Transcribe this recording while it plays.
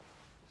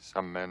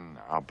Some men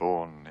are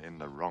born in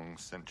the wrong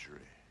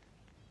century.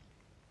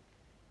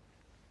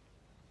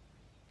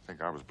 I think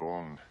I was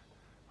born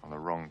on the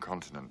wrong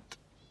continent.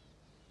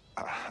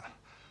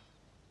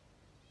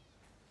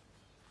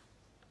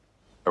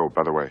 Oh,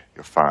 by the way,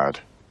 you're fired.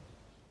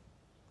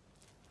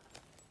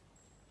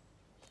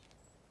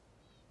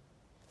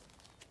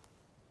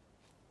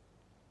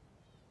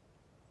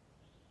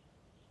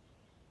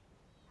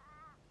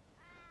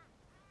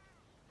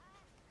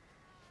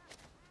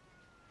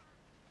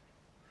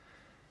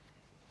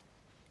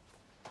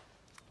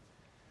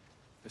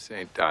 This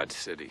ain't Dodge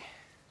City.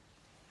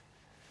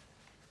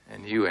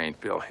 And you ain't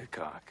Bill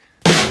Hickok.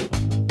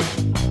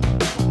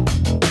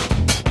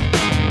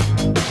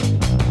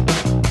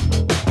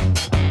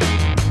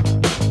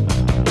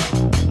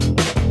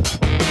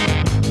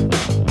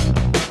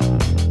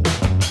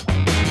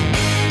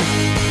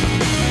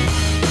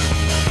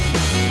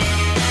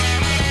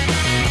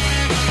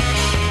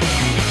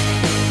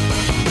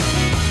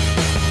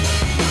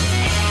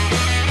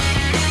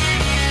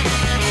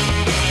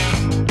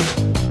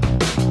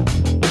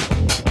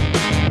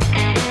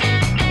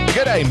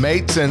 G'day,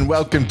 mates, and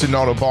welcome to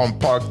Not a Bomb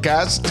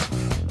Podcast.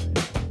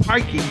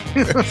 Crikey.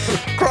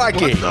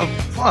 Crikey. What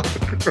the fuck?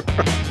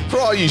 For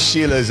all you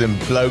Sheilas and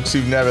blokes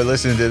who've never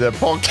listened to the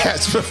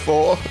podcast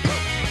before.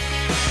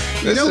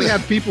 You know we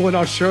have people in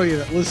Australia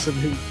that listen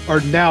who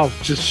are now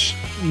just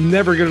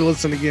never going to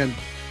listen again.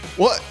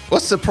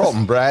 What's the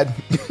problem, Brad?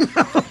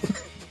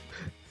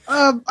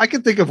 I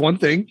can think of one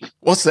thing.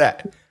 What's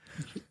that?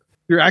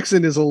 Your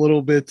accent is a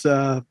little bit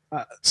Spot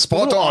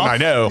on. off. I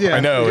know.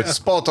 Yeah. It's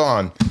spot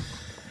on.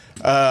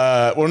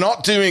 We're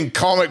not doing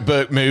comic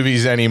book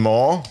movies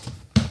anymore.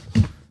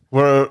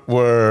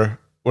 We're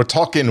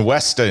talking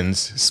westerns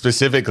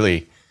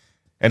specifically,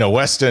 and a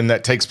western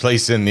that takes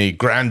place in the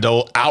grand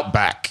old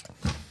outback.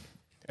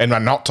 And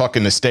I'm not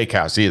talking the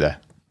steakhouse either.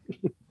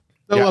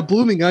 So Yeah. a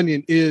blooming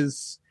onion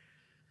is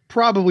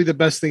probably the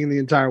best thing in the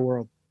entire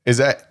world. Is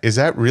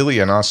that really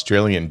an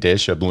Australian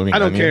dish? A blooming I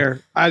don't onion? care.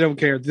 I don't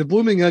care. The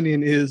blooming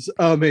onion is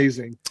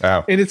amazing.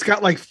 Oh, And it's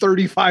got like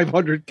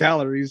 3,500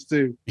 calories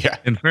too. yeah.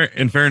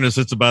 In fairness,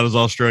 it's about as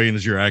Australian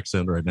as your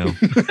accent right now.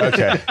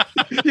 Okay.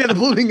 Yeah, the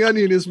blooming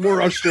onion is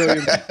more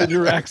Australian than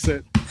your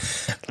accent.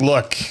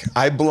 Look,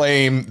 I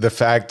blame the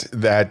fact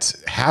that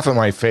half of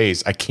my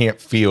face I can't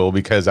feel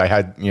because I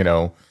had,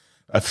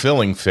 a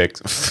filling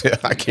fix.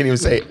 I can't even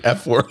say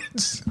F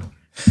words.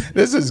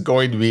 This is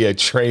going to be a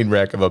train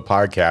wreck of a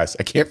podcast.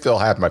 I can't feel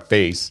half my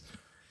face.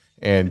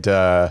 And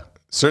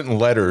certain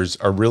letters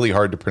are really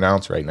hard to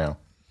pronounce right now.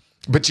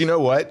 But you know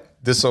what?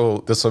 This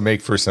will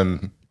make for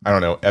some,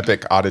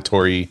 epic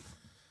auditory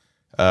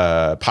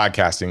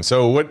podcasting.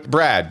 So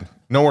Brad,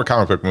 no more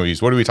comic book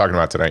movies. What are we talking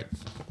about tonight?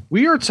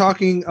 We are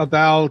talking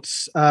about,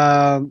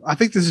 I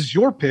think this is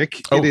your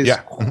pick. Oh, It is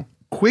yeah.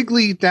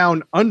 Quigley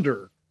Down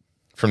Under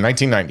From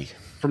 1990.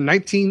 from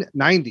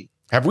 1990.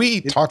 Have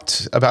we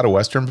talked about a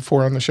Western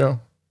before on the show?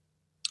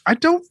 I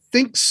don't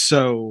think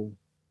so.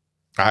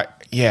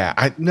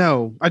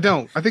 No, I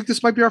don't. I think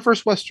this might be our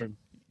first Western.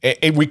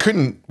 We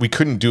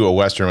couldn't do a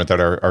Western without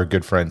our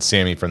good friend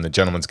Sammy from the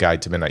Gentleman's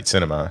Guide to Midnight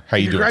Cinema. How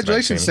you doing?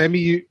 Congratulations, tonight,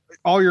 Sammy?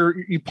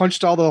 Sammy. You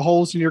punched all the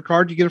holes in your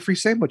card. You get a free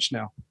sandwich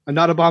now. A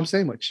not a bomb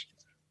sandwich.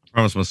 I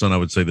promised my son I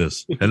would say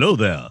this. Hello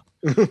there.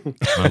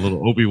 My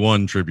little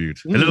Obi-Wan tribute.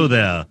 Hello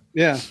there.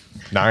 Yeah.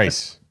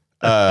 Nice.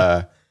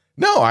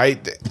 No, I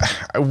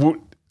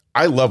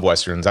love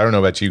Westerns. I don't know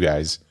about you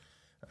guys.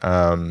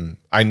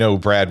 I know,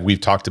 Brad,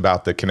 we've talked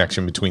about the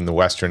connection between the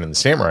Western and the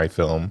samurai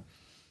film.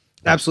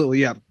 Absolutely.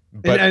 Yeah.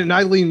 But and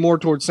I lean more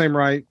towards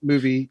samurai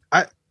movie.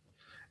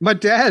 My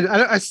dad,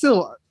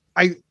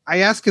 I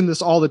ask him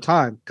this all the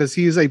time because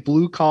he is a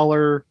blue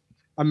collar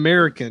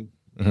American,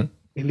 Mhm.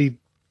 and he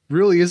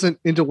really isn't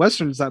into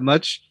Westerns that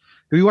much.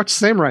 We watch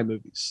samurai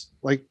movies,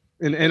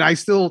 and I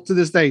still to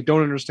this day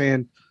don't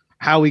understand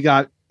how we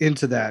got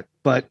into that.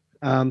 But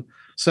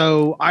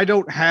so I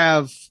don't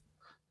have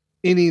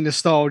any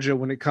nostalgia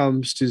when it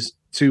comes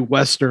to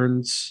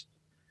Westerns.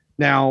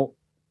 Now,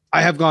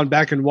 I have gone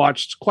back and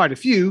watched quite a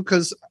few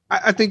because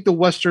I think the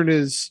Western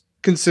is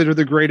considered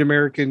the great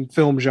American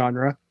film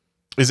genre.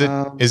 is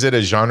it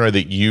a genre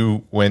that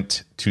you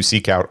went to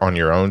seek out on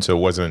your own, so it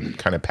wasn't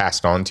kind of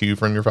passed on to you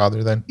from your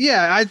father then?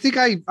 Yeah, I think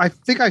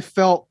I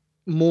felt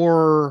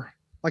more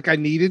like I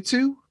needed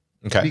to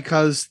Okay.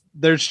 because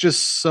there's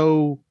just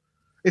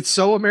it's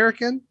so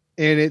American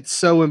and it's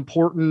so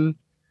important.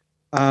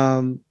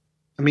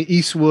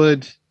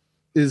 Eastwood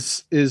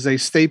is a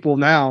staple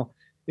now,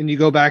 and you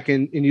go back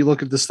and you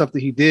look at the stuff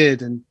that he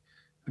did, and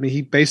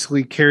he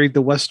basically carried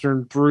the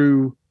Western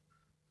through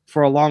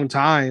for a long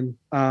time.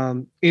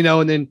 And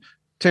then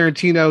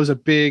Tarantino is a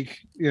big,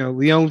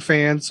 Leone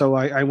fan. So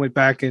I went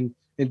back and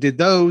did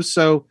those.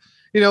 So,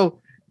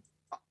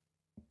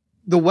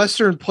 the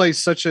Western plays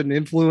such an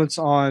influence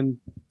on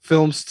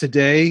films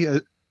today.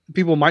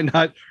 People might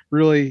not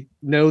really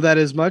know that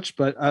as much,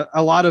 but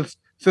a lot of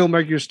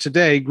filmmakers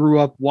today grew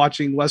up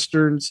watching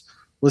Westerns,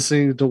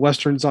 listening to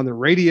Westerns on the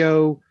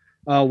radio,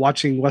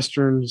 watching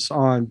Westerns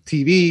on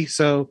TV.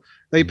 So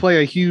they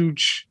play a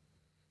huge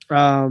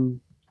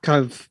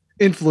kind of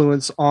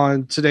influence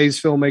on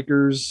today's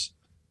filmmakers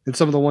and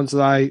some of the ones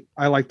that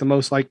I like the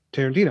most, like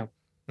Tarantino.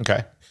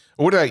 Okay.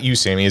 What about you,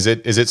 Sammy? Is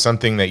it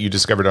something that you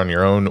discovered on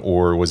your own,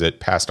 or was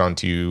it passed on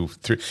to you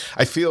through?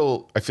 I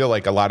feel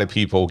like a lot of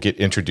people get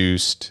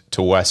introduced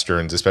to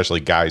Westerns, especially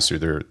guys, through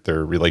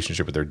their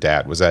relationship with their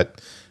dad. Is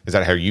that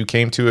how you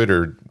came to it,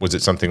 or was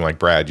it something like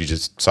Brad, you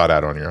just sought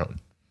out on your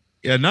own?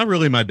 Yeah, not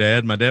really my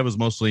dad. My dad was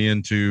mostly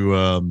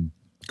into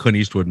Clint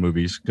Eastwood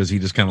movies because he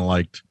just kind of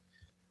liked,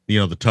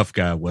 the tough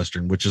guy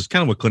Western, which is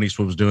kind of what Clint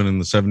Eastwood was doing in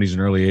the 70s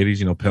and early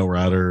 80s, Pale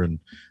Rider and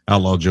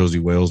Outlaw Josie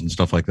Wales and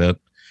stuff like that.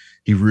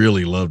 He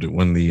really loved it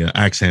when the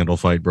axe handle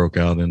fight broke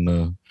out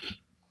in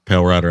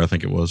Pale Rider, I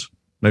think it was.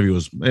 Maybe it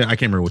was, I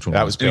can't remember which one.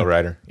 That was Pale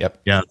Rider.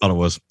 Yep. Yeah, I thought it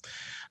was.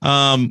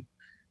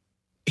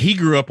 He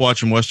grew up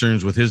watching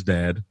Westerns with his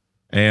dad,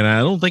 and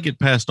I don't think it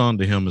passed on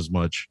to him as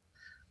much.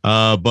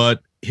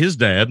 But his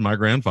dad, my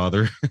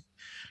grandfather,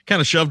 kind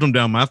of shoved him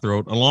down my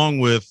throat, along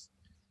with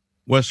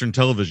Western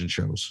television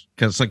shows.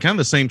 Kind of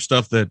the same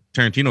stuff that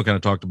Tarantino kind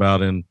of talked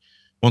about in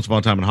Once Upon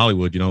a Time in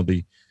Hollywood.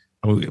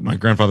 My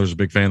grandfather was a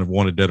big fan of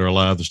Wanted Dead or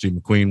Alive, the Steve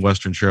McQueen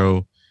Western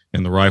show,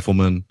 and The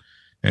Rifleman,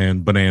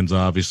 and Bonanza,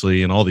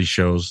 obviously, and all these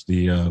shows.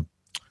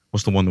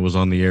 What's the one that was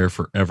on the air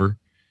forever?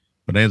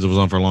 Bonanza was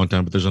on for a long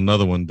time, but there's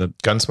another one that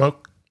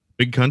Gunsmoke,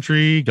 Big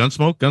Country,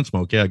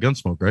 Gunsmoke. Yeah,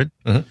 Gunsmoke, right?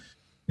 Mm-hmm.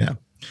 Yeah.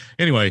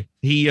 Anyway,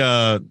 he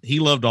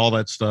loved all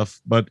that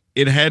stuff, but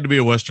it had to be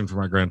a Western for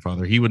my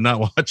grandfather. He would not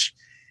watch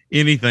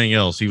anything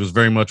else. He was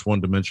very much one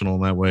dimensional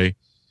in that way.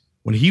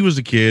 When he was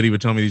a kid, he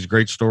would tell me these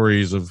great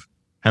stories of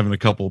having a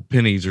couple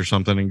pennies or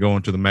something and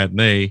going to the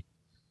matinee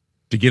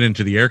to get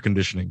into the air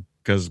conditioning,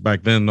 because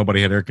back then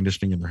nobody had air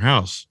conditioning in their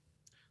house,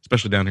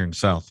 especially down here in the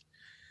South.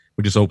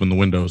 We just opened the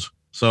windows.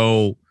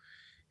 So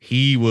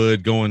he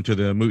would go into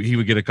he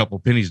would get a couple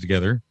pennies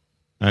together.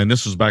 And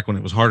this was back when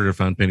it was harder to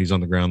find pennies on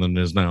the ground than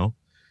it is now.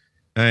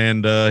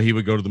 And he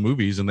would go to the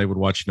movies and they would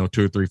watch, 2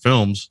 or 3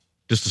 films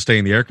just to stay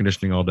in the air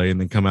conditioning all day and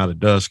then come out at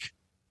dusk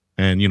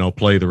and,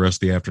 play the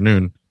rest of the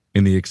afternoon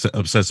in the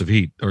obsessive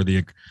heat, or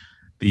the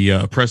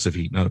oppressive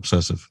heat, not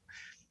obsessive.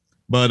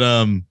 But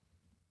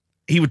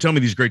he would tell me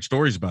these great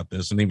stories about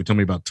this, and he would tell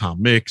me about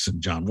Tom Mix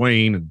and John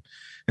Wayne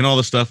and all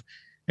this stuff.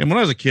 And when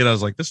I was a kid, I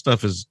was like, this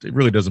stuff it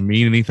really doesn't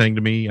mean anything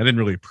to me. I didn't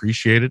really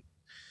appreciate it.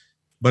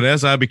 But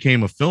as I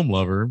became a film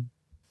lover,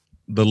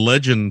 the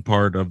legend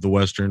part of the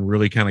Western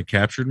really kind of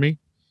captured me.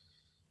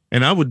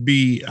 And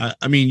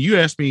you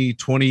asked me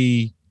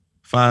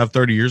 25,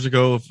 30 years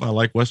ago if I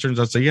like Westerns,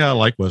 I'd say, yeah, I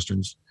like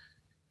Westerns.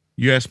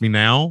 You ask me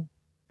now,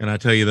 and I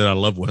tell you that I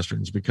love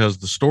Westerns because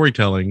the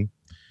storytelling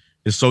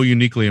is so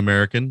uniquely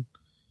American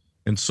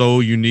and it's so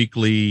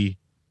uniquely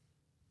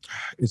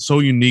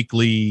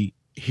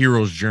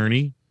hero's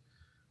journey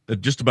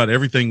that just about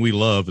everything we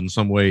love in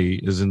some way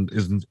is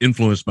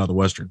influenced by the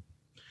Western.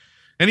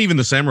 And even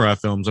the samurai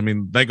films,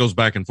 that goes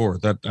back and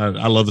forth.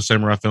 I love the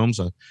samurai films.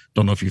 I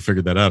don't know if you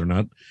figured that out or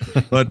not,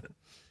 but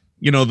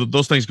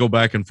those things go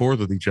back and forth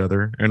with each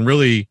other, and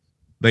really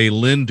they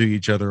lend to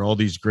each other all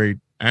these great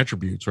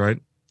attributes,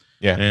 right?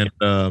 Yeah. And,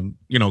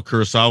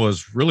 Kurosawa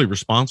is really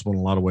responsible in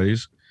a lot of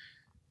ways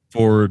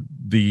for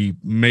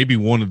maybe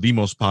one of the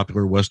most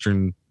popular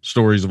Western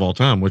stories of all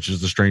time, which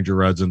is The Stranger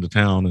Rides into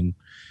Town,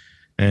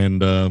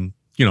 and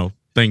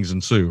things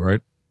ensue,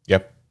 right?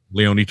 Yep.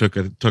 Leone took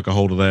a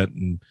hold of that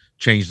and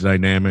changed the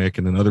dynamic,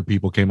 and then other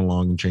people came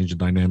along and changed the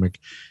dynamic.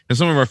 And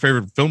some of our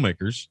favorite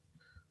filmmakers,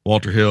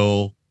 Walter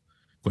Hill,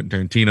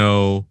 Quentin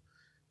Tarantino,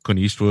 Clint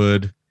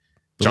Eastwood,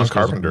 John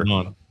Carpenter.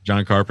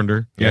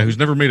 Yeah, who's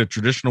never made a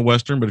traditional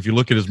Western, but if you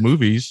look at his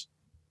movies,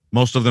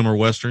 most of them are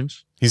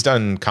Westerns. He's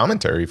done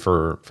commentary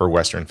for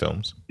Western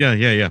films.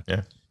 Yeah.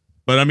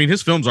 But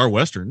his films are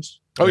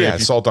Westerns. Oh yeah,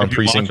 Assault on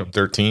Precinct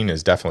 13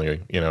 is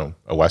definitely,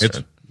 a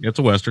Western. It's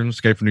a Western.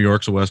 Escape from New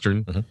York's a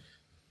Western.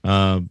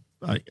 Mm-hmm.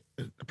 I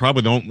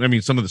probably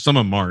don't. Some of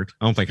them aren't.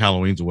 I don't think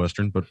Halloween's a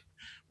Western, but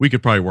we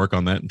could probably work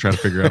on that and try to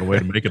figure out a way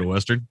to make it a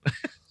Western.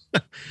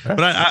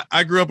 But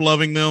I grew up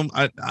loving them.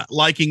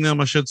 Liking them,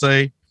 I should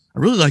say. I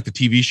really like the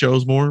TV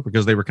shows more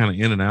because they were kind of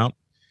in and out.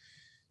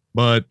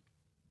 But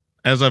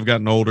as I've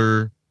gotten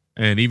older,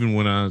 and even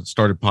when I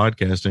started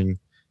podcasting,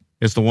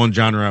 it's the one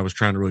genre I was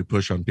trying to really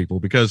push on people,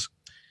 because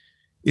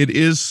it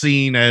is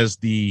seen as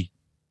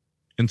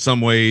in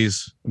some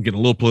ways, I'm getting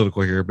a little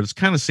political here, but it's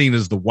kind of seen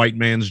as the white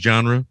man's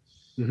genre,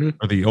 mm-hmm.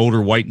 or the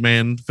older white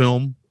man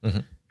film. Mm-hmm.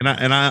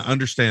 And I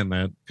understand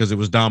that because it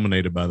was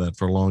dominated by that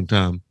for a long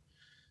time.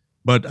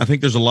 But I think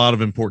there's a lot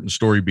of important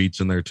story beats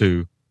in there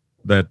too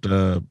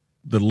that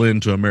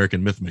lend to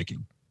American myth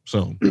making.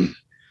 So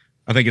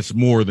I think it's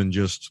more than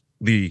just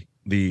the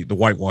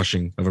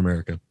whitewashing of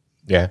America.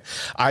 Yeah.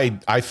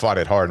 I fought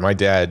it hard. My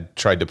dad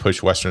tried to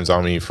push Westerns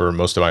on me for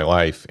most of my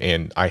life,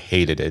 and I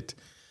hated it.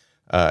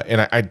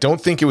 And I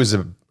don't think it was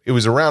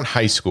around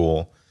high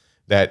school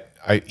that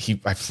I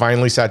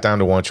finally sat down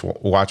to watch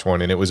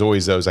one, and it was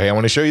always those, hey, I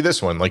want to show you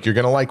this one. Like, you're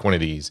going to like one of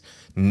these.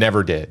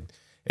 Never did.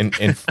 And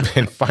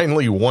and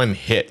finally one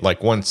hit,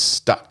 like one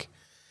stuck.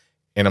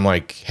 And I'm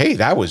like, hey,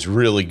 that was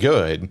really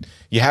good.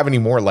 You have any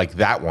more like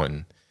that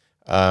one?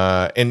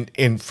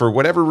 And for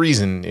whatever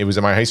reason, it was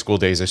in my high school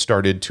days, I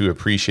started to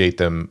appreciate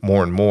them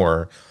more and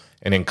more.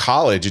 And in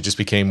college, it just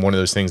became one of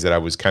those things that I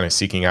was kind of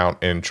seeking out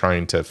and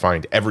trying to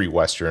find every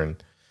Western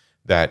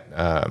that,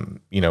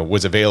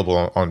 was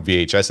available on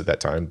VHS at that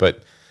time.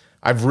 But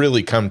I've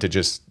really come to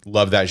just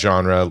love that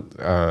genre.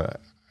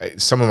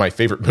 Some of my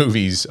favorite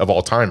movies of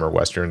all time are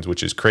Westerns,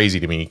 which is crazy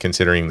to me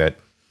considering that,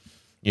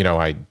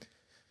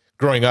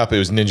 growing up, it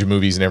was ninja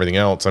movies and everything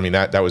else. I mean,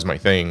 that was my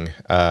thing.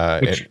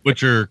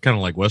 Which are kind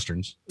of like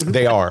Westerns.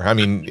 They are. I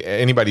mean,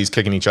 anybody's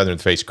kicking each other in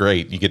the face,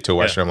 great. You get to a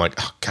Western, I'm like,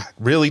 oh, God,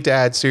 really,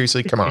 Dad?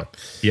 Seriously? Come on.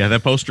 Yeah,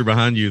 that poster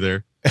behind you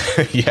there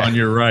on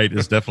your right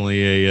is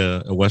definitely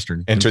a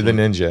Western. Enter the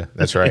Ninja.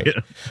 That's right.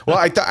 Yeah. Well,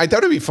 I thought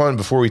it'd be fun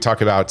before we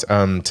talk about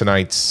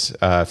tonight's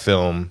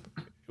film,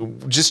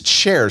 just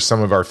share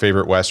some of our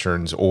favorite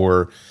Westerns,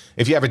 or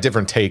if you have a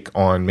different take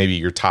on maybe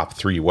your top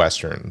 3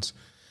 Westerns.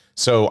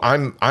 So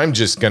I'm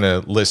just gonna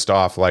list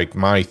off like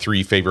my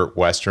 3 favorite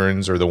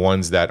Westerns, or the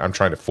ones that I'm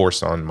trying to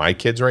force on my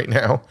kids right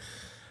now.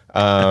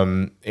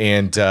 Like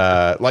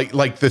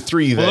the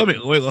 3 that.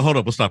 Well, wait, hold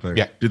up. We'll stop there.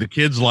 Yeah. Do the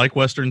kids like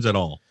Westerns at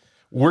all?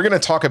 We're gonna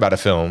talk about a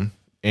film,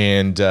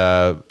 and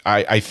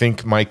I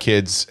think my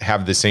kids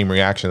have the same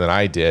reaction that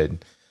I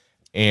did.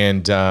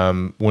 And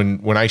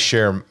when I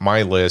share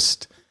my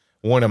list,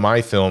 one of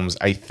my films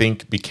I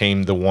think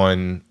became the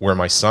one where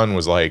my son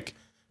was like,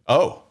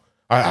 "Oh,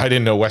 I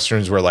didn't know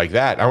Westerns were like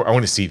that. I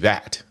want to see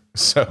that."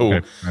 So,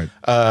 Okay,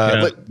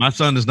 right. My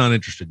son is not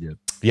interested yet.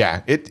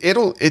 Yeah,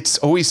 it's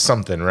always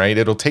something, right?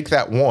 It'll take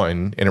that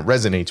one and it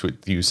resonates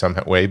with you some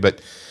way. But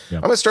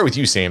I'm gonna start with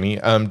you, Sammy.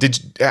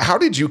 How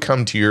did you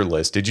come to your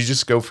list? Did you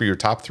just go for your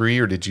top 3,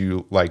 or did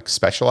you like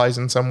specialize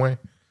in some way?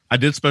 I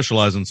did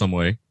specialize in some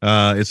way.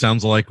 It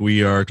sounds like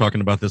we are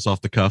talking about this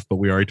off the cuff, but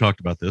we already talked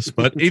about this.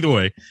 But either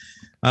way,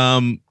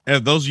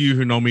 those of you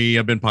who know me,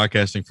 I've been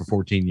podcasting for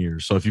 14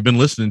 years. So if you've been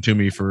listening to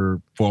me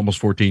for almost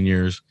 14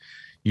 years,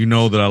 you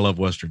know that I love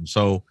Westerns.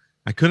 So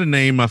I could have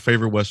named my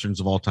favorite Westerns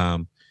of all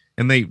time,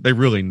 and they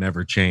really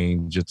never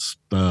change. It's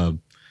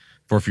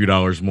For a Few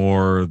Dollars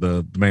More,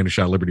 the Man Who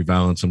Shot Liberty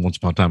Valance, and Once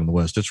Upon a Time in the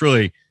West. It's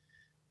really,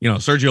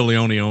 Sergio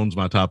Leone owns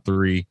my top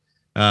 3.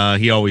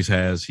 He always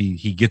has.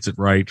 He gets it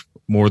right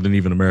more than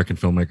even American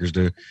filmmakers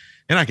do.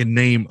 And I can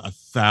name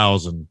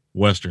 1,000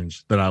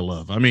 Westerns that I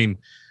love. I mean,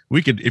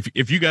 we could,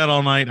 if you got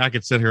all night, I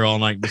could sit here all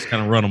night and just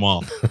kind of run them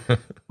off.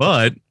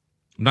 But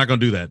I'm not going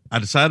to do that. I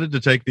decided to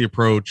take the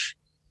approach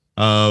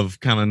of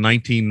kind of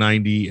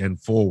 1990 and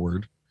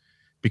forward,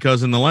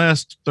 because in the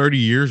last 30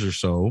 years or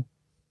so,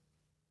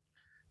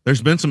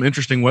 there's been some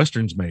interesting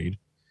Westerns made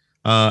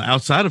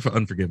outside of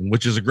Unforgiven,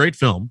 which is a great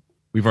film.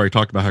 We've already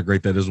talked about how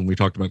great that is when we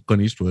talked about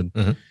Clint Eastwood.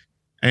 Mm-hmm.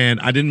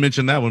 And I didn't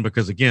mention that one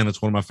because, again,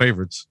 it's one of my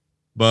favorites.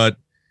 But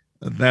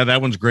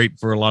that one's great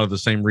for a lot of the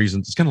same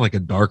reasons. It's kind of like a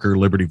darker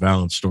Liberty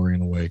Valance story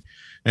in a way.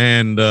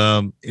 And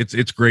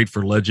it's great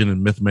for legend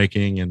and myth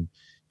making. And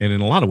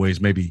in a lot of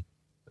ways, maybe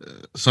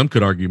some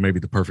could argue maybe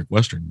the perfect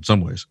Western in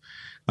some ways.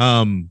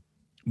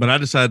 But I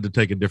decided to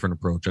take a different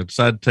approach. I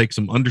decided to take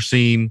some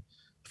underseen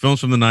films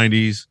from the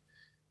 90s.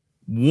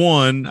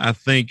 One,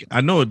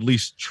 I know at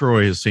least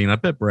Troy has seen. I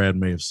bet Brad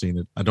may have seen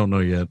it. I don't know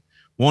yet.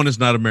 One is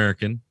Not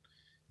American,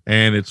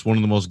 and it's one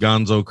of the most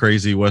gonzo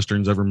crazy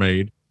Westerns ever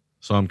made.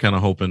 So I'm kind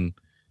of hoping,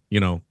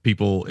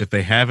 people, if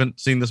they haven't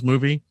seen this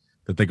movie,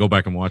 that they go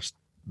back and watch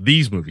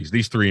these movies,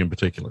 these 3 in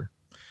particular.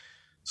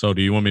 So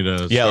do you want me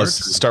to start?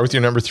 Let's start with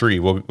your number 3.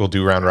 We'll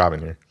do round robin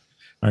here.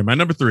 All right, my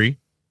number 3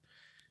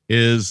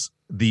 is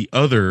the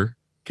other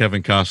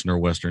Kevin Costner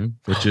Western,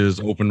 which is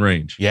Open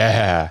Range.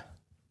 Yeah.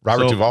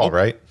 Robert Duvall,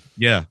 right?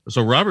 Yeah.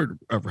 So Robert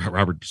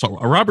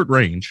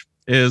Range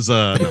is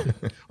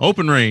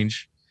Open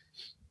Range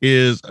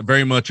is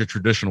very much a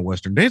traditional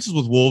Western. Dances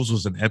with Wolves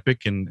was an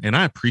epic, and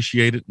I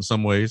appreciate it in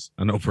some ways.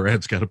 I know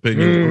Brad's got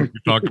opinions. We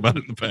talked about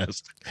it in the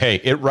past.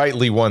 Hey, it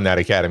rightly won that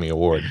Academy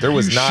Award. There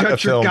was not a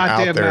film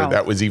out there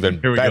that was even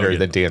better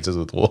than Dances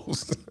with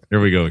Wolves. Here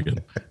we go again.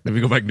 Let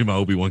me go back and do my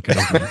Obi-Wan kind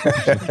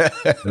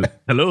of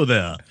Hello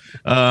there.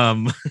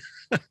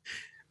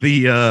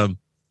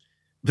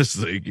 This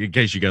is, in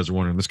case you guys are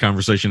wondering, this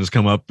conversation has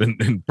come up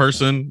in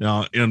person,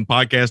 in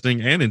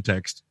podcasting, and in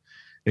text.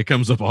 It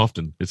comes up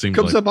often. It seems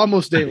comes like. up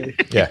almost daily.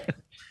 Yeah.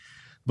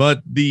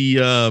 But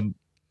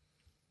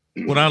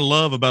what I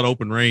love about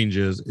Open Range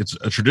is it's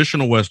a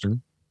traditional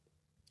Western.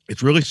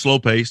 It's really slow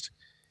paced.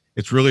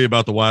 It's really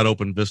about the wide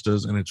open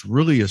vistas, and it's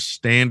really a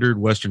standard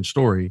Western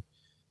story.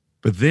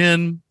 But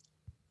then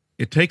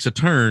it takes a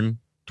turn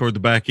toward the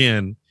back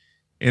end,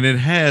 and it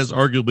has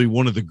arguably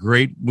one of the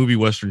great movie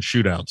Western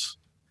shootouts.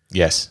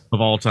 Yes.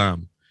 Of all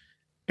time.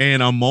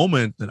 And a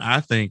moment that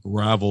I think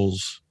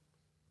rivals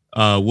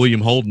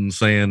William Holden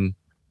saying,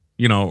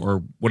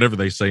 or whatever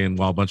they say in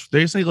Wild Bunch.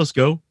 They say, let's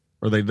go,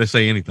 or they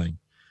say anything.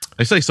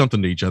 They say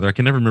something to each other. I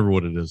can never remember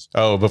what it is.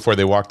 Oh, before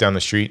they walk down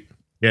the street?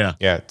 Yeah.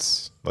 Yeah,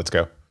 it's let's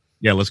go.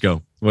 Yeah, let's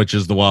go, which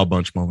is the Wild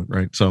Bunch moment,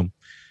 right? So,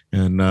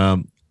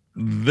 and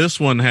this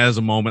one has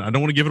a moment. I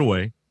don't want to give it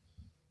away,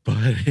 but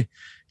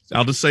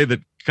I'll just say that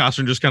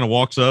Costner just kind of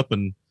walks up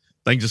and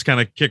things just kind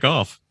of kick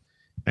off.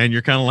 and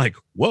you're kind of like,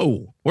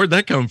 whoa, where'd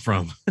that come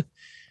from?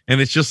 And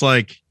it's just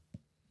like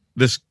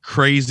this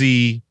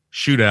crazy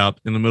shootout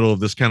in the middle of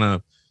this kind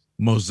of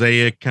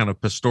mosaic, kind of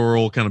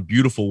pastoral, kind of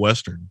beautiful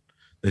Western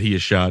that he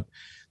has shot.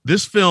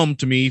 This film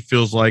to me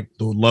feels like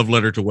the love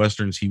letter to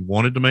Westerns he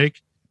wanted to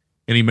make,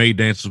 and he made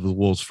Dances with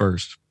Wolves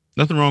first.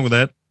 Nothing wrong with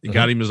that. It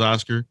got him his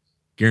Oscar,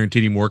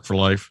 guaranteed him work for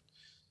life.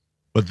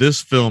 But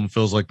this film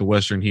feels like the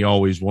Western he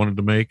always wanted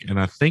to make, and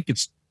I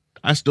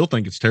still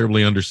think it's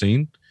terribly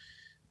underseen,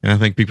 and I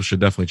think people should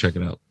definitely check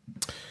it out.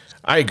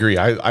 I agree.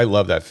 I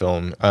love that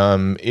film.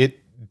 It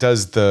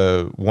does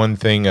the one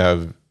thing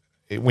of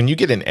when you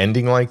get an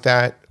ending like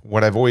that,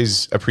 what I've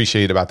always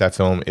appreciated about that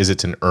film is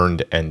it's an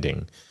earned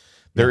ending.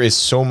 There is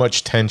so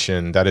much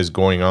tension that is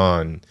going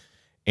on,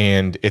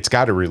 and it's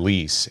got to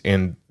release.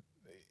 And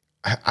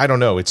I don't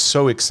know. It's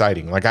so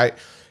exciting. Like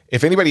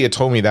if anybody had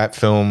told me that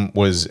film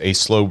was a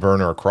slow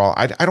burn or a crawl,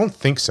 I don't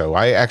think so.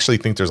 I actually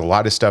think there's a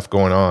lot of stuff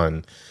going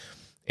on.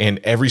 And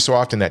every so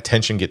often that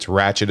tension gets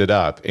ratcheted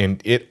up,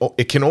 and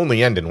it can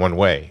only end in one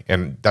way.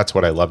 And that's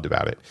what I loved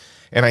about it.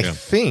 And I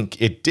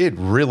think it did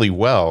really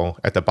well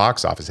at the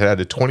box office. It had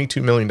a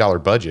 $22 million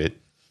budget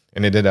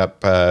and it ended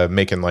up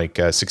making like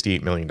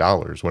 $68 million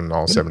when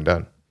all said and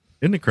done.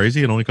 Isn't it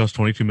crazy? It only cost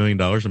 $22 million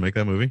to make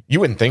that movie.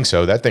 You wouldn't think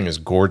so. That thing is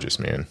gorgeous,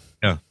 man.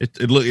 Yeah.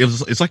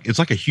 It's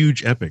like a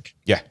huge epic.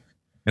 Yeah.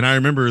 And I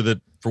remember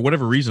that for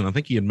whatever reason, I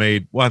think he had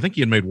made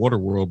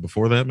Waterworld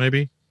before that,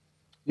 maybe.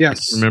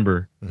 Yes. I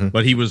remember,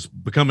 but he was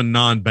becoming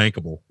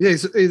non-bankable. Yeah,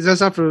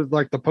 that's after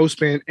like the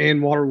Postman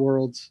and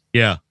Waterworlds.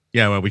 Yeah.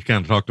 Yeah, well, we kind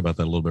of talked about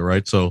that a little bit,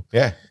 right? So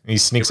yeah, he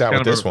sneaks out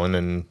with this one,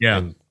 and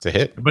it's a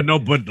hit. But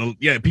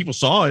people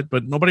saw it,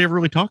 but nobody ever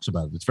really talks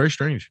about it. It's very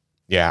strange.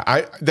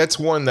 Yeah, that's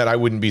one that I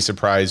wouldn't be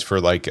surprised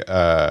for, like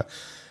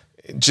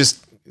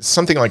just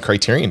something like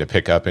Criterion to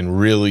pick up and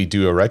really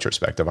do a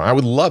retrospective on. I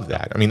would love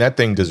that. I mean, that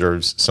thing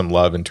deserves some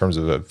love in terms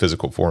of a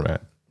physical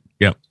format.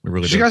 Yeah, it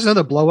really does. Did you guys know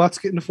that Blowout's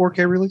getting a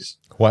 4K release?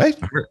 What?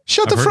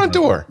 Shut the front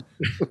door.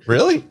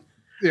 Really?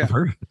 Yeah,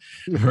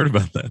 I've heard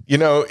about that. You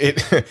know,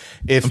 if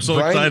I'm so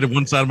excited,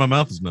 one side of my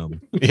mouth is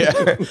numb.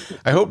 Yeah,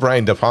 I hope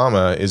Brian De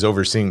Palma is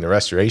overseeing the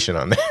restoration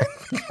on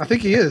that. I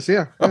think he is.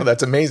 Yeah. Oh,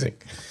 that's amazing.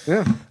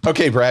 Yeah.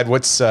 Okay, Brad,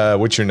 what's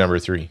your number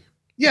 3?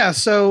 Yeah.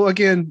 So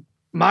again,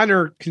 mine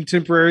are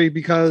contemporary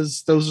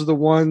because those are the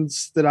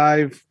ones that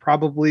I've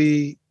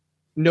probably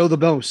know the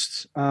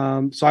most.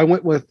 So I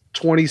went with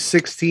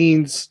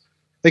 2016's.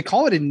 They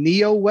call it a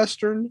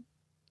neo-Western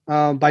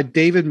by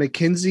David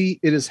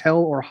Mackenzie. It is Hell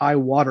or High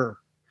Water.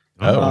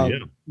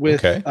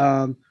 With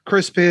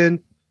Chris Penn,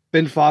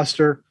 Ben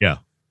Foster. Yeah.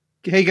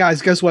 Hey guys,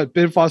 guess what?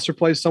 Ben Foster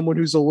plays someone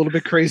who's a little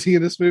bit crazy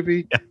in this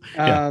movie.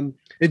 And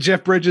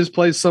Jeff Bridges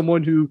plays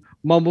someone who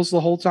mumbles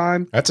the whole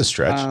time. That's a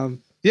stretch.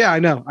 Yeah, I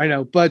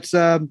know. But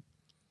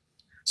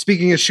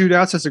speaking of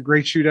shootouts, that's a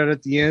great shootout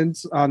at the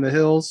end on the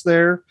hills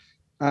there.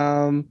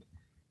 And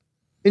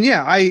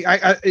yeah,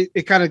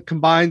 it kind of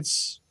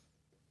combines.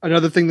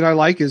 Another thing that I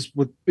like is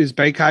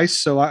bank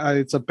heist. So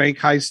it's a bank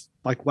heist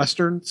like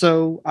Western.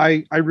 So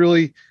I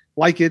really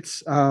like it.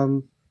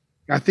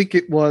 I think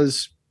it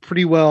was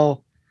pretty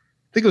well.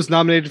 I think it was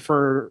nominated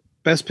for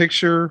Best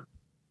Picture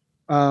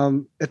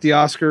at the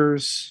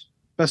Oscars,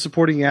 Best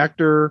Supporting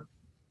Actor.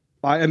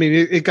 I mean,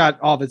 it got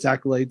all of its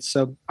accolades.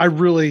 So I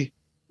really,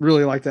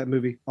 really like that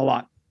movie a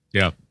lot.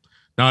 Yeah,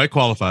 no, it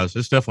qualifies.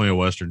 It's definitely a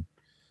Western.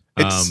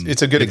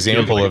 It's a good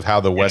example of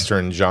how the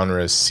Western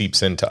genre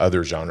seeps into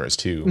other genres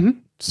too,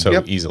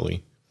 so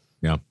easily.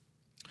 Yeah.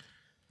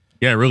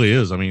 Yeah, it really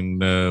is. I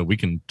mean, we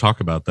can talk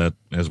about that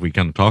as we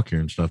kind of talk here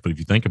and stuff, but if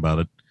you think about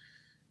it,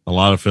 a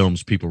lot of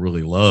films people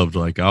really loved.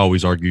 Like I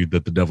always argued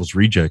that The Devil's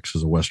Rejects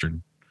is a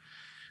Western.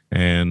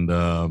 And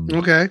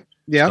okay.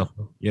 Yeah. Stuff.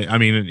 Yeah. I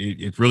mean,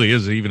 it really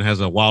is. It even has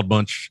a Wild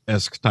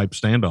Bunch-esque type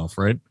standoff,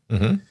 right?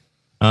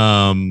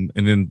 And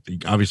then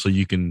obviously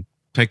you can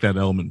take that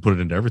element and put it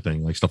into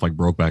everything, like stuff like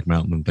Brokeback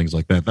Mountain and things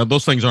like that.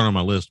 Those things aren't on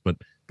my list, but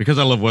because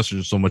I love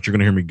Westerns so much, you're going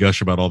to hear me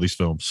gush about all these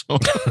films. So.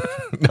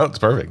 No, it's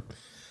perfect.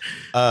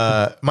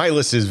 My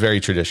list is very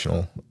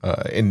traditional.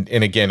 And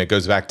again, it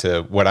goes back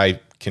to what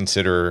I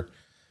consider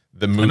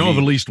the movie. I know of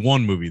at least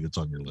one movie that's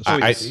on your list.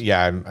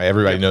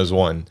 Everybody knows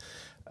one.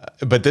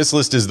 But this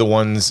list is the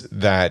ones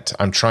that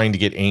I'm trying to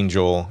get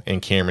Angel and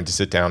Cameron to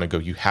sit down and go,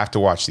 you have to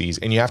watch these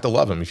and you have to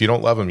love them. If you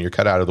don't love them, you're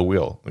cut out of the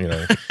wheel, you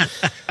know?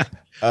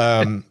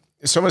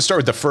 So I'm going to start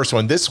with the first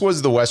one. This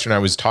was the Western I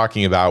was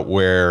talking about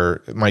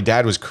where my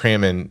dad was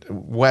cramming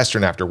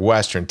Western after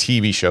Western,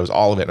 TV shows,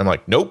 all of it. And I'm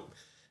like, nope.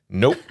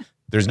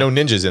 There's no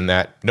ninjas in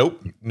that.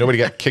 Nope. Nobody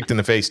got kicked in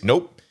the face.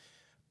 Nope.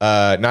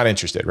 Not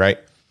interested, right?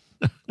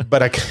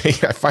 But I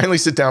finally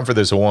sit down for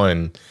this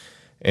one,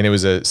 and it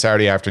was a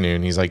Saturday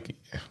afternoon. He's like,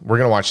 we're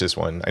going to watch this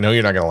one. I know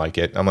you're not going to like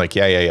it. I'm like,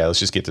 yeah. Let's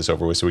just get this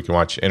over with so we can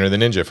watch Enter the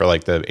Ninja for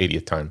like the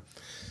 80th time.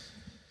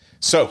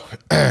 So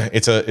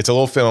it's a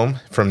little film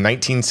from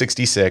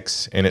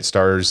 1966, and it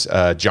stars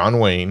John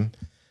Wayne,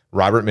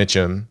 Robert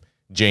Mitchum,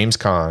 James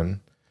Caan,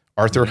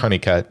 Arthur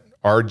Honeycutt,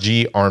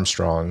 R.G.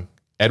 Armstrong,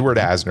 Edward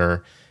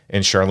Asner,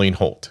 and Charlene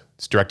Holt.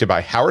 It's directed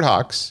by Howard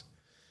Hawks,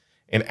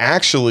 And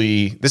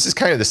actually, this is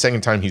kind of the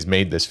second time he's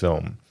made this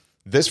film.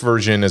 This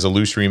version is a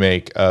loose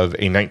remake of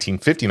a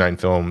 1959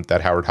 film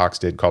that Howard Hawks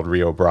did called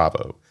Rio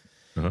Bravo.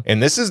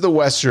 And this is the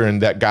Western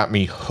that got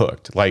me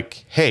hooked.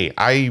 Like, hey,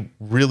 I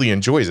really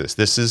enjoy this.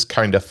 This is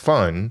kind of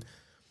fun.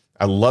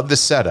 I love the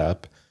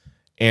setup.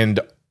 And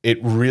it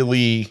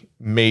really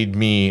made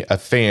me a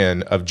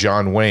fan of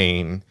John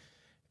Wayne.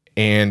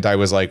 And I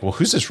was like, well,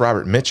 who's this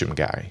Robert Mitchum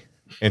guy?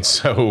 And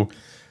so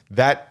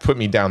that put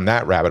me down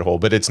that rabbit hole.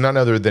 But it's none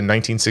other than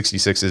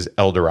 1966's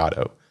El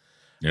Dorado.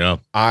 Yeah.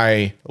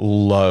 I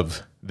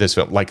love this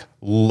film. Like,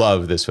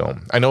 love this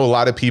film. I know a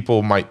lot of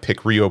people might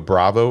pick Rio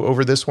Bravo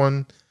over this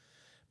one,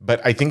 but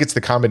I think it's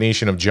the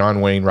combination of John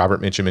Wayne, Robert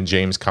Mitchum, and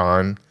James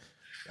Caan,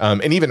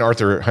 and even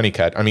Arthur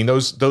Honeycutt. I mean,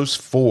 those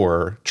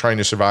four trying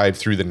to survive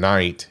through the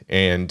night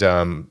and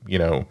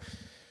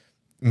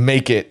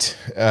make it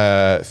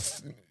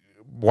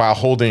while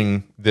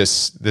holding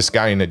this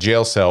guy in a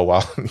jail cell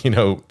while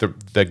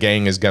the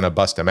gang is going to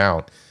bust him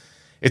out.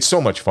 It's so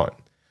much fun.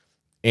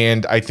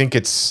 And I think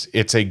it's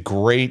a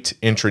great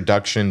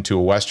introduction to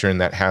a Western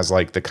that has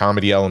like the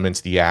comedy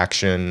elements, the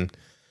action.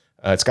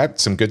 It's got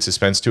some good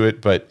suspense to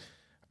it, but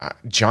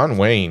John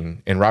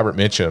Wayne and Robert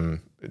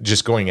Mitchum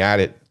just going at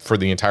it for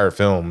the entire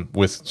film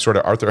with sort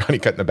of Arthur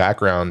Honeycutt in the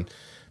background,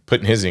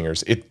 putting his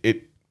zingers.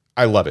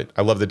 I love it.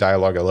 I love the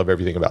dialogue. I love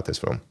everything about this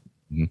film.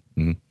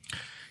 Mm-hmm.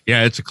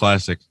 Yeah, it's a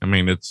classic. I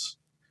mean, it's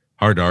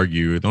hard to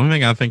argue. The only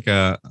thing I think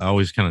I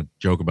always kind of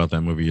joke about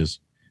that movie is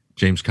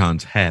James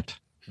Caan's hat.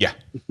 Yeah.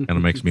 Kind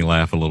of makes me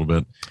laugh a little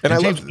bit. And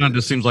James Caan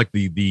just seems like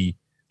the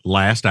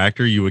last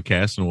actor you would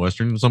cast in a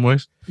Western in some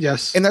ways.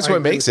 Yes. And that's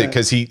what makes it,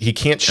 because he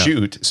can't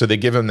shoot. So they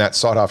give him that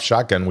sawed-off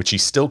shotgun, which he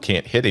still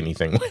can't hit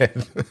anything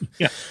with,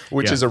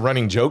 which is a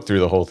running joke through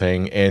the whole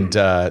thing. And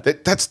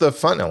that's the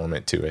fun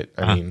element to it.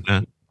 I mean,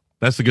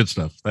 that's the good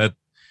stuff. That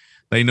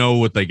they know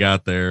what they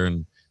got there. And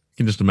you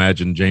can just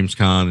imagine James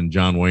Caan and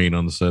John Wayne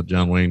on the set.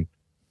 John Wayne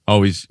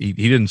always, he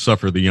didn't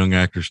suffer the young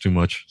actors too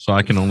much. So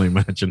I can only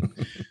imagine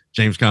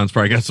James Caan's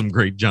probably got some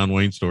great John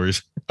Wayne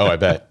stories. Oh, I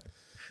bet.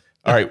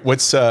 All right,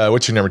 what's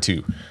your number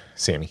two,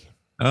 Sammy?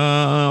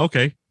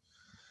 Okay.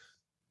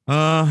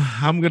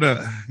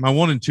 My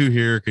 1 and 2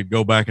 here could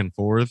go back and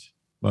forth,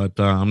 but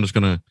I'm just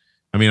gonna.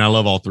 I mean, I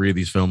love all three of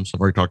these films.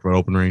 I've already talked about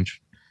Open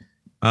Range.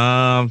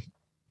 I'm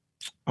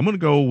gonna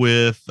go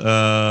with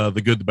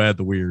The Good, the Bad,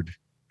 the Weird.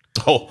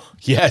 Oh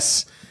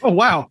yes. Oh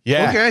wow.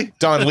 Yeah. Okay.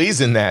 Don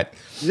Lee's in that.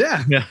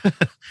 Yeah. Yeah.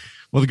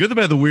 Well, The Good, the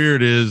Bad, the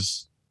Weird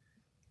is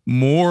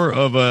more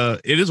of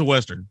it is a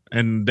Western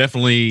and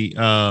definitely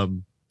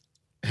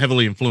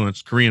heavily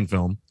influenced Korean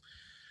film.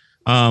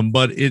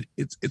 But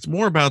it's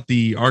more about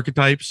the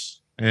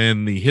archetypes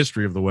and the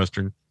history of the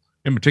Western,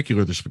 in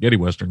particular the spaghetti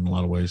Western in a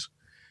lot of ways.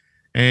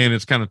 And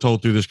it's kind of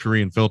told through this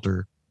Korean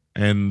filter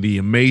and the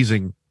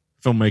amazing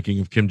filmmaking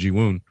of Kim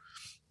Ji-woon.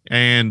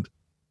 And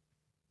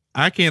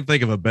I can't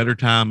think of a better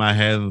time I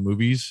had in the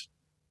movies,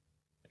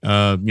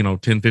 10,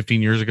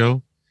 15 years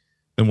ago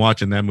than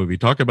watching that movie.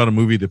 Talk about a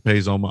movie that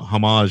pays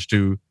homage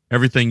to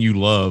everything you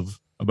love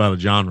about a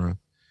genre.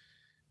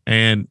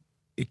 And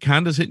it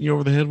kind of is hitting you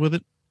over the head with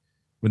it,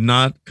 but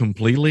not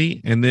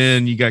completely. And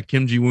then you got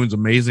Kim Ji-woon's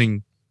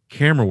amazing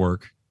camera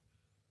work.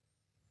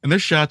 And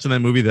there's shots in that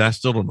movie that I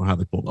still don't know how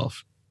they pulled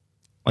off.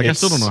 Like, I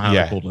still don't know how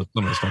they pulled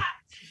some of this stuff.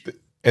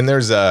 And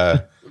there's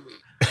a...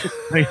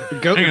 Hang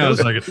on a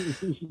second.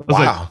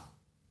 Wow.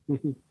 Like,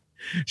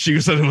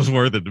 she said it was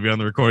worth it to be on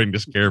the recording to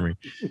scare me.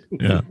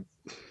 Yeah.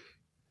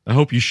 I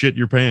hope you shit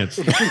your pants.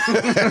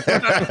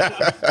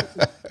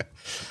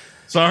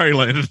 Sorry,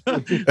 Landon.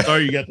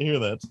 Sorry you got to hear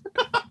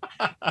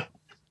that.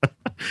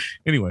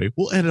 Anyway,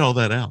 we'll edit all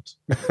that out.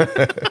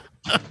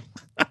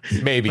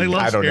 Maybe.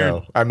 I don't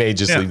know. I may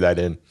just leave that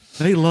in.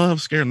 They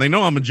love scaring. They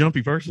know I'm a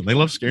jumpy person. They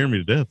love scaring me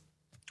to death.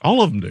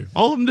 All of them do.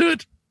 All of them do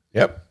it.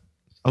 Yep.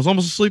 I was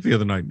almost asleep the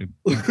other night.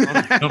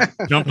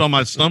 Jumped on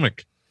my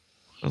stomach.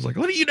 I was like,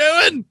 what are you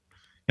doing?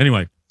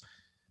 Anyway,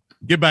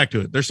 get back to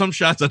it. There's some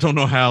shots I don't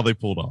know how they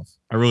pulled off.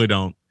 I really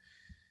don't.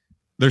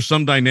 There's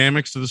some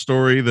dynamics to the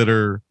story that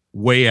are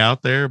way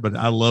out there, but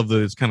I love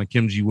that it's kind of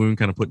Kim Ji-woon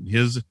kind of putting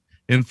his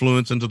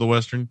influence into the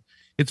Western.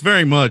 It's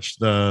very much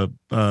the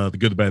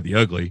good, the bad, the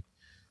ugly.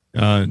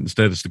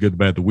 Instead, it's the good, the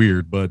bad, the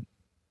weird, but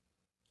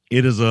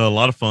it is a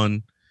lot of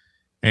fun.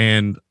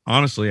 And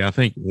honestly, I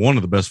think one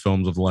of the best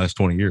films of the last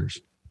 20 years.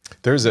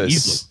 There's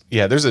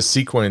a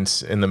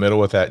sequence in the middle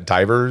with that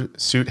diver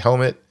suit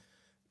helmet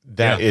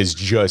that is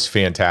just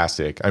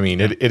fantastic. I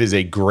mean, it is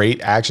a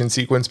great action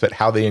sequence, but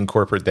how they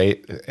incorporate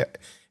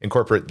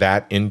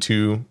that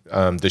into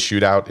the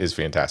shootout is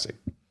fantastic.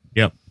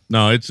 Yep.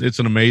 No, it's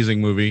an amazing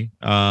movie.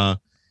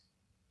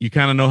 You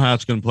kind of know how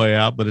it's going to play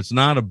out, but it's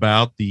not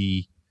about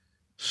the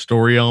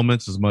story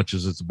elements as much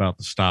as it's about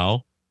the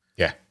style.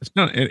 Yeah.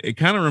 It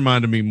kind of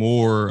reminded me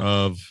more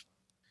of,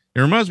 it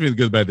reminds me of The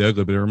Good, the Bad, the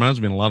Ugly, but it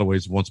reminds me in a lot of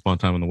ways of Once Upon a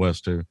Time in the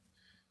West too,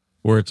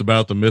 where it's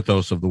about the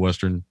mythos of the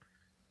Western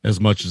as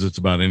much as it's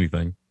about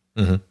anything.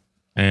 Mm-hmm.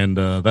 And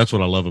that's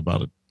what I love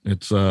about it.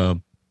 It's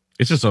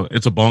just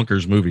it's a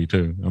bonkers movie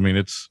too. I mean,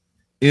 it's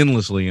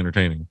endlessly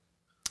entertaining.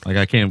 Like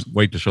I can't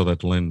wait to show that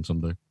to Landon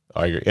someday.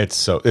 I agree. It's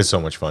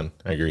so much fun.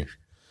 I agree.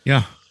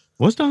 Yeah.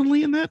 Was Don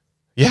Lee in that?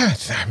 Yeah,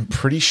 I'm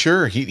pretty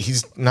sure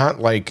he's not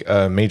like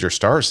a major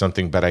star or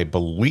something, but I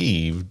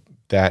believe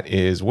that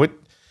is what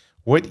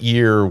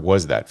year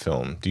was that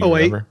film? Do you 08.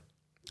 remember?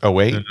 Oh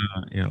wait,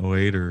 Yeah,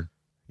 08 or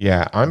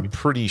yeah, I'm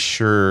pretty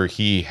sure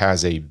he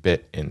has a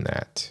bit in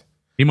that.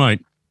 he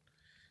might.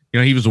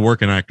 He was a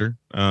working actor.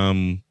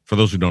 For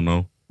those who don't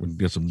know, we can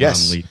get some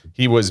Yes, Don Lee.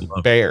 he was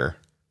Love. Bear.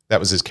 That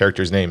was his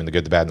character's name in The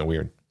Good, the Bad, and the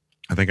Weird.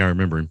 I think I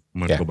remember him. I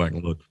might Yeah. go back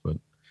and look, but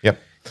Yep.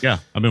 Yeah,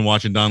 I've been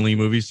watching Don Lee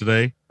movies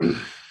today. Been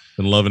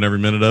loving every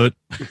minute of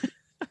it.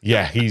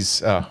 Yeah,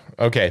 he's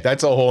okay.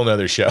 That's a whole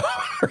nother show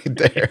right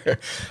there.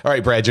 All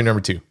right, Brad, you're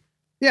number 2.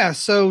 Yeah,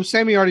 so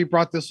Sammy already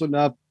brought this one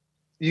up.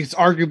 It's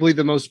arguably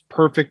the most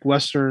perfect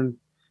Western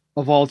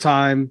of all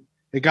time.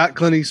 It got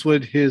Clint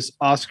Eastwood his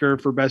Oscar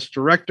for Best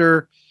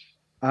Director.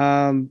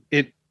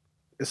 It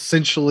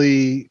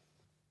essentially,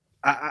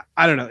 I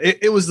don't know.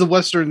 It was the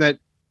Western that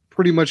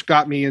pretty much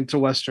got me into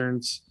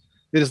Westerns.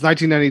 It is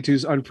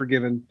 1992's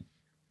Unforgiven.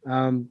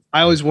 I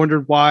always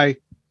wondered why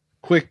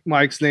Quick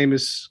Mike's name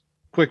is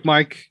Quick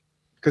Mike,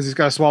 because he's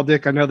got a small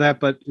dick. I know that,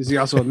 but is he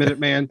also a Minute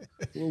Man?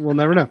 We'll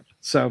never know.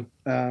 So,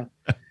 yeah,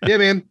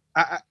 man.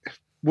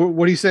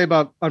 What do you say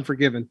about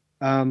Unforgiven?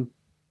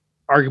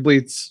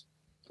 Arguably,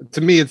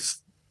 to me,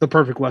 it's the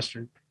perfect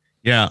Western.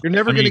 Yeah. You're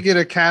never going to get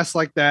a cast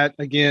like that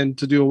again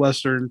to do a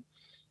Western.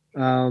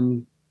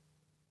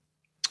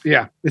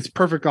 Yeah, it's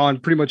perfect on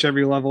pretty much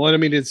every level. And I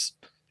mean, it's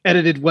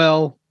edited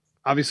well.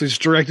 Obviously, it's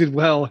directed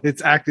well.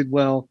 It's acted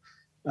well.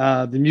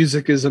 The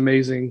music is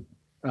amazing.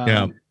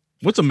 Yeah.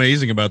 What's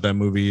amazing about that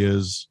movie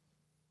is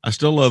I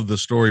still love the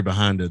story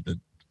behind it, that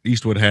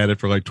Eastwood had it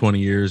for like 20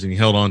 years and he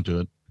held on to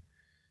it,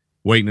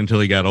 waiting until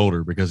he got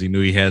older because he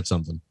knew he had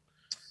something.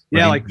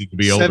 Yeah, He like could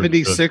be older.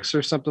 76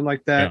 or something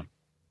like that.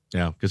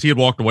 Yeah, because he had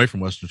walked away from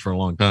Westerns for a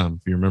long time,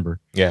 if you remember.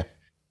 Yeah.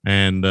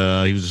 And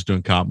he was just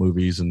doing cop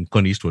movies and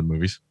Clint Eastwood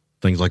movies,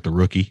 things like The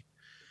Rookie,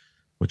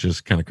 which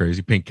is kind of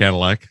crazy. Pink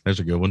Cadillac,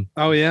 there's a good one.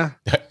 Oh, yeah.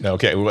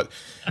 Okay, well,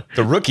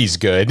 The Rookie's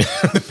good.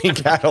 The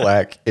Pink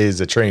Cadillac is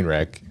a train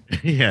wreck.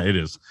 Yeah, it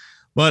is.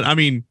 But I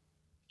mean,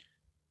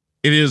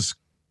 it is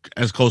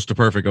as close to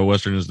perfect a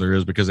Western as there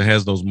is, because it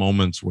has those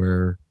moments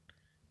where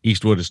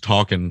Eastwood is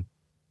talking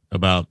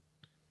about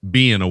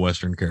being a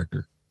Western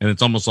character. And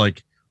it's almost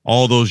like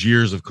all those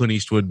years of Clint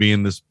Eastwood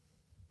being this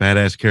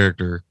badass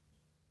character,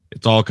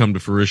 it's all come to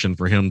fruition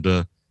for him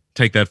to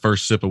take that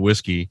first sip of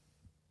whiskey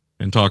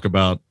and talk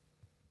about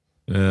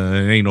it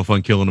ain't no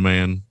fun killing a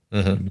man.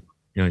 Mm-hmm.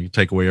 You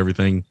take away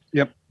everything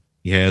Yep.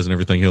 he has and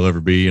everything he'll ever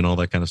be and all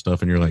that kind of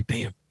stuff. And you're like,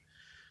 damn,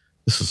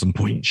 this is some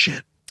poignant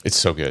shit. It's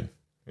so good.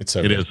 It's so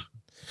It good. is.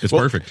 It's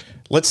Well, perfect.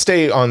 Let's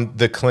stay on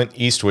the Clint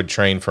Eastwood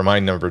train for my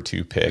number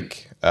 2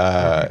 pick.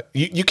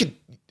 You could,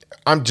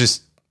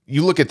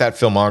 you look at that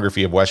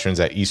filmography of Westerns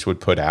that Eastwood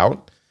put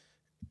out,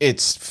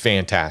 it's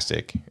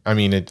fantastic. I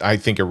mean, I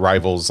think it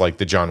rivals like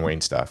the John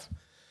Wayne stuff.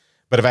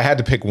 But if I had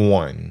to pick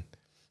one,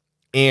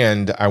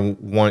 and I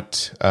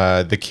want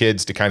the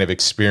kids to kind of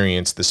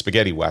experience the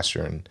spaghetti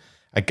Western,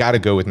 I got to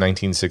go with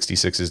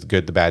 1966's The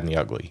Good, the Bad, and the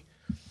Ugly.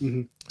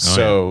 Mhm.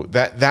 So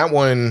that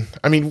one,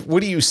 I mean,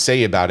 what do you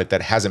say about it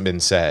that hasn't been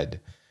said?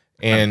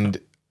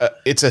 And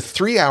it's a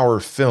 3-hour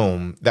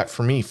film that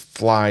for me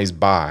flies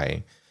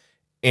by.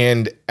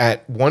 And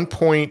at one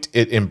point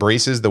it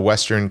embraces the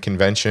Western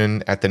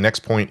convention. At the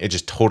next point, it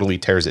just totally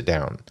tears it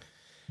down.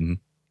 Mhm.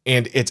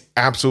 And it's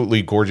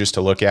absolutely gorgeous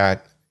to look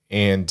at.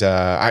 And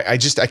I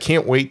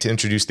can't wait to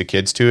introduce the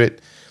kids to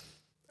it,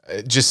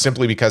 just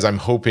simply because I'm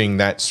hoping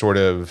that sort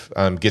of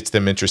gets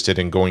them interested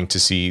in going to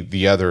see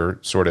the other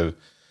sort of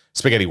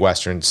spaghetti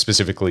Westerns,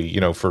 specifically,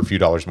 for a few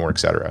dollars more,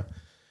 etc.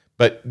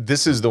 But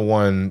this is the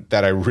one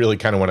that I really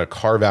kind of want to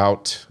carve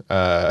out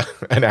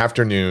an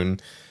afternoon,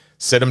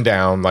 sit them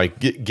down, like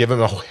give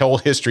them a whole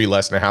history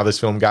lesson of how this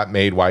film got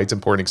made, why it's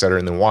important, etc.,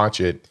 and then watch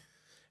it,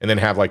 and then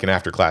have like an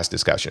after class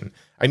discussion.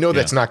 I know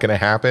that's not going to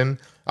happen.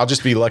 I'll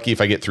just be lucky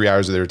if I get 3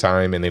 hours of their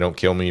time and they don't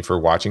kill me for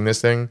watching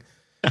this thing.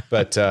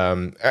 But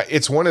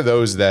it's one of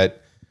those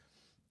that,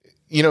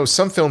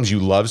 some films you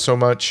love so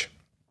much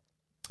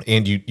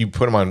and you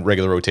put them on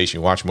regular rotation,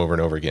 you watch them over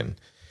and over again.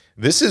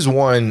 This is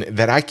one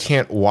that I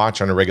can't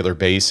watch on a regular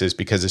basis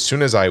because as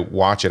soon as I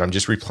watch it, I'm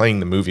just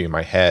replaying the movie in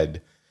my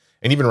head.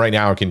 And even right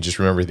now, I can just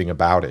remember everything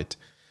about it.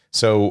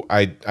 So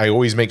I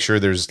always make sure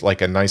there's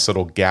like a nice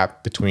little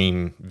gap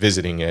between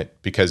visiting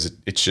it because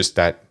it's just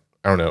that,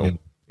 I don't know,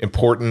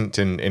 important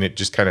and it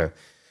just kind of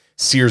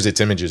sears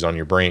its images on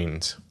your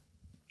brains.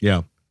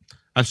 Yeah.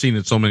 I've seen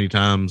it so many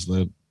times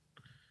that,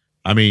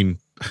 I mean,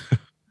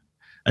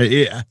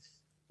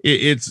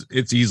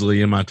 it's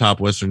easily in my top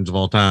Westerns of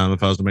all time.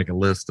 If I was to make a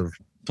list of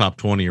top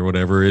 20 or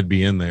whatever, it'd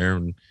be in there.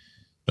 And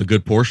a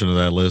good portion of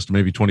that list,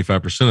 maybe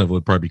 25% of it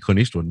would probably be Clint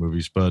Eastwood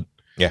movies, but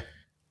yeah.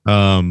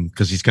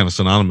 Because he's kind of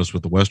synonymous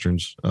with the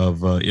Westerns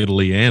of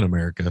Italy and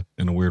America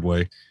in a weird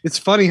way. It's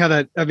funny how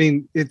that, I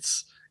mean,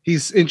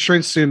 he's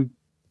entrenched in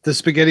the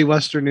spaghetti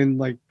Western in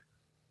like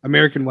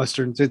American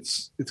Westerns.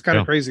 It's kind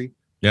of crazy.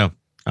 Yeah.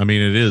 I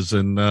mean, it is.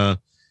 And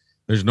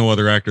There's no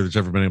other actor that's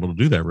ever been able to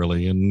do that,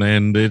 really.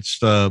 And it's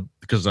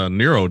because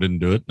Nero didn't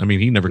do it. I mean,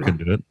 he never could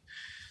do it.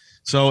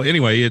 So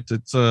anyway,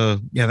 it's yeah,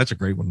 that's a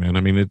great one, man. I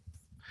mean,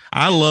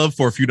 I love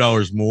For a Few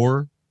Dollars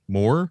More,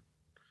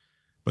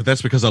 but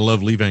that's because I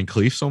love Lee Van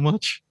Cleef so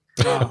much.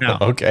 Now,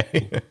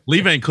 Okay. Lee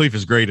Van Cleef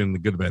is great in The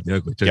Good, the Bad, and the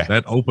Ugly too. Yeah.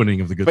 That opening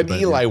of The Good, But the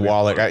Bad, Eli and the Ugly.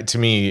 Wallach, to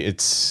me,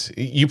 it's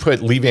you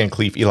put Lee Van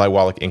Cleef, Eli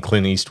Wallach, and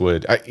Clint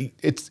Eastwood.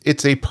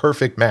 It's a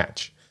perfect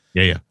match.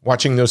 Yeah.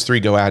 Watching those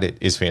three go at it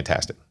is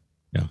fantastic.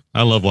 Yeah.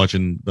 I love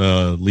watching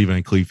Lee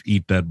Van Cleef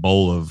eat that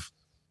bowl of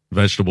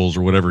vegetables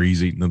or whatever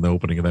he's eating in the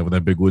opening of that with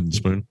that big wooden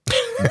spoon.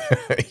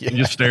 You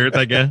just stare at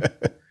that guy.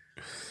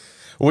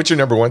 What's your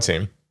number one,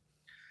 Sam?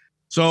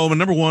 So my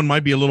number one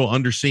might be a little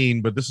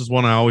underseen, but this is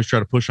one I always try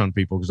to push on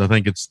people because I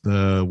think it's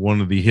one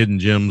of the hidden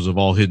gems of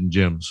all hidden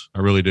gems. I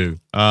really do.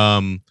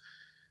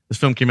 This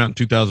film came out in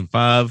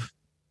 2005.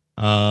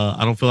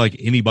 I don't feel like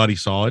anybody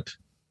saw it.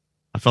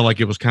 I felt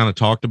like it was kind of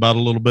talked about a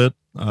little bit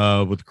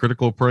with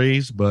critical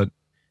praise, but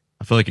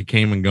I feel like it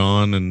came and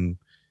gone and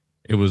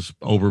it was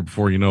over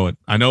before you know it.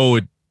 I know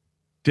it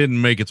didn't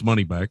make its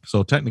money back,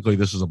 so technically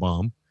this is a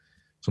bomb.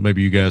 So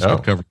maybe you guys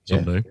could cover it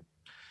someday.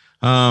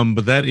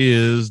 But that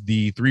is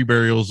The Three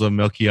Burials of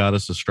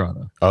Melquiades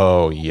Estrada.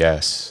 Oh,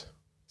 yes.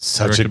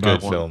 Such a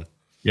good film.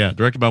 Yeah,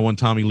 directed by one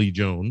Tommy Lee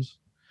Jones.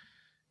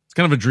 It's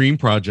kind of a dream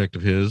project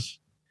of his.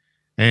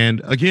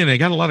 And again, it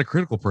got a lot of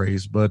critical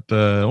praise, but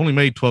only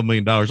made $12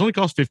 million. It only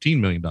cost $15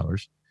 million,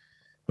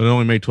 but it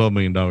only made $12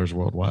 million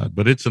worldwide.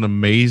 But it's an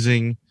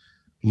amazing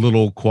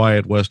little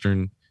quiet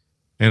Western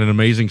and an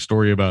amazing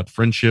story about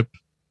friendship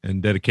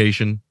and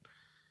dedication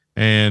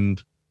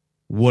and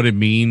what it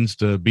means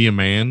to be a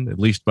man, at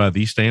least by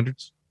these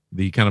standards,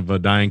 the kind of a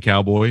dying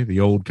cowboy, the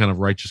old kind of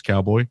righteous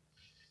cowboy.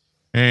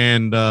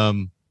 And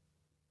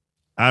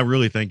I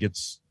really think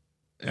it's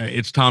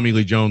Tommy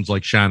Lee Jones,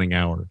 like shining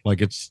hour.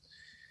 Like it's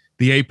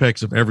the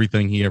apex of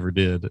everything he ever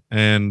did.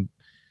 And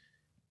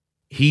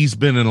he's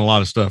been in a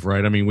lot of stuff,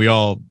 right? I mean, we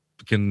all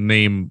can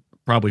name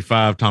probably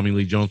 5 Tommy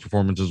Lee Jones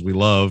performances we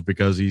love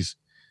because he's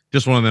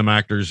just one of them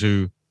actors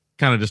who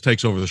kind of just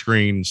takes over the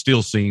screen,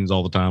 steals scenes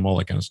all the time, all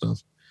that kind of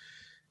stuff.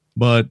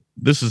 But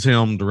this is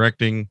him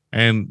directing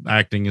and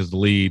acting as the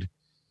lead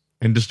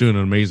and just doing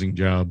an amazing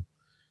job.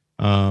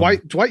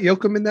 Dwight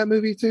Yoakam in that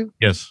movie too?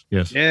 Yes.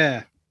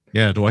 Yeah.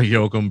 Yeah, Dwight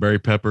Yoakam, Barry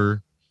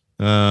Pepper.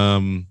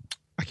 I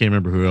can't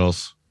remember who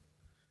else.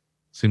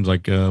 Seems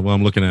like,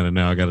 I'm looking at it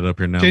now. I got it up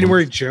here now.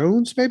 January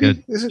Jones, maybe? Yeah,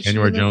 Isn't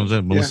January Jones,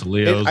 Melissa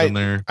Leo's in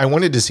there. I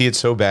wanted to see it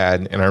so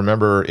bad, and I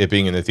remember it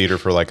being in the theater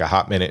for like a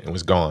hot minute and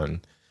was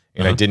gone.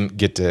 And I didn't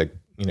get to,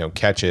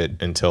 catch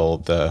it until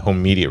the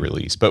home media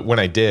release. But when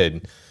I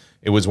did,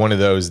 it was one of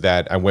those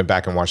that I went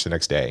back and watched the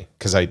next day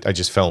because I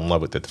just fell in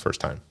love with it the first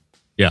time.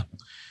 Yeah.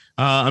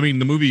 I mean,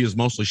 the movie is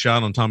mostly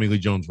shot on Tommy Lee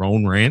Jones'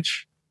 own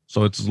ranch.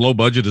 So it's as low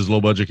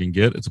budget can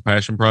get. It's a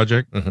passion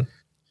project. Mm-hmm.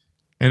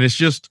 And it's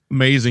just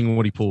amazing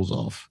what he pulls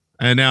off.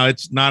 And now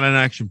it's not an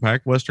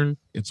action-packed Western.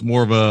 It's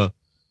more of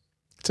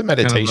it's a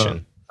meditation. Kind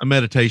of a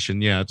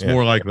meditation. Yeah, it's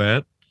more like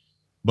that.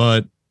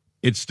 But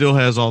it still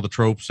has all the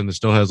tropes and it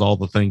still has all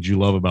the things you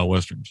love about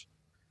Westerns.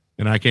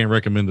 And I can't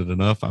recommend it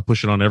enough. I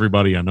push it on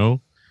everybody I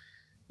know.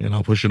 And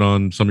I'll push it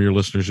on some of your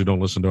listeners who don't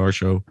listen to our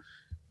show.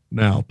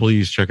 Now,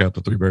 please check out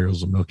The Three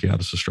Burials of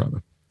Melquiades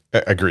Estrada.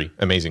 Agree.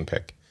 Amazing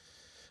pick.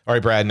 All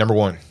right, Brad, number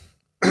one.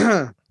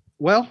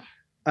 Well,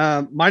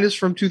 mine is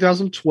from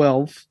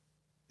 2012.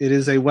 It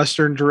is a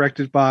Western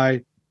directed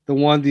by the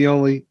one, the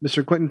only,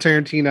 Mr. Quentin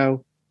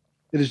Tarantino.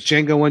 It is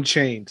Django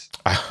Unchained.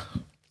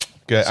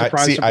 Good.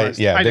 Surprise.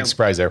 Big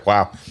surprise there.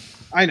 Wow.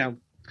 I know.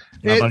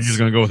 I thought he was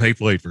going to go with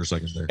Hateful Eight for a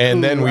second there.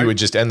 And then we would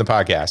just end the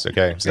podcast,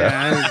 okay? So.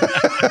 Yeah,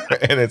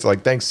 and it's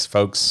like, thanks,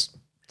 folks.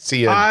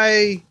 See ya.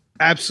 I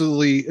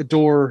absolutely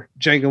adore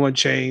Django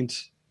Unchained.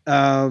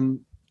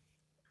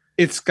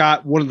 It's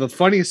got one of the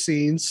funniest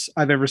scenes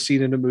I've ever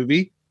seen in a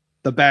movie,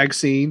 the bag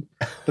scene,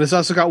 but it's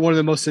also got one of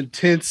the most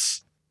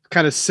intense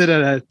kind of sit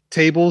at a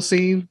table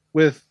scene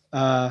with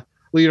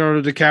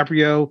Leonardo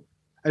DiCaprio.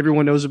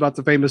 Everyone knows about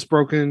the famous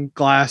broken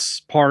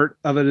glass part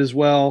of it as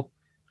well.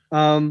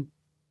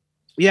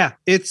 Yeah,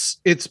 it's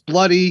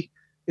bloody.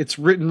 It's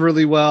written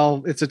really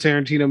well. It's a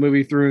Tarantino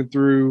movie through and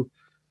through.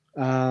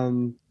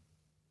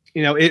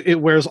 It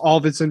wears all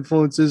of its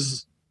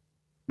influences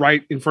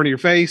right in front of your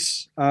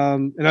face.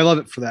 And I love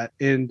it for that.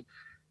 And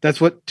that's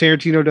what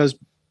Tarantino does,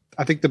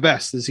 I think, the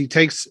best is he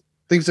takes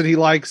things that he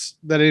likes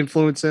that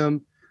influence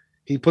him.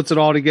 He puts it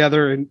all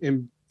together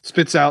and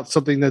spits out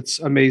something that's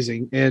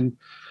amazing. And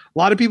a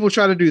lot of people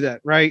try to do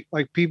that, right?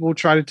 Like people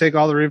try to take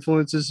all their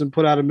influences and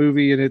put out a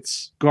movie and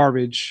it's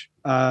garbage.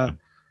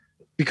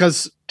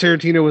 Because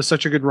Tarantino was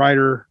such a good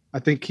writer, I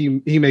think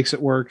he makes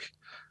it work.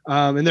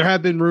 And there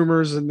have been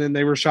rumors, and then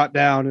they were shot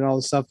down and all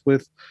the stuff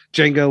with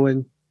Django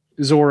and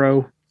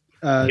Zorro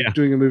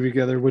doing a movie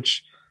together,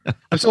 which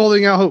I'm still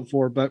holding out hope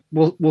for, but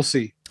we'll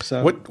see.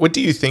 So, what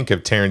do you think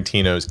of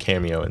Tarantino's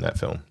cameo in that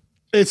film?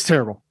 It's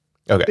terrible.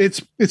 Okay,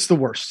 it's the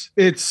worst.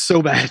 It's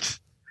so bad.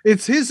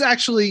 It's his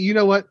actually. You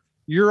know what?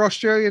 Your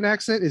Australian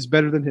accent is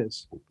better than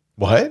his.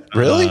 What?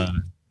 Really?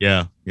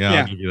 Yeah.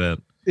 I'll give you that.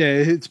 Yeah,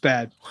 it's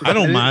bad. I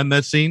don't mind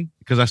that scene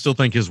because I still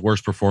think his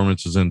worst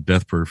performance is in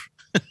Death Proof.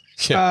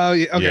 Oh,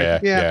 yeah. Okay.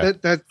 Yeah.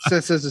 That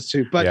says it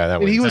too. But Yeah,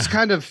 that he wins. was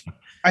kind of,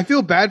 I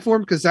feel bad for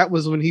him because that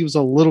was when he was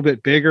a little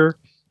bit bigger.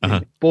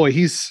 Boy,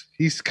 he's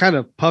kind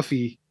of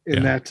puffy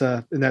in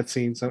that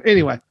scene. So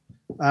anyway,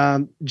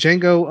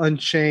 Django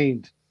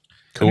Unchained.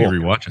 Cool. Let me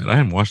rewatch it. I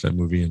haven't watched that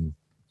movie in.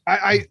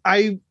 I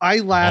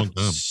laughed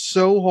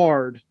so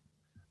hard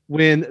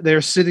when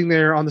they're sitting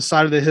there on the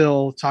side of the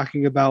hill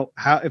talking about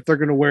how if they're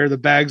going to wear the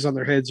bags on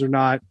their heads or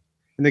not,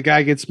 and the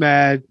guy gets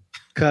mad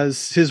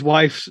because his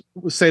wife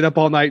stayed up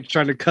all night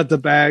trying to cut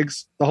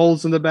the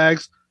holes in the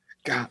bags.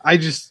 God, I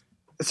just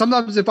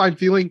sometimes if I'm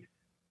feeling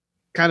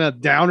kind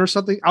of down or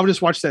something, I'll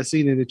just watch that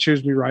scene and it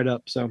cheers me right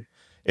up. So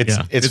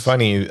it's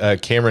funny.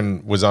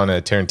 Cameron was on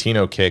a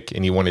Tarantino kick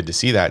and he wanted to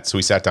see that, so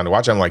we sat down to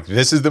watch it. I'm like,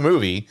 this is the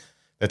movie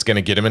that's going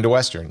to get him into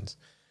Westerns.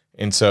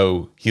 And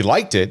so he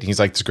liked it. He's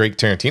like, it's a great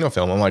Tarantino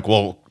film. I'm like,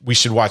 well, we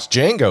should watch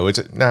Django.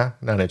 It's nah,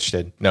 not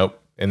interested.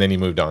 Nope. And then he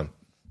moved on.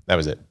 That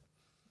was it.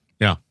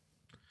 Yeah.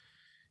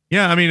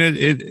 Yeah. I mean,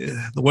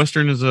 the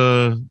Western is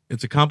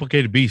it's a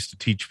complicated beast to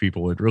teach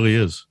people. It really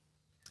is.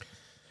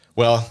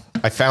 Well,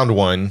 I found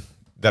one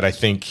that I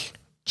think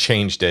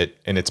changed it,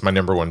 and it's my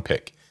number one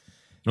pick.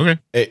 Okay.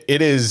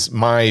 It is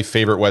my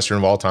favorite Western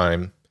of all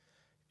time.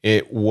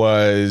 It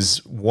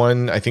was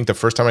one, I think the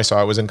first time I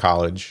saw it was in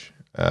college.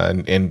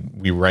 And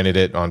we rented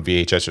it on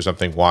VHS or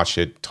something, watched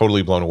it,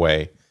 totally blown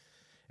away.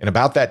 And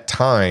about that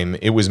time,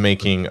 it was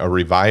making a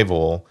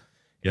revival,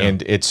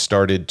 and it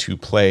started to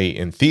play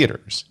in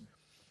theaters.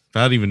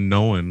 Without even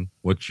knowing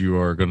what you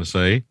are going to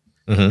say,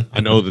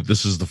 I know that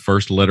this is the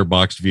first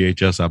letterboxed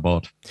VHS I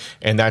bought.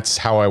 And that's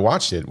how I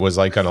watched it, was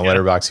like on a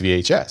letterbox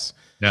VHS.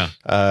 Yeah.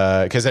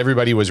 Because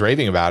everybody was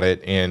raving about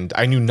it, and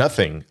I knew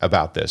nothing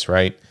about this,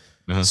 right?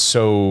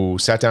 So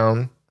sat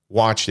down,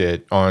 watched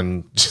it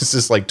on just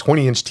this like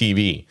 20-inch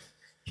TV.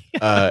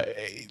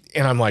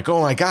 And I'm like,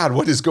 oh my God,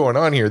 what is going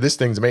on here? This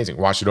thing's amazing.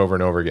 Watched it over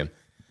and over again.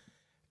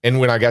 And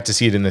when I got to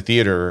see it in the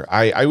theater,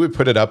 I would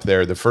put it up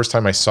there. The first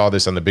time I saw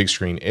this on the big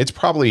screen, it's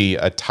probably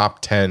a top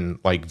 10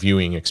 like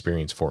viewing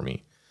experience for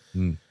me.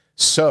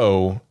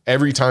 So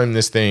every time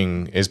this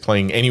thing is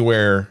playing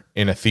anywhere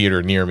in a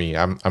theater near me,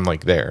 I'm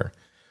like there.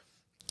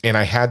 And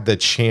I had the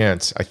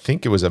chance, I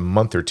think it was a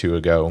month or two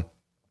ago,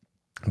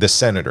 The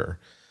Senator,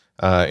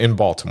 in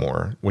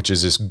Baltimore, which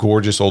is this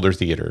gorgeous older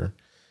theater.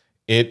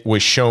 It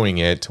was showing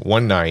it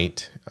one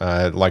night,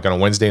 like on a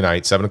Wednesday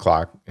night,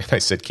 7:00. And I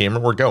said,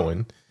 Cameron, we're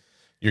going.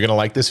 You're going to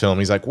like this film.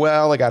 He's like,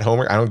 well, I got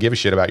homework. I don't give a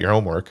shit about your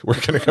homework. We're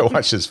going to go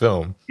watch this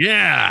film.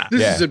 This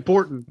is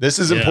important. This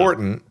is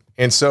important.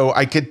 And so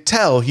I could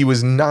tell he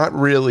was not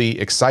really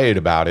excited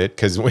about it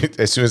because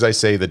as soon as I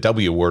say the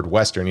W word,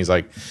 Western, he's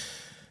like,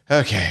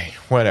 okay,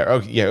 whatever.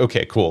 Oh, yeah,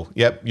 okay, cool.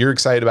 Yep, you're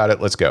excited about it.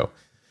 Let's go.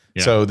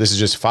 Yeah. So this is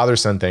just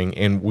father-son thing,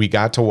 and we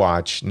got to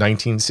watch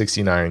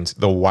 1969's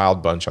The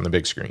Wild Bunch on the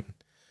big screen.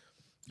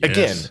 Yes.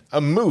 Again,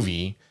 a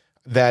movie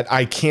that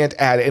I can't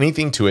add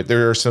anything to it.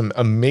 There are some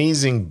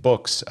amazing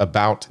books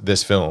about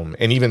this film,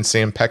 and even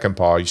Sam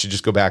Peckinpah. You should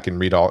just go back and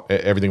read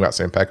everything about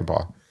Sam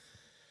Peckinpah.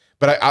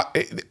 But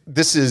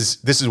this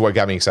is what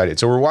got me excited.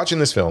 So we're watching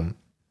this film,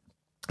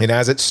 and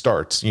as it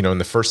starts, in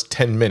the first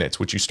 10 minutes,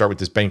 which you start with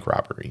this bank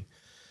robbery,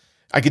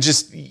 I could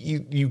just,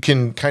 you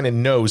can kind of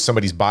know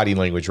somebody's body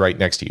language right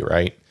next to you,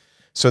 right?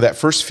 So that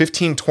first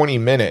 15, 20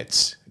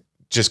 minutes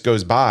just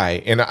goes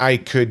by, and I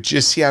could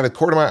just see out of the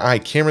corner of my eye,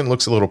 Cameron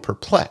looks a little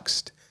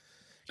perplexed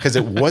because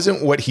it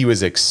wasn't what he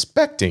was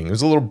expecting. It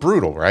was a little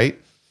brutal, right?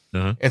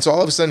 And so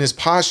all of a sudden his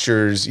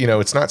postures,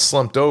 it's not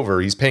slumped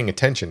over. He's paying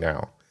attention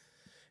now.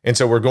 And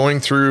so we're going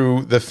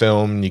through the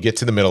film, and you get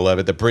to the middle of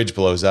it, the bridge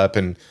blows up,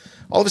 and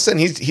all of a sudden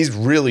he's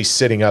really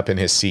sitting up in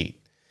his seat.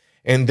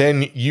 And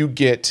then you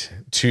get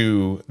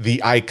to the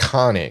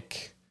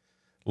iconic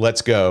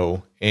 "Let's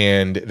go,"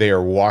 and they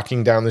are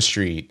walking down the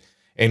street,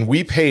 and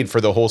we paid for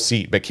the whole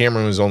seat, but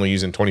Cameron was only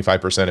using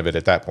 25% of it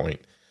at that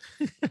point.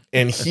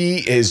 And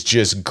he is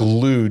just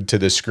glued to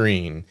the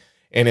screen.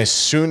 And as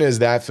soon as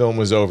that film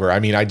was over,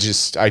 I mean, I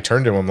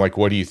turned to him, I'm like,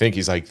 what do you think?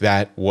 He's like,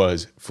 that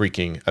was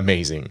freaking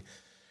amazing.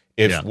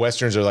 If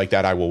Westerns are like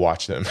that, I will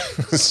watch them.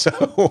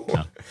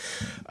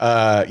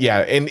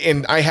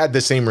 And I had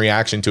the same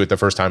reaction to it the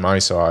first time I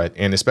saw it,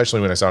 and especially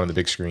when I saw it on the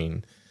big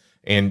screen.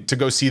 And to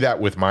go see that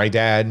with my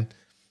dad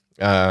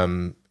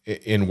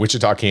in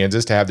Wichita,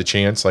 Kansas, to have the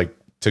chance, like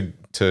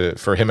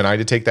for him and I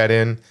to take that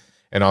in,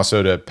 and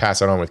also to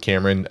pass it on with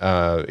Cameron.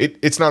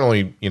 It's not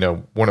only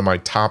one of my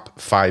top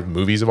 5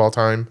 movies of all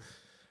time,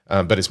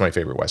 but it's my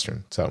favorite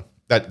Western. So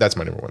that's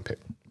my number one pick.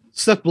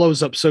 Stuff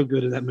blows up so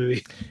good in that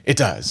movie. It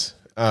does.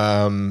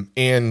 I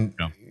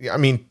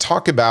mean,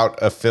 talk about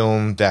a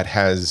film that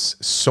has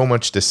so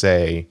much to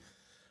say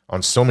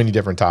on so many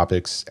different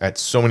topics at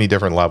so many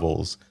different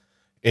levels.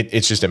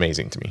 It's just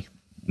amazing to me.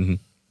 Mm-hmm.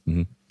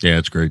 Mm-hmm. Yeah,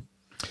 it's great.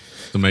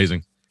 It's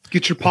amazing.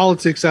 Get your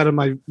politics out of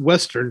my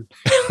Western.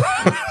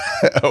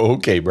 Oh,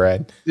 okay,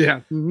 Brad. Yeah.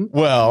 Mm-hmm.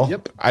 Well,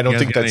 I don't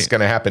think that's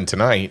going to happen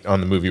tonight on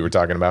the movie we're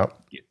talking about.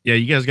 Yeah,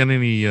 you guys got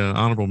any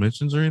honorable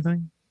mentions or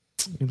anything?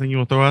 Anything you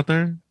want to throw out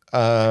there?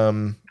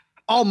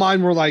 All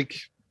mine were like,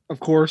 of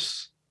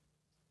course,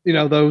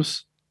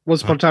 those.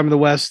 Once Upon a Time in the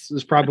West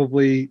is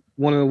probably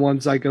one of the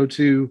ones I go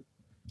to.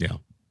 Yeah.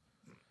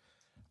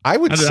 I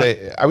would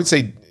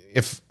say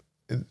if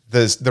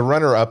the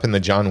runner up in the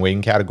John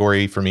Wayne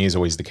category for me is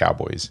always the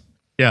Cowboys.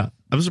 Yeah.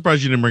 I'm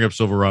surprised you didn't bring up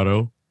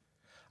Silverado.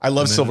 I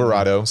love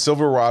Silverado.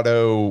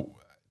 Silverado,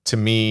 to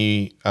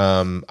me,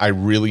 I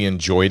really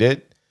enjoyed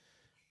it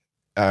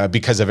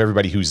because of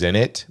everybody who's in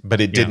it,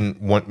 but it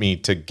didn't want me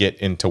to get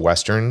into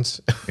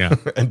Westerns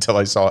until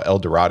I saw El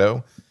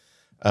Dorado.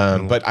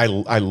 But I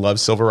love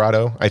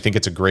Silverado. I think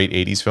it's a great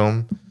 80s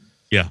film.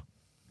 Yeah.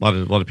 A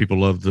lot of people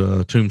love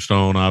the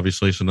Tombstone,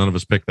 obviously, so none of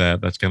us picked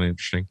that. That's kind of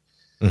interesting.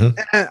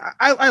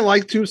 I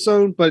like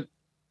Tombstone, but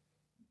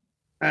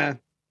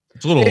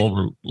it's a little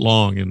over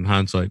long in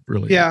hindsight,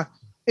 really. Yeah.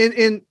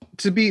 And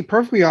to be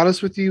perfectly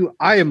honest with you,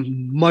 I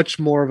am much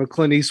more of a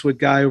Clint Eastwood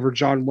guy over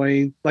John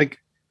Wayne. Like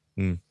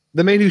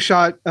the man who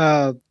shot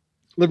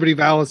Liberty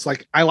Valance,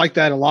 like I like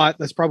that a lot.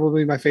 That's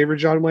probably my favorite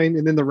John Wayne.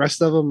 And then the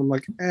rest of them, I'm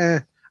like,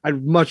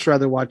 I'd much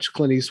rather watch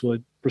Clint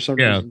Eastwood for some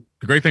reason.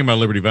 The great thing about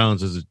Liberty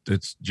Valance is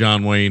it's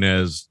John Wayne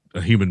as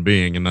a human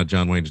being and not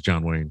John Wayne as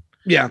John Wayne.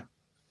 Yeah.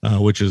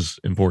 Which is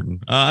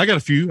important. I got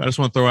a few I just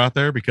want to throw out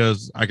there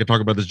because I could talk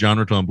about this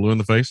genre till I'm blue in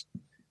the face.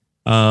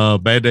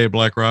 Bad Day at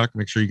Black Rock.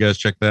 Make sure you guys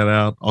check that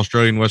out.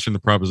 Australian Western, The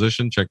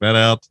Proposition. Check that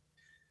out.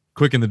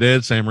 Quick and the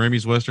Dead, Sam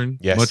Raimi's Western.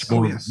 Yes.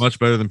 Much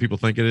better than people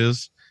think it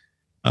is.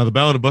 The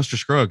Ballad of Buster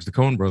Scruggs, the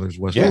Coen Brothers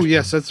Western. Oh,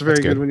 yes. That's a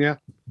very good one. Yeah.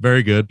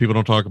 Very good. People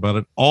don't talk about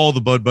it. All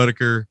the Bud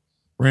Budiker,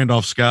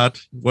 Randolph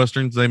Scott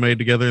Westerns they made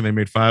together, and they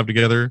made 5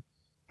 together.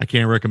 I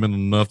can't recommend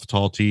them enough. The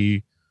Tall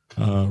T,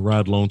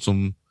 Ride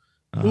Lonesome.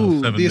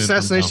 The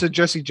Assassination of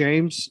Jesse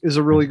James is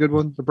a really good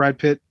one. The Brad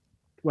Pitt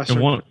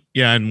Western.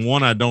 And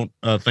one I don't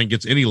think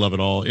gets any love at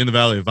all, In the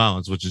Valley of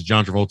Violence, which is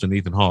John Travolta and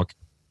Ethan Hawke.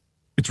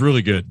 It's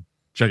really good.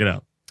 Check it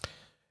out.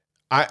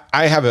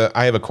 I have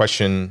a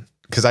question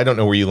because I don't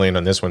know where you land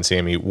on this one,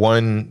 Sammy.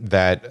 One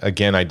that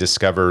again I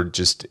discovered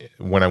just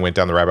when I went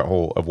down the rabbit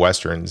hole of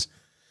Westerns,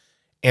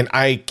 and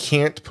I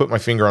can't put my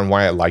finger on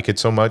why I like it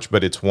so much,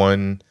 but it's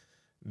one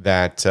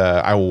that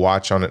I will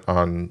watch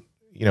on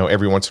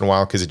every once in a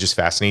while because it just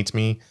fascinates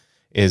me.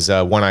 Is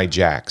One Eye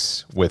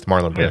Jacks with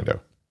Marlon Brando.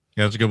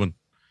 Yeah, that's a good one.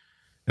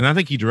 And I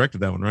think he directed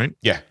that one, right?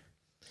 Yeah.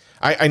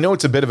 I know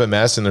it's a bit of a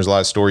mess and there's a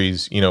lot of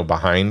stories,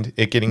 behind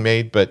it getting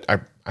made, but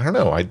I don't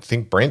know. I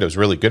think Brando's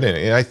really good in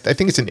it. And I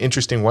think it's an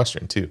interesting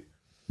Western too.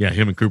 Yeah.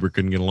 Him and Kubrick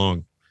couldn't get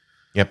along.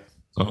 Yep.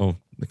 So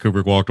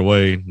Kubrick walked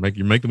away, make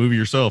the movie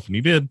yourself. And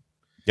he did.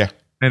 Yeah.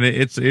 And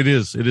it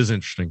is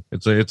interesting.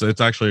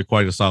 It's actually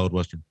quite a solid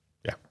Western.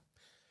 Yeah.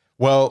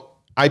 Well,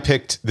 I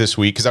picked this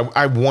week because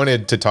I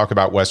wanted to talk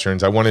about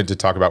Westerns. I wanted to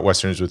talk about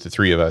Westerns with the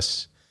three of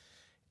us.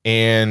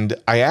 And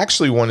I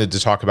actually wanted to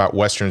talk about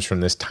Westerns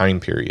from this time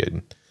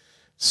period.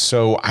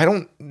 So I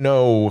don't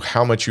know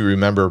how much you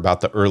remember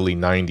about the early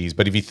 90s,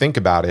 but if you think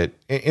about it,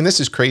 and this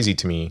is crazy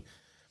to me,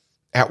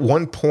 at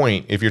one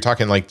point, if you're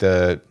talking like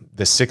the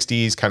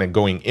 60s kind of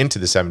going into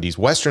the 70s,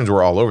 Westerns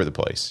were all over the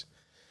place.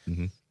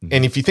 Mm-hmm. Mm-hmm.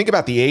 And if you think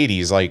about the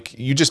 80s, like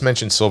you just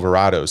mentioned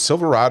Silverado.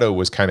 Silverado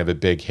was kind of a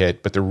big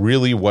hit, but there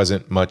really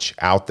wasn't much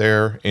out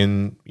there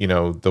in,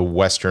 the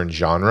Western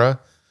genre.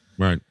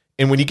 Right.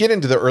 And when you get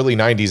into the early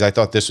 90s, I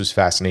thought this was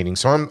fascinating.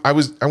 So I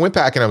went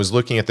back and I was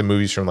looking at the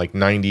movies from like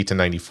 90 to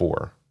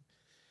 94.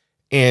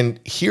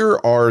 And here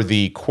are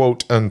the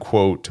quote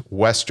unquote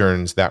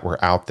Westerns that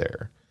were out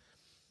there.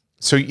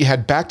 So you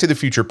had Back to the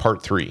Future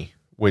Part 3,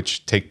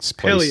 which takes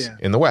place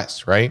in the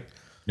West, right?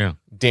 Yeah.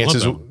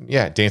 Dances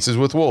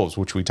with Wolves,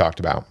 which we talked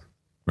about.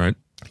 Right.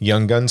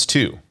 Young Guns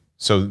 2.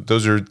 So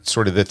those are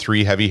sort of the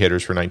 3 heavy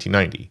hitters for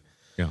 1990.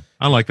 Yeah.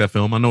 I like that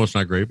film. I know it's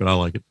not great, but I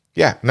like it.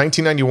 Yeah,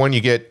 1991,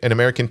 you get An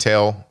American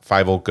Tail,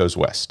 5 Oak Goes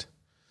West.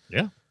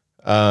 Yeah.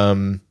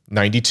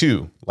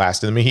 92,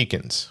 Last of the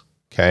Mohicans.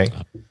 Okay.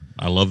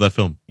 I love that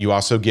film. You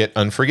also get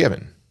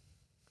Unforgiven,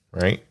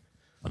 right?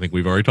 I think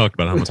we've already talked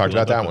about how much we talked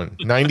about that one.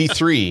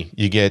 93,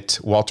 you get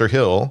Walter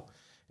Hill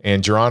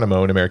and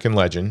Geronimo, An American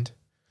Legend.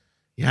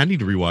 Yeah, I need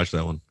to rewatch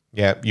that one.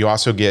 Yeah, you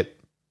also get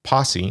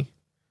Posse,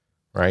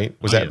 right?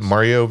 Was that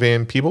Mario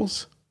Van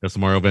Peebles? That's the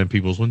Mario Van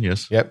Peebles one,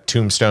 yes. Yep,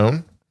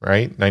 Tombstone,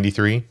 right?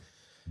 93.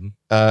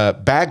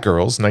 Bad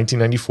Girls,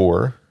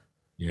 1994.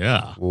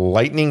 Yeah.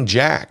 Lightning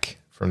Jack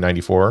from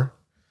 94.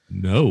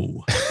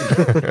 No.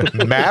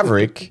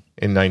 Maverick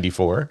in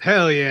 94.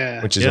 Hell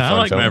yeah. Which is a fun I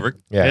like film. Maverick.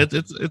 Yeah.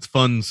 It's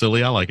fun,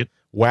 silly. I like it.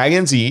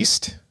 Wagons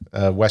East,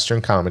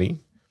 Western comedy.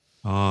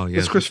 Oh, yeah.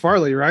 It's Chris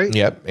Farley, right?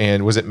 Yep.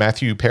 And was it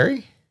Matthew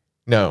Perry?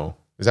 No.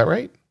 Is that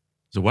right?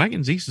 Is it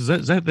Wagons East? Is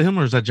that him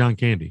or is that John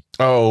Candy?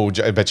 Oh,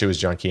 I bet you it was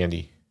John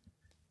Candy.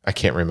 I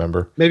can't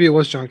remember. Maybe it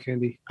was John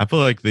Candy. I feel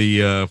like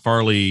the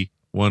Farley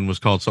one was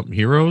called something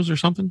Heroes or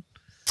something.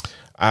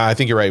 I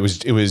think you're right.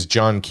 It was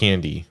John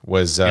Candy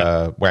was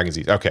Wagons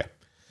East. Okay.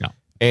 Yeah.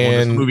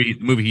 And the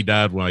movie he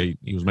died while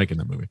he was making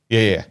that movie.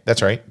 Yeah,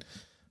 that's right.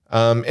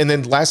 And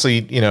then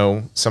lastly,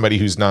 somebody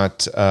who's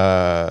not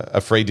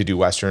afraid to do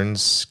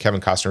Westerns,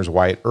 Kevin Costner's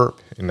Wyatt Earp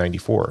in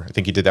 94. I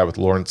think he did that with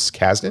Lawrence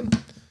Kasdan.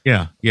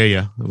 Yeah.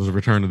 It was a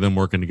return of them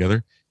working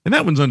together, and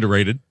that one's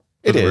underrated.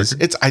 It is.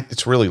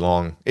 It's really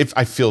long. If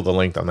I feel the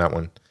length on that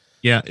one.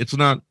 Yeah, it's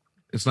not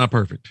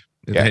perfect.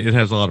 It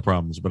has a lot of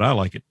problems, but I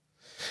like it.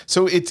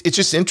 So it's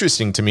just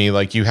interesting to me.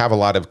 Like, you have a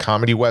lot of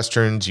comedy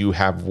westerns. You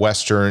have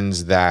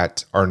westerns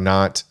that are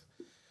not.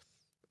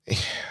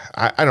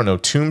 I don't know.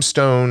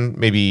 Tombstone,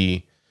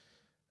 maybe.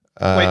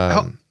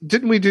 Wait,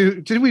 didn't we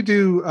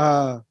do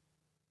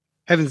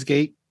Heaven's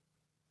Gate?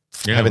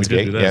 Yeah, Heaven's we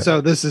did Gate, do that. yeah.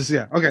 So this is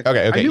okay.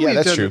 Okay. Yeah,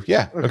 that's true.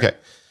 Yeah. Okay.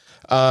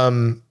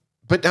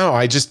 But no,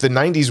 the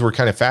 90s were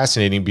kind of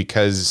fascinating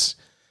because,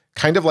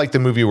 kind of like the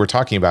movie we're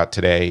talking about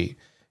today,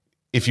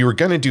 if you were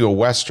going to do a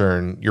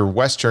Western, your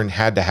Western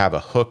had to have a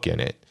hook in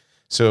it.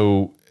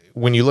 So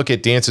when you look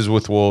at Dances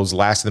with Wolves,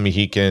 Last of the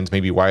Mohicans,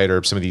 maybe Wyatt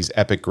Earp, some of these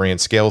epic grand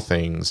scale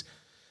things,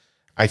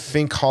 I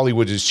think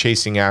Hollywood is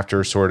chasing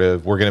after sort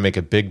of, we're going to make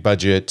a big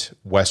budget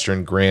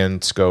Western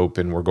grand scope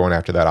and we're going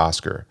after that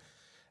Oscar.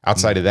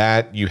 Outside of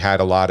that, you had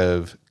a lot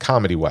of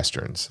comedy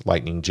Westerns,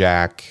 Lightning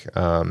Jack,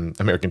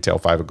 American Tail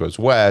 5 Goes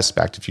West,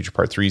 Back to the Future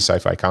Part 3,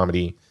 sci-fi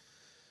comedy.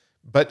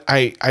 But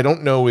I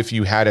don't know if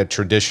you had a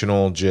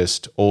traditional,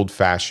 just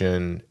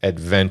old-fashioned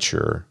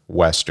adventure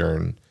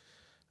Western.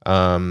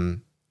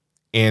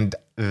 And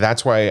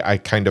that's why I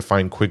kind of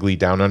find Quigley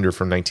Down Under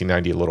from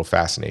 1990 a little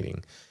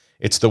fascinating.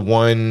 It's the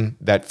one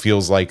that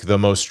feels like the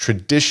most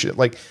traditional,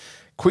 like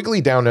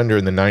Quigley Down Under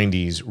in the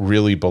 90s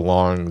really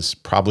belongs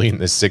probably in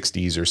the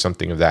 60s or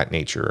something of that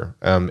nature.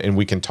 And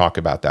we can talk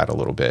about that a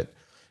little bit.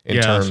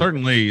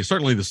 Certainly the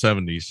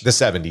 70s. The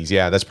 70s,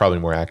 yeah, that's probably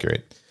more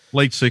accurate.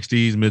 Late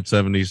 60s, mid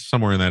 70s,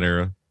 somewhere in that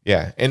era.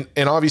 Yeah, and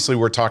obviously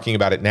we're talking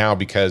about it now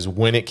because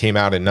when it came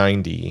out in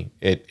 90,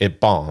 it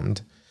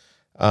bombed.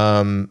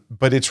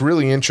 But it's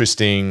really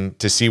interesting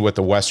to see what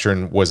the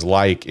Western was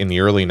like in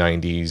the early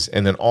 90s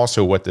and then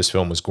also what this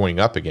film was going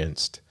up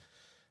against.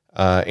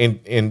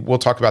 And we'll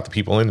talk about the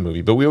people in the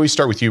movie, but we always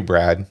start with you,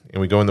 Brad, and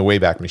we go in the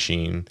Wayback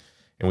Machine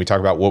and we talk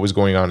about what was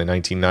going on in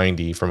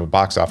 1990 from a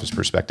box office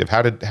perspective.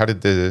 How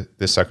did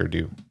this sucker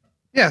do?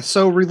 Yeah,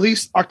 so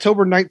released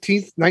October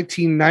 19th,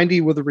 1990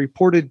 with a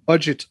reported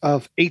budget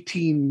of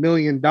 $18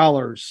 million.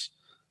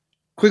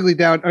 Quigley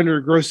Down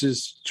Under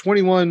grosses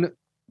 $21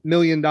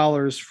 million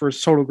for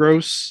its total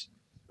gross.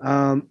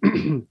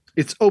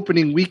 Its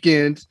opening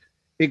weekend,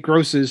 it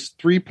grosses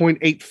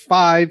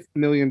 $3.85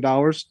 million.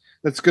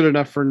 That's good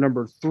enough for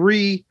number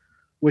 3,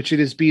 which it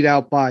is beat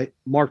out by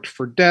Marked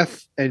for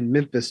Death and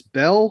Memphis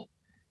Belle.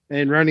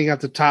 And rounding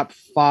out the top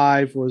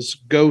 5 was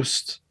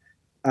Ghost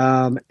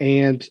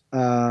and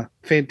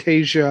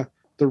Fantasia,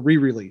 the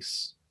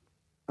re-release.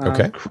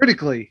 Okay.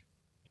 Critically,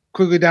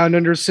 Quigley Down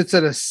Under sits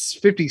at a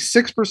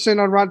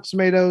 56% on Rotten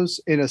Tomatoes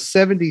and a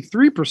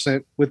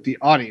 73% with the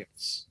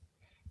audience.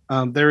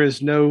 There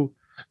is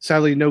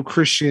sadly no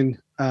Christian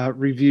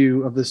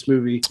review of this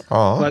movie,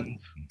 but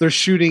they're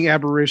shooting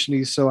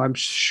Aborigines, so I'm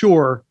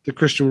sure the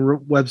Christian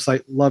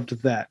website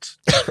loved that.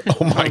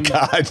 Oh my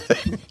God.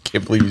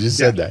 Can't believe you just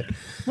said that.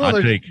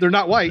 Well, they're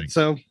not white,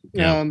 so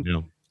Yeah.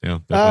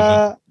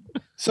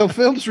 So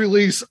films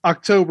release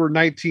October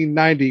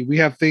 1990. We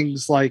have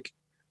things like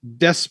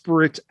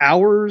Desperate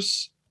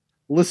Hours,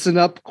 Listen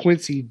Up,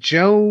 Quincy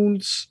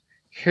Jones,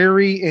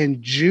 Harry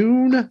and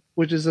June,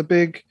 which is a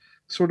big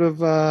sort of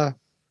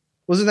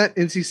wasn't that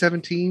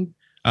NC-17?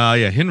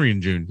 Henry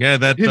and June. Yeah,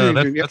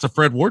 that's a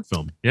Fred Ward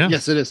film. Yeah.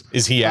 Yes, it is.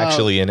 Is he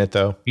actually in it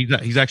though?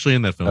 He's actually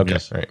in that film. Okay,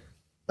 Yes.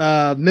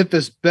 right.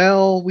 Memphis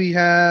Belle, we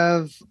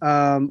have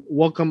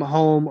Welcome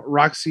Home,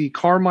 Roxy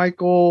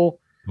Carmichael.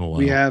 Oh, wow.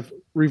 We have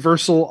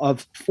Reversal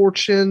of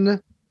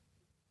Fortune,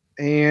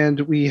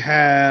 and we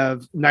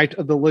have Night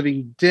of the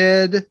Living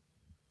Dead,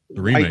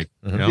 The remake.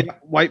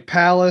 White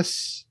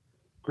Palace,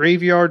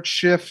 Graveyard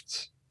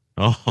Shift,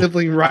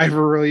 Sibling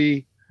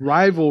Rivalry,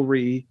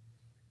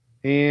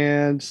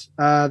 and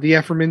the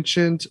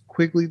aforementioned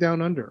Quigley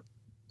Down Under.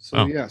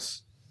 So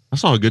yes, I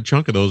saw a good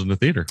chunk of those in the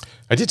theater.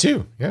 I did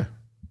too. Yeah.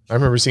 I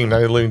remember seeing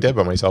Night of the Living Dead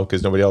by myself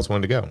because nobody else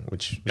wanted to go,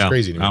 which is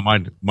crazy to me.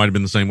 Might have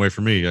been the same way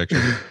for me,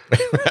 actually.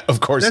 Of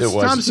course it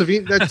was. Tom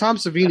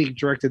Savini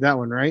directed that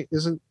one, right?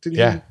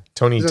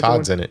 Tony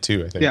Todd's in it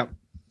too, I think. Yeah.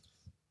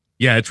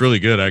 Yeah, it's really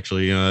good,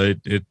 actually.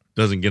 It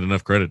doesn't get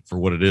enough credit for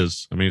what it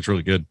is. I mean, it's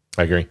really good.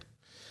 I agree.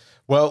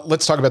 Well,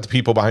 let's talk about the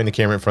people behind the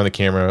camera, in front of the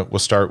camera. We'll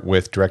start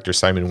with director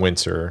Simon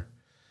Wincer.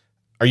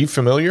 Are you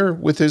familiar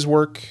with his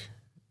work?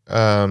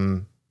 I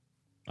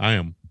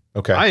am.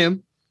 Okay. I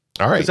am.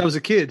 All right. Because I was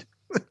a kid.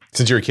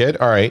 Since you're a kid?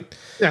 All right.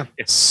 Yeah.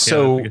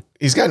 So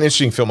he's got an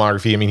interesting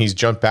filmography. I mean, he's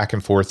jumped back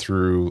and forth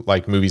through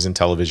like movies and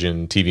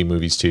television, TV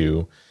movies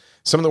too.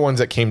 Some of the ones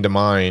that came to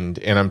mind,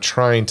 and I'm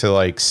trying to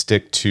like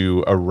stick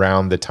to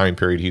around the time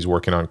period he's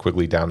working on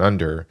Quigley Down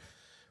Under.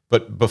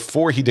 But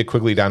before he did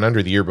Quigley Down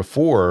Under, the year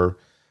before,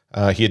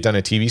 he had done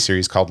a TV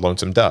series called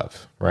Lonesome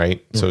Dove,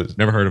 right? So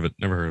Never heard of it.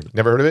 Never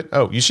heard of it?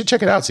 Oh, you should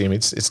check it out, Sam.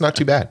 It's not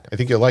too bad. I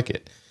think you'll like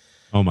it.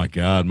 Oh my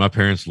God. My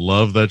parents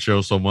loved that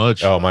show so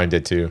much. Oh, mine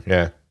did too.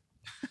 Yeah.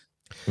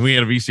 We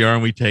had a VCR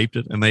and we taped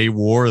it and they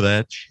wore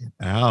that shit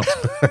out.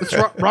 It's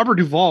Robert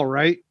Duvall,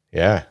 right?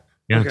 Yeah.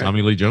 Yeah. Okay.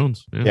 Tommy Lee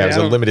Jones. Yeah. It was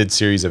a limited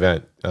series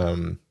event.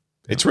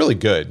 It's really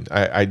good.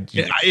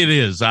 It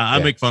is. I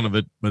Yeah. make fun of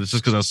it, but it's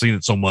just because I've seen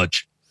it so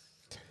much.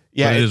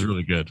 Yeah, But it is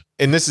really good.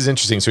 and this is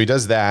interesting. So he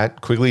does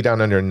that. Quigley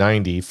Down Under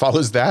 90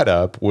 follows that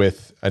up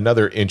with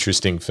another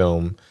interesting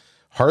film,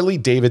 Harley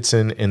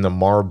Davidson and the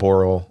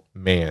Marlboro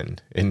Man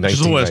in Which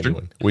is a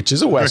 1991, which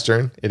is a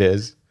Western. It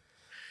is.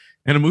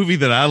 And a movie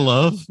that I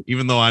love,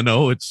 even though I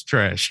know it's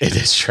trash. It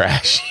is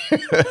trash.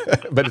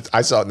 But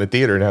I saw it in the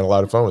theater and had a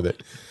lot of fun with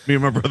it. Me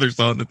and my brother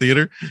saw it in the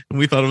theater, and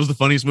we thought it was the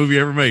funniest movie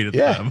ever made at the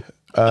Yeah.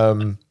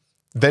 time.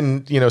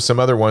 Then, some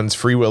other ones,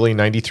 Free Willy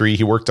 93.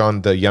 He worked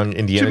on the Young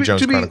Indiana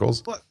Jones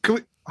Chronicles.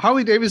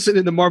 Harley Davidson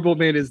in the Marble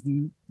Man is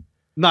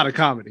not a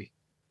comedy.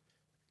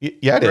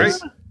 Yeah, it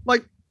is. Right?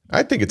 Like,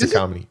 I think it's a Is it?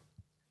 comedy.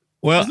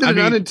 Well, is it I an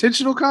mean,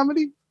 unintentional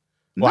comedy?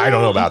 Well, I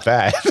don't know about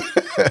that.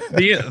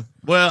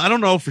 I don't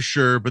know for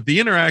sure, but the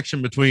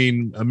interaction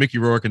between Mickey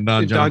Rourke and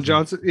Don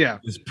Johnson Yeah.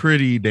 is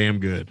pretty damn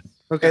good.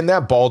 Okay. And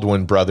that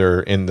Baldwin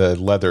brother in the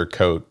leather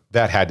coat,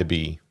 that had to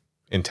be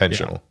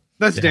intentional.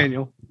 That's Yeah.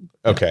 Daniel.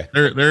 Okay.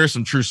 There is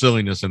some true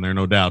silliness in there,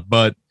 no doubt.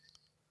 But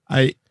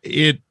I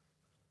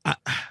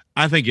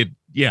think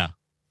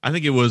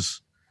it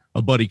was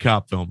a buddy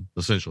cop film,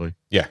 essentially.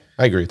 Yeah,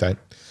 I agree with that.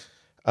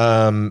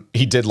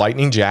 He did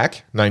Lightning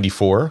Jack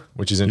 94,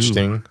 which is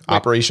interesting.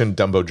 Operation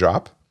Dumbo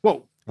Drop.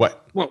 Whoa.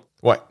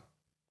 What?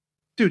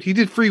 Dude, he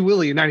did Free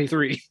Willy in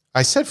 93.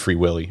 I said Free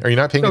Willy. Are you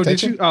not paying Oh, did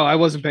attention? you? Oh, I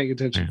wasn't paying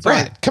attention. Yeah. Sorry.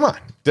 Brad, come on.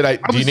 Do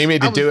you need me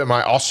to do it in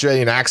my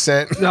Australian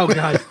accent? No,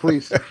 God,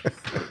 please.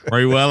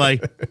 Very well,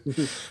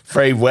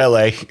 Free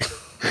Willy.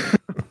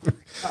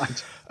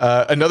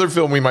 Another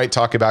film we might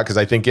talk about because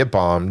I think it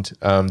bombed,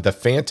 The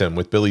Phantom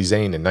with Billy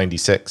Zane in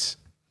 96.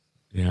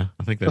 yeah,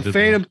 I think that The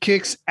Phantom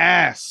kicks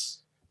ass.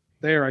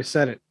 There, I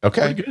said it.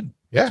 Okay. pretty good.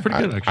 Yeah. pretty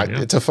good, actually,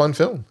 yeah. It's a fun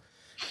film.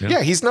 Yeah.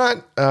 Yeah, he's not,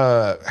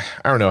 I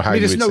don't know how I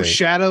mean, you it's would no say.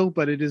 shadow,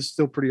 but it is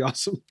still pretty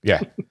awesome. Yeah.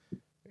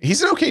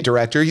 He's an okay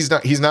director. He's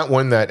not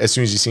one that as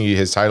soon as you see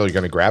his title, you're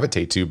going to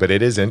gravitate to, but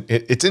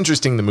it's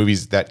interesting the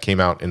movies that came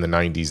out in the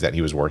 90s that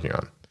he was working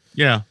on.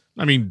 Yeah,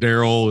 I mean,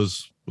 Daryl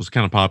was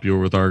kind of popular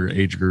with our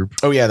age group.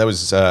 Oh yeah, that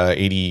was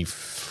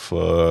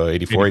 84,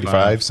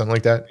 85, something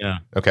like that. Yeah.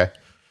 Okay.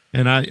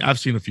 And I've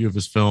seen a few of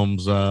his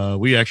films.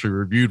 We actually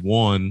reviewed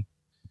one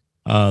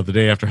the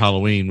day after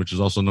Halloween, which is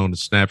also known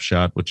as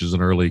Snapshot, which is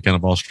an early kind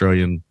of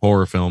Australian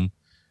horror film,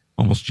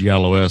 almost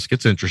giallo-esque.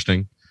 It's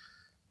interesting.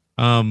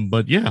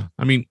 But yeah,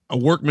 I mean, a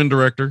workman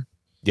director,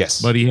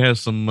 Yes. but he has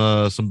some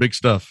big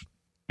stuff.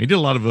 He did a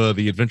lot of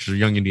the Adventures of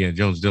Young Indiana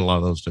Jones. Did a lot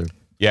of those too.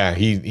 Yeah,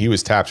 he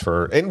was tapped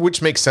for, and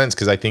which makes sense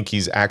because I think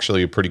he's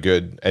actually a pretty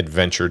good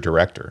adventure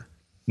director.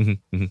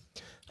 Mm-hmm.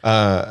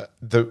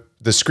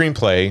 The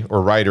screenplay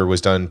or writer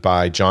was done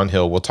by John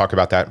Hill. We'll talk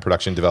about that in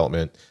production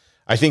development.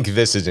 I think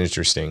this is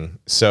interesting.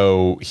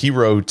 So he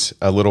wrote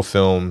a little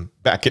film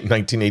back in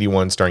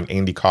 1981 starring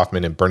Andy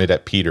Kaufman and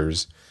Bernadette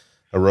Peters,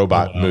 a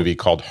robot movie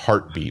called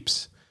Heart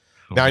Beeps.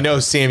 Now I know,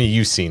 Sammy,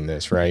 you've seen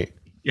this, right?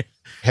 Yeah.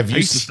 Have I you?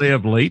 used to stay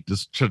up late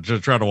to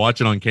try to watch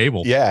it on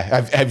cable. Yeah.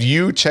 Have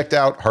you checked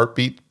out Heart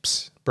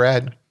Beeps,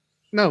 Brad?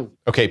 No.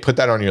 Okay, put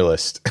that on your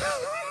list.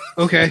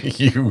 Okay.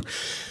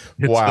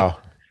 Wow.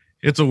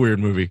 It's a weird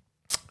movie.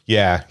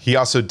 Yeah, he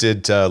also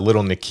did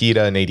Little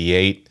Nikita in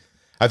 '88.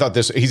 I thought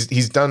this.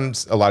 He's done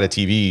a lot of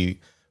TV,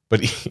 but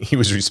he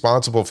was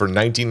responsible for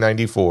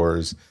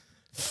 1994's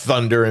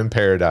Thunder in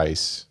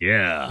Paradise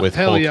Yeah. with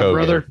Hell Hulk yeah, Hogan.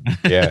 brother.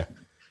 Yeah.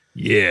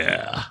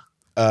 Yeah.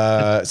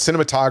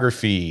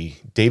 Cinematography,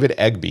 David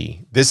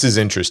Egby. This is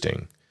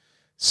interesting.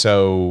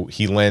 So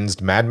he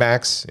lensed Mad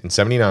Max in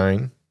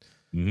 '79,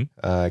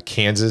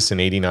 Kansas in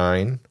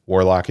 '89,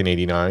 Warlock in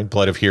 '89,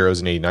 Blood of Heroes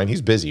in '89.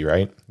 He's busy,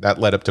 right? That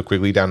led up to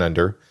Quigley Down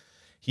Under.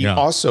 He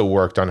also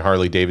worked on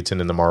Harley Davidson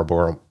and the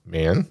Marlboro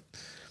Man.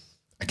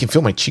 I can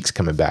feel my cheeks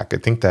coming back. I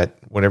think that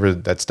whatever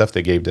that stuff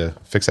they gave to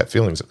fix that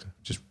feelings,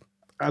 just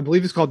I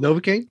believe it's called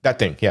Novocaine. that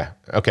thing. Yeah.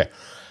 Okay.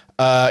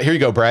 Here you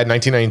go, Brad.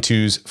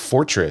 1992's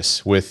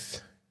Fortress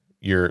with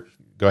your.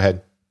 Go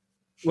ahead.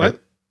 What?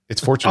 It's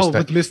Fortress. Oh,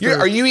 with Mr.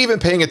 Are you even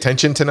paying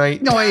attention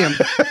tonight? No, I am.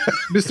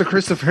 Mr.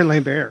 Christopher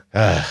Lambert.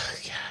 God.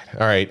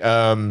 All right.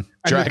 I'm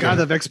the god Dragon.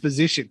 of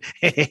exposition.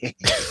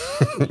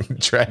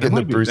 Dragon.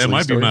 The Bruce That Lee might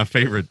be story. my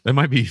favorite. That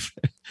might be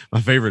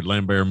my favorite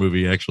Lambert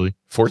movie, actually.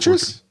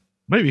 Fortress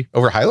Maybe.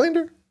 over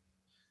Highlander.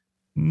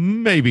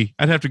 Maybe.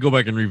 I'd have to go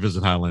back and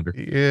revisit Highlander.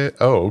 Yeah.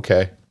 Oh,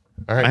 okay.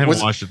 All right. I haven't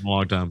Was watched it in a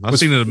long time. I've was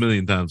seen it a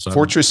million times. So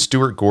Fortress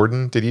Stuart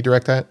Gordon? Did he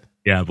direct that?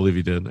 yeah, I believe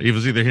he did. It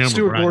was either him or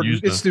Stuart Brian Gordon.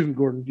 Usna. It's Stuart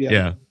Gordon. Yeah.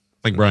 Yeah. I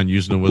think Brian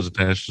Usna was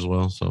attached as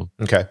well. So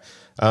Okay.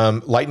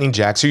 Lightning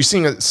Jack. So you're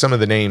seeing some of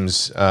the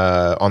names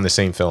on the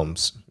same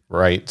films,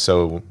 right?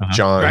 So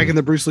John, Dragon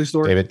the Bruce Lee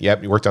story. David.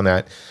 Yep, you worked on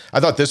that. I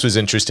thought this was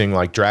interesting,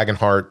 like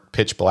Dragonheart,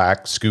 Pitch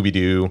Black, Scooby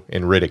Doo,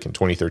 and Riddick in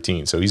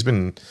 2013. So he's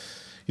been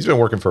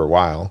working for a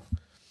while.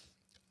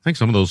 I think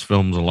some of those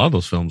films, a lot of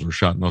those films were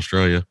shot in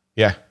Australia.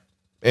 Yeah,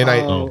 and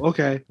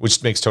Okay.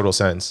 which makes total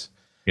sense.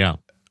 Yeah.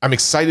 I'm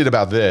excited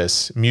about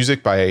this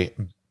music by,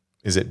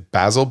 is it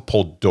Basil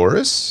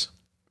Poldoris?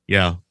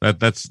 Yeah.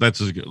 That's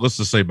as good. Let's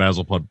just say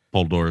Basil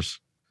Poldoris.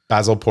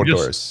 Basil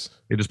Poldoris.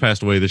 He just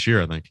passed away this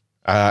year, I think.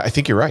 I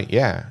think you're right.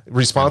 Yeah.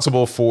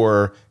 Responsible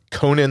for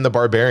Conan the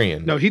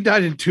Barbarian. No, he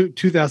died in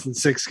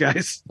 2006,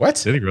 guys. What?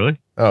 Did he really?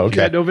 Oh,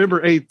 okay. Yeah,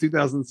 November 8th,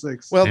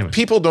 2006. Well, Damn it.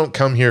 people don't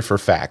come here for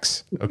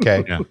facts.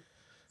 Okay. Yeah.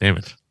 Damn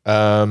it.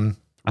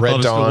 I Red thought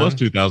it still Dawn. was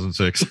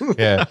 2006.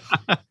 Yeah.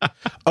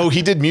 Oh,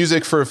 he did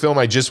music for a film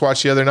I just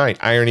watched the other night,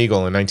 Iron Eagle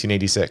in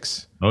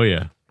 1986. Oh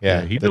yeah.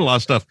 Yeah. He did a lot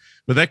of stuff.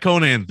 But that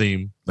Conan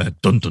theme,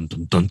 that dun dun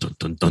dun dun dun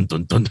dun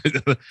dun dun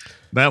dun,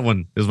 that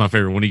one is my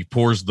favorite. When he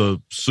pours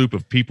the soup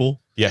of people,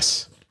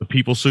 Yes. the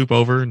people soup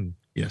over, and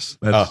yes,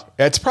 that's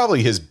It's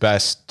probably his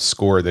best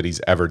score that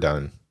he's ever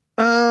done.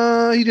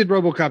 He did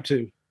RoboCop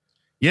 2.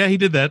 yeah, he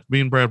did that.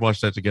 Me and Brad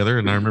watched that together,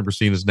 and I remember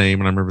seeing his name,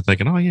 and I remember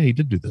thinking, oh yeah, he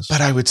did do this.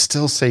 But I would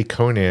still say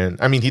Conan.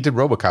 I mean, he did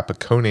RoboCop, but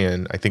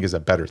Conan, I think, is a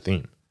better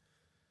theme.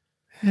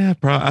 Yeah,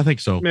 I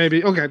think so.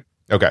 Maybe. Okay.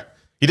 Okay.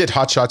 He did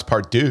Hot Shots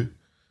Part 2.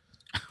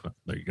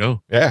 There you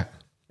go. Yeah.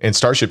 And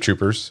Starship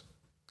Troopers.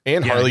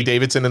 And Yeah, Harley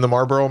Davidson and the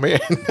Marlboro Man.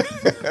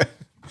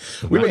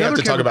 We may have Another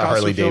to talk Kevin about Costner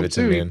Harley film,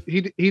 Davidson, too.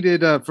 man. He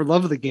did For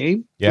Love of the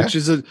Game, Yeah. which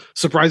is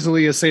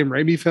surprisingly a Sam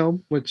Raimi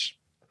film, which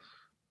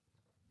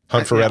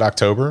Hunt for Yeah. Red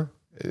October.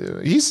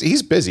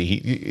 He's busy.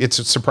 It's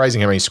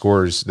surprising how many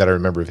scores that I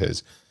remember of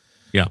his.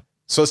 Yeah.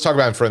 So let's talk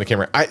about it in front of the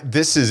camera.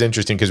 This is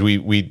interesting because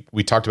we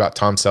talked about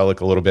Tom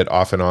Selleck a little bit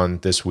off and on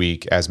this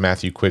week as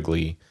Matthew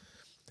Quigley.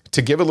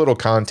 To give a little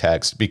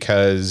context,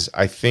 because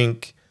I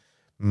think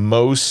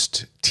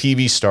most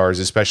TV stars,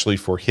 especially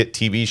for hit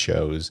TV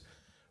shows,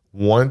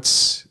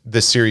 once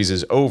the series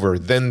is over,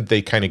 then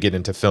they kind of get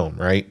into film,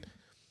 right?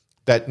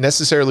 That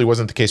necessarily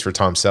wasn't the case for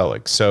Tom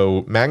Selleck.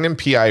 So Magnum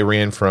PI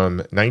ran from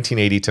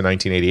 1980 to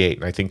 1988,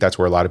 and I think that's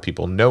where a lot of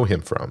people know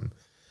him from.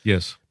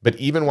 Yes. But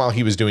even while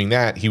he was doing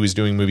that, he was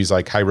doing movies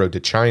like High Road to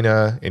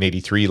China in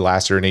 83,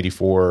 Lasser in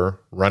 84,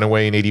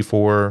 Runaway in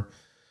 84,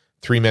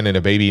 Three Men and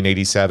a Baby in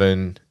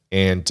 87.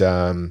 And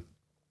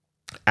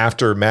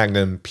after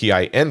Magnum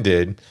PI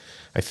ended,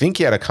 I think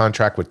he had a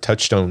contract with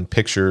Touchstone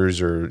Pictures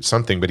or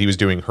something, but he was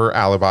doing Her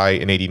Alibi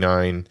in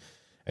 89,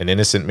 An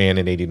Innocent Man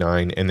in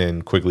 89, and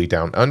then Quigley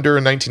Down Under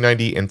in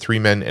 1990, and Three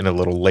Men and a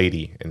Little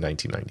Lady in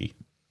 1990.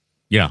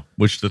 Yeah.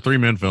 Which the Three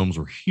Men films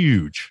were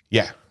huge.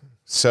 Yeah.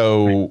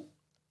 So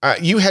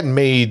you had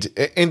made,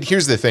 and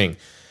here's the thing.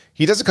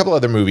 He does a couple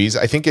other movies.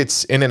 I think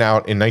it's In and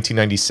Out in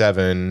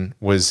 1997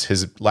 was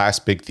his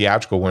last big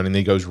theatrical one. And then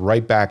he goes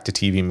right back to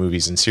TV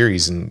movies and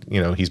series. And,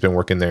 he's been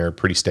working there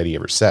pretty steady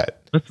ever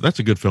set. That's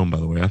a good film, by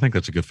the way. I think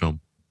that's a good film.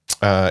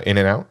 In and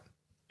Out.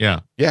 Yeah.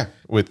 Yeah.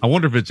 I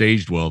wonder if it's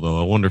aged well, though.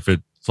 I wonder if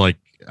it's like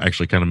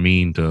actually kind of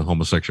mean to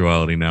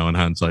homosexuality now in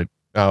hindsight.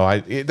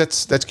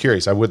 That's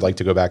curious. I would like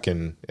to go back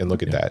and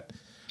look at that.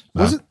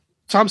 wasn't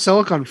Tom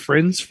Selleck on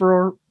Friends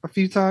for a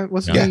few times?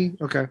 Wasn't Yeah. he?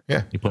 Okay.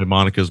 He played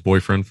Monica's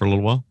boyfriend for a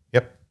little while.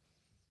 Yep.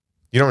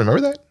 You don't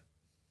remember that?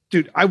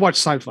 Dude, I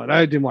watched Seinfeld.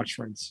 I didn't watch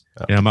Friends.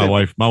 Yeah, my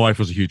wife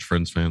was a huge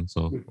Friends fan.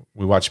 So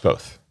We watched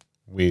both.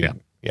 Yeah.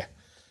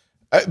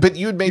 But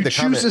you had made You the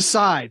choose comment. a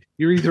side.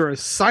 You're either a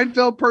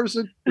Seinfeld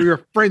person or you're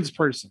a Friends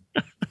person.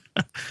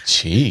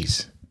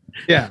 Jeez.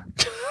 Yeah.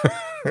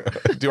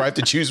 Do I have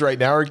to choose right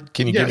now, or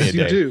can you give me a Yes,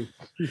 you day? do.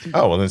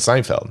 Oh, well, then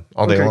Seinfeld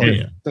all day Okay. long.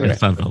 yeah. Okay.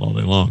 Seinfeld all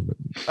day long.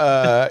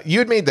 But You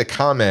had made the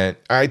comment.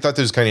 I thought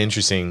this was kind of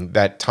interesting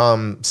that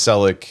Tom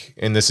Selleck,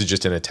 and this is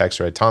just in a text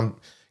thread.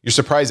 You're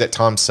surprised that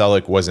Tom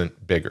Selleck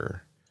wasn't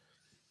bigger.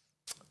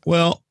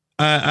 well,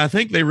 I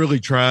think they really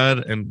tried.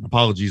 And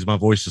apologies, my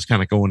voice is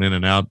kind of going in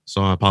and out,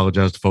 so I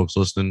apologize to folks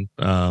listening.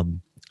 I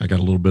got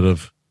a little bit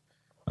of,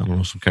 I don't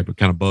know, some kind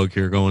of bug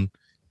here going.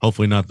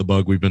 Hopefully, not the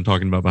bug we've been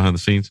talking about behind the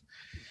scenes.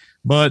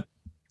 But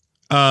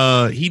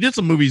he did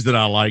some movies that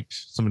I liked,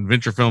 some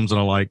adventure films that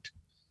I liked.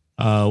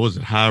 Was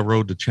it High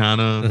Road to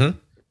China Mhm.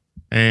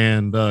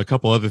 and a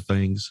couple other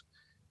things,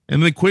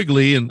 and then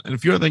Quigley and a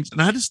few other things.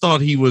 And I just thought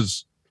he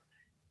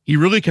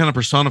really kind of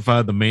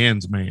personified the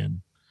man's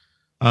man.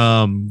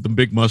 The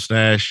big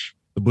mustache,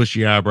 the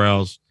bushy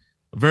eyebrows,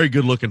 a very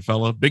good looking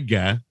fella, big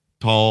guy,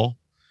 tall.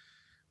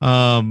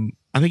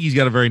 I think he's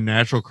got a very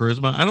natural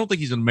charisma. I don't think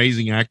he's an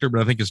amazing actor, but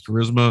I think his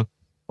charisma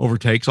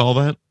overtakes all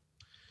that.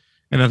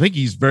 And I think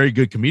he's a very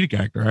good comedic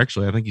actor,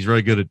 actually. I think he's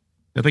really good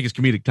I think his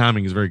comedic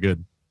timing is very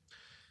good.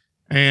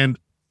 And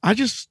I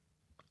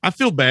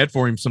feel bad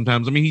for him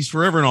sometimes. I mean, he's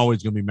forever and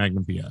always going to be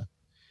Magnum PI.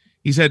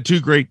 He's had two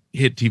great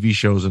hit TV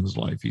shows in his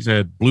life. He's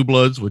had Blue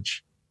Bloods,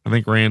 which I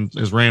think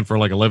has ran for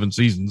like 11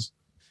 seasons.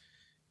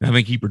 And I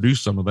think he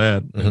produced some of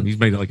that. And he's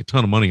made like a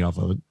ton of money off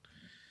of it.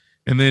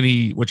 And then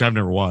which I've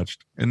never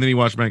watched. And then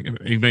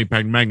he made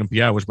Magnum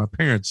PI, which my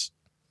parents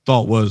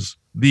thought was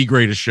the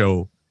greatest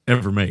show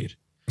ever made.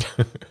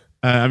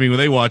 I mean, when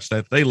they watched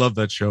that, they loved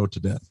that show to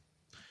death.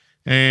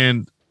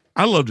 And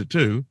I loved it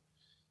too.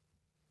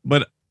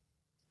 But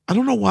I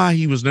don't know why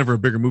he was never a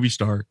bigger movie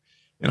star.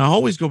 And I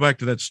always go back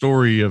to that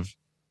story of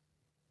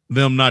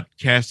them not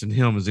casting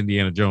him as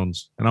Indiana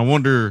Jones. And I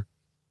wonder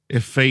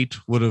if fate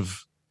would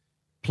have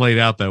played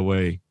out that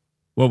way,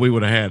 what we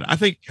would have had. I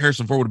think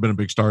Harrison Ford would have been a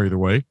big star either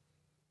way,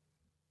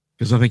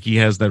 because I think he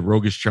has that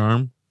roguish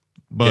charm.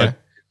 But Yeah.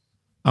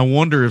 I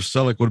wonder if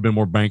Selleck would have been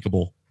more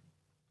bankable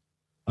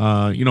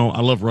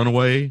I love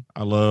Runaway.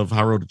 I love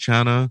High Road to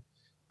China.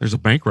 There's a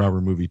bank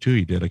robber movie too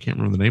he did. I can't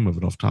remember the name of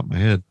it off the top of my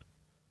head,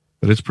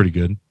 but it's pretty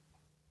good.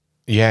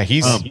 Yeah,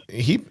 he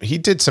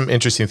did some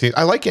interesting things.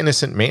 I like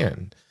Innocent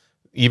Man,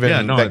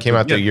 even that came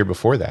out the year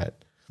before that.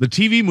 The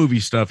TV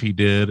movie stuff he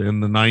did in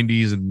the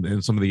 90s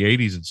and some of the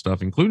 80s and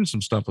stuff, including some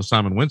stuff with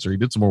Simon Windsor. He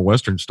did some more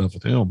Western stuff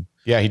with him.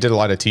 Yeah, he did a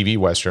lot of TV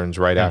Westerns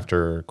right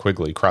after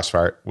Quigley.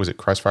 Crossfire, was it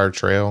Crossfire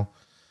Trail?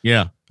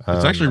 Yeah,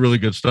 it's actually really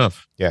good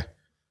stuff. Yeah.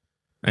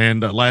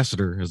 And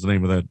Lassiter is the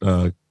name of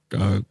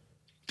that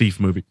thief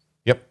movie.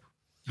 Yep.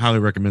 Highly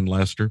recommend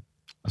Lassiter.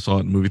 I saw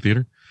it in the movie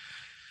theater.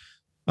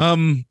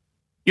 I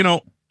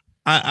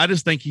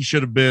just think he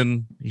should have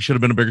been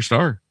a bigger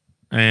star.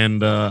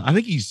 And I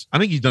think he's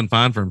done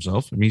fine for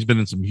himself. I mean, he's been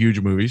in some huge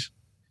movies.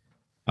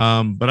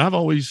 But I've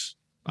always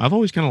kind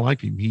of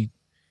liked him.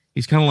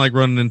 He's kind of like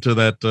running into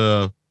that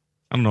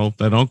I don't know,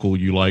 that uncle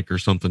you like or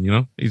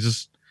something,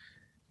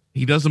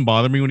 he doesn't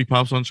bother me when he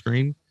pops on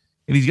screen.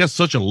 And he's got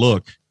such a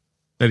look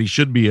that he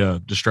should be a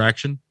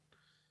distraction.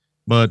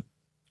 But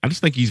I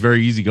just think he's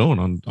very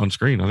easygoing on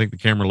screen. I think the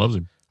camera loves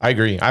him. I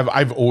agree.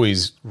 I've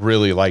always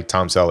really liked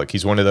Tom Selleck.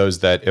 He's one of those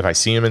that if I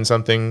see him in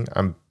something,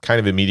 I'm kind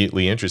of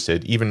immediately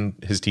interested, even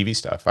his TV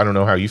stuff. I don't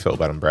know how you feel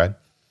about him, Brad.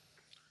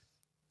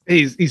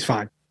 He's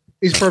fine.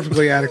 He's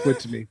perfectly adequate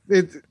to me.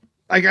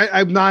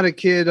 I'm not a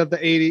kid of the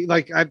 80s.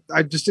 Like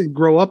I just didn't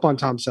grow up on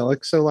Tom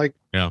Selleck. So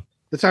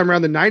the time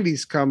around the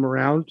 90s come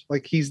around,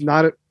 like he's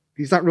not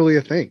really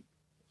a thing.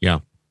 Yeah.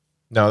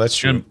 No, that's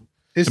true. And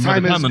his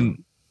time is the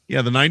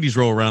 90s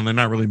roll around, they're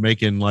not really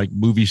making like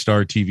movie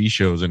star TV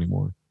shows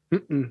anymore.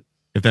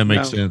 If that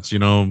makes sense,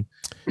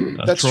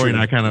 That's Troy true.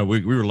 and I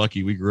we were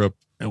lucky. We grew up,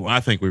 and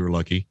I think we were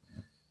lucky.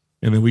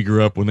 And then we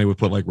grew up when they would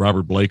put like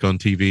Robert Blake on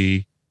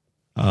TV,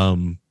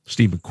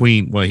 Steve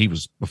McQueen. Well, he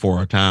was before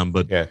our time,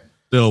 but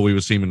still we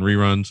would see him in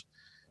reruns.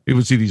 We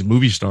would see these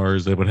movie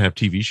stars that would have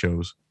TV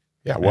shows.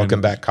 Yeah. Welcome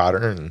Back,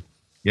 Kotter. And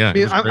yeah.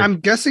 I'm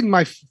guessing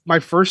my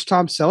first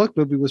Tom Selleck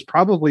movie was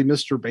probably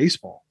Mr.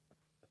 Baseball.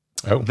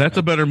 Oh, that's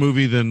a better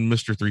movie than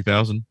Mr.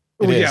 3000.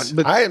 It is. Yeah,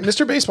 but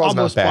Mr. Baseball's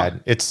not almost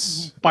bad.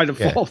 It's by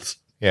default.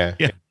 Yeah.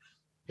 Yeah.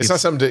 It's not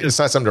something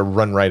to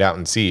run right out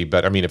and see,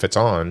 but I mean, if it's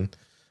on,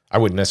 I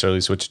wouldn't necessarily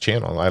switch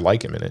channel. I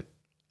like him in it.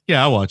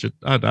 Yeah, I'll watch it.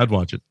 I'd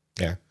watch it.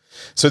 Yeah.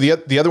 So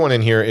the other one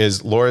in here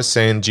is Laura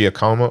San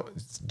Giacomo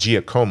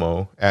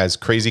as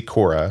Crazy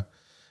Cora.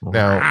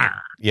 Now,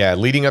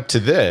 leading up to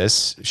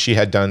this, she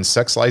had done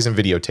Sex, Lies, and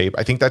Videotape.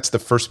 I think that's the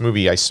first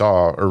movie I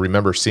saw or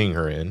remember seeing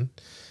her in.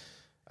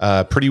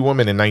 Pretty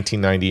Woman in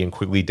 1990 and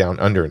Quigley Down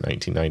Under in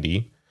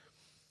 1990.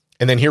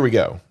 And then here we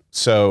go.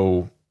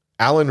 So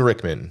Alan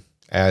Rickman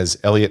as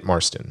Elliot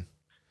Marston.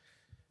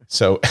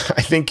 So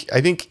I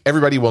think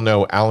everybody will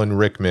know Alan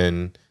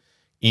Rickman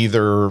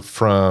either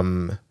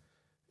from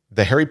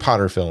the Harry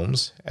Potter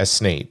films as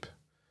Snape.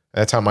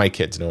 That's how my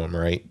kids know him,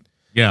 right?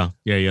 Yeah.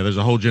 There's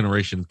a whole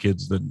generation of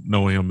kids that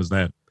know him as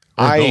that.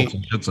 Adults,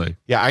 I should say.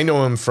 Yeah, I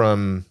know him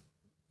from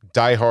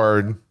Die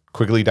Hard,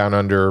 Quigley Down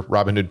Under,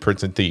 Robin Hood,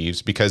 Prince and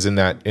Thieves, because in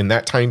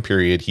that time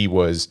period he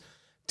was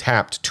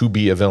tapped to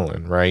be a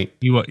villain, right?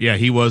 He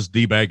was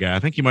the bad guy. I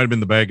think he might have been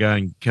the bad guy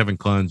in Kevin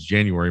Kline's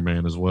January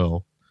Man as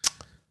well.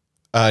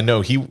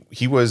 No,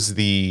 he was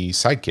the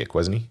sidekick,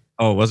 wasn't he?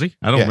 Oh, was he?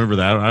 I don't remember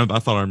that. I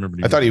thought I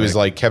remembered. I thought he was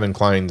like Kevin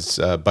Kline's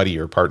buddy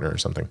or partner or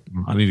something.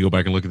 I need to go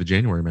back and look at the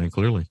January Man.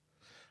 Clearly.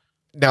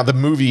 Now the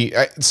movie.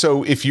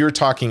 So if you're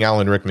talking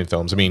Alan Rickman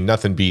films, I mean,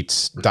 nothing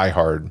beats Die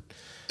Hard.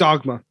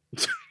 Dogma.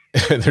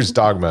 There's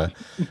Dogma,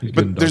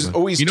 but there's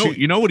always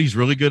you know what he's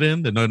really good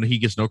in that he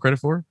gets no credit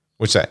for.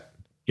 What's that?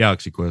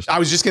 Galaxy Quest. I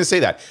was just going to say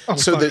that. Oh,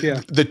 so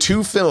the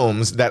two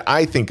films that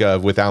I think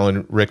of with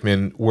Alan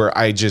Rickman, where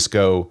I just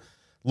go,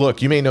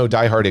 look, you may know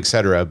Die Hard,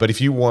 etc., but if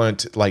you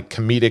want like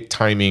comedic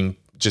timing,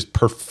 just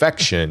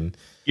perfection,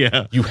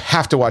 you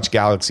have to watch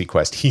Galaxy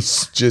Quest.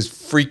 He's just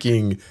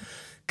freaking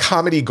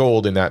comedy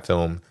gold in that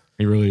film.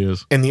 He really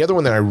is. And the other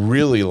one that I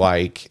really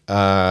like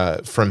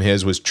from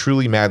his was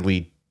Truly,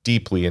 Madly,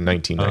 Deeply in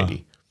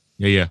 1990.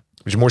 Yeah.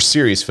 Which is a more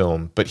serious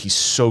film, but he's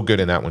so good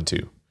in that one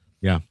too.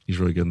 Yeah, he's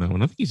really good in that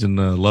one. I think he's in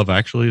Love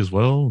Actually as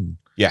well.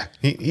 Yeah,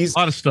 he's a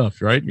lot of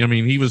stuff, right? I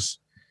mean, it's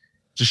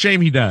a shame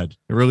he died.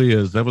 It really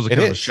is. That was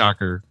kind of a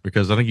shocker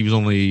because I think he was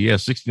only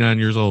 69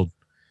 years old.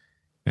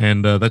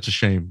 And that's a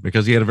shame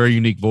because he had a very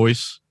unique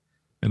voice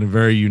and a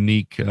very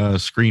unique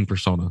screen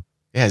persona.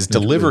 Yeah, his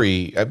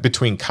delivery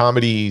between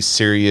comedy,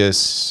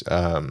 serious,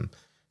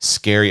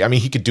 scary. I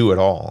mean, he could do it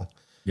all.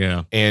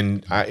 Yeah.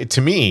 And to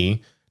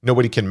me,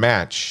 nobody can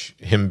match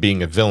him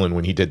being a villain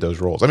when he did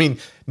those roles. I mean,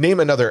 name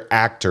another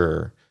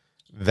actor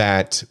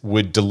that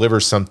would deliver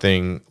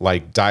something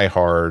like Die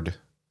Hard,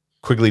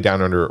 Quigley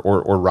Down Under,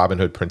 or Robin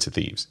Hood, Prince of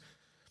Thieves.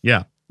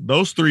 Yeah.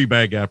 Those three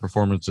bad guy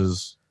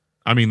performances,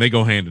 I mean, they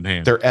go hand in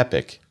hand. They're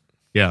epic.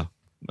 Yeah.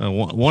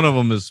 One of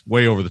them is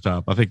way over the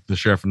top. I think the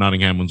Sheriff of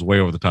Nottingham one's way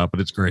over the top, but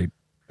it's great.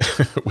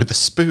 With a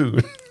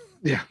spoon.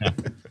 Yeah.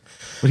 But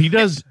what he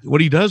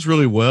does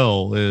really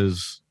well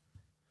is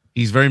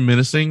he's very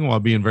menacing while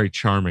being very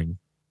charming.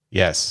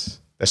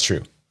 Yes, that's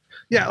true.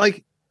 Yeah,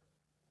 like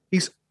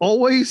he's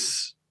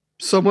always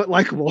somewhat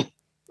likable.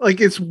 Like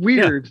it's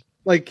weird.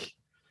 Like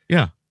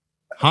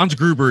Hans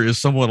Gruber is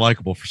somewhat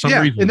likable for some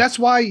reason. and that's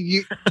why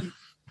you.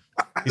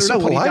 I He's don't know,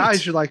 so when he polite.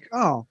 dies, you're like,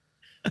 oh,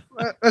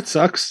 that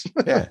sucks.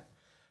 Yeah.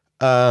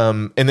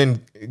 And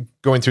then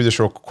going through this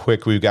real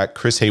quick, we've got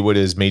Chris Haywood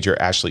as Major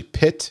Ashley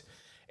Pitt.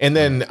 And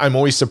then I'm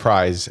always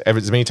surprised,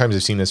 as many times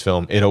I've seen this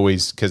film, it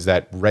always, because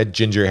that red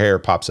ginger hair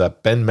pops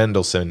up. Ben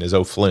Mendelsohn is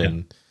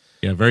O'Flynn.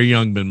 Yeah, very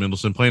young Ben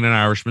Mendelsohn playing an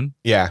Irishman.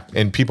 Yeah.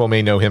 And people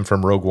may know him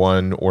from Rogue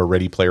One or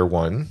Ready Player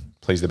One.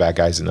 Plays the bad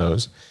guys in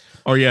those.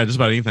 Or yeah, just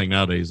about anything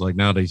nowadays. Like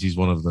nowadays, he's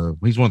one of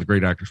the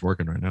great actors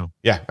working right now.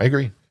 Yeah, I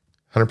agree.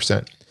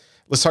 100%.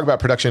 Let's talk about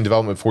production and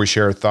development before we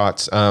share our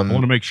thoughts. I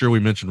want to make sure we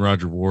mention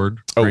Roger Ward,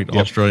 great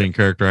Australian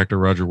character actor.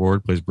 Roger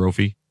Ward plays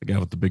Brophy, the guy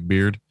with the big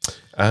beard.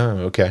 Oh,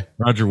 okay.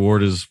 Roger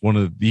Ward is one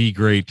of the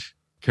great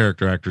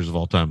character actors of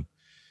all time.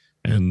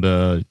 And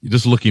you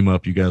just look him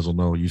up. You guys will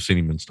know. You've seen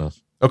him in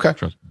stuff. Okay.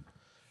 Trust me.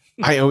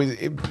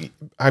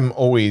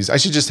 I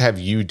should just have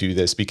you do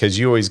this because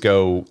you always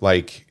go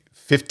like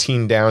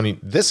 15 down.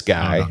 This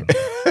guy. No.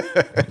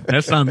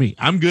 That's not me.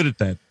 I'm good at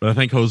that, but I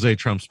think Jose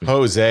trumps me.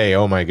 Jose.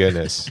 Oh my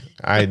goodness.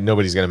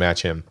 Nobody's going to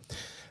match him.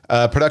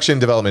 Production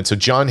and development. So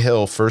John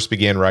Hill first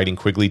began writing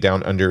Quigley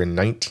Down Under in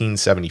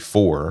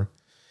 1974.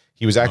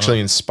 He was actually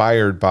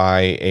inspired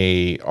by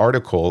a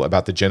article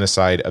about the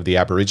genocide of the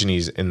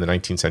Aborigines in the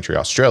 19th century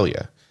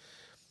Australia.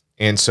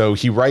 And so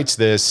he writes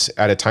this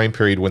at a time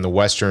period when the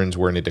Westerns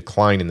were in a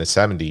decline in the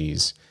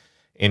 70s.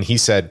 And he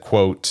said,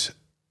 quote,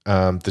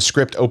 the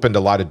script opened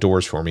a lot of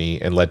doors for me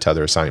and led to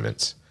other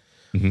assignments.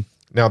 Mm-hmm.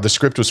 Now, the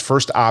script was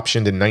first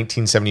optioned in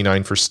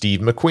 1979 for Steve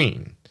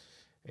McQueen.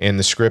 And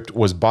the script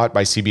was bought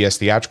by CBS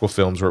Theatrical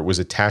Films, where it was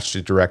attached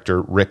to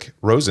director Rick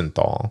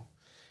Rosenthal.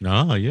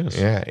 Ah, yes.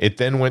 Yeah. It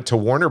then went to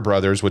Warner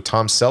Brothers with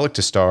Tom Selleck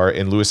to star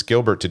and Louis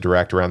Gilbert to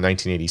direct around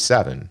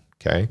 1987.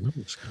 Okay.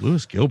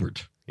 Louis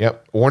Gilbert.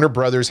 Yep. Warner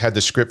Brothers had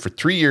the script for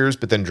 3 years,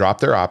 but then dropped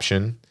their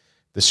option.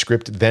 The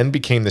script then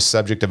became the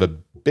subject of a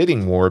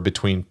bidding war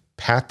between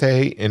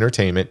Pathé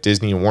Entertainment,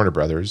 Disney, and Warner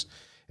Brothers.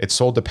 It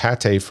sold to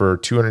Pathé for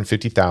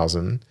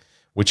 $250,000,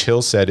 which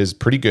Hill said is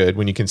pretty good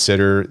when you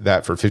consider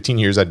that for 15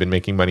 years I'd been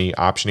making money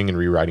optioning and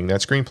rewriting that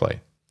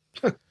screenplay.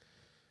 Okay.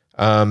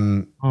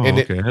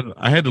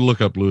 I had to look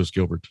up Louis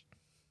Gilbert.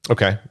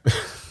 Okay.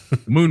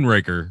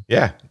 Moonraker.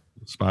 Yeah.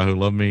 Spy Who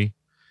Loved Me.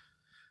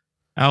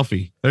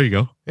 Alfie. There you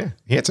go. Yeah.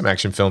 He had some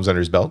action films under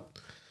his belt.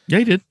 Yeah,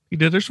 he did.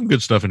 There's some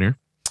good stuff in here.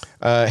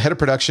 Head of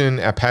production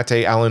at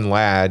Pathé, Alan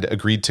Ladd,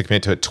 agreed to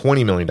commit to a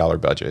 $20 million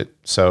budget.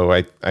 So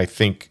I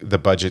think the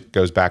budget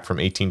goes back from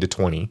 18 to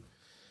 20.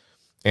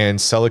 And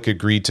Selleck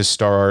agreed to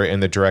star,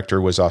 and the director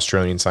was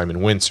Australian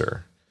Simon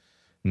Windsor.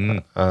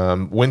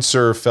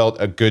 Windsor felt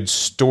a good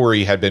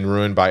story had been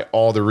ruined by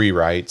all the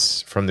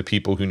rewrites from the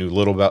people who knew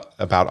little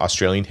about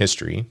Australian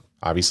history,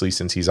 obviously,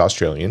 since he's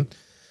Australian.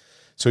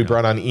 So he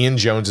brought on Ian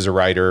Jones as a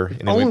writer.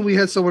 And Only we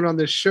had someone on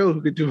this show who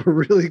could do a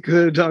really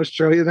good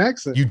Australian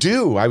accent. You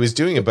do. I was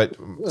doing it, but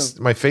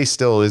my face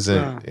still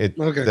isn't.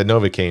 Okay. The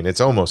Novocaine,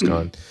 it's almost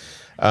gone.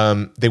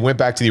 They went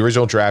back to the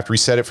original draft,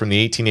 reset it from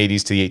the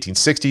 1880s to the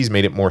 1860s,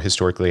 made it more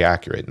historically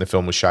accurate. And the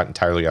film was shot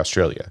entirely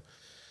Australia.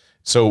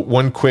 So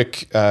one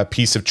quick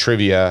piece of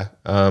trivia.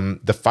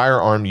 The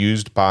firearm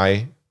used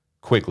by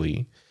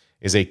Quigley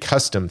is a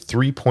custom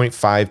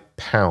 3.5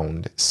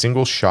 pound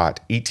single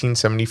shot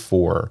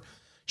 1874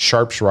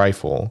 Sharps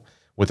rifle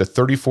with a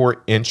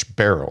 34-inch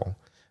barrel.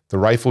 The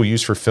rifle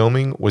used for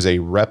filming was a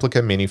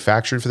replica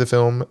manufactured for the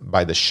film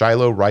by the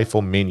Shiloh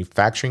Rifle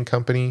Manufacturing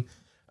Company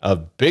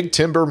of Big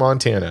Timber,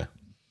 Montana.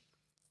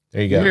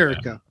 There you go.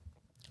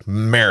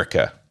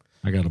 America.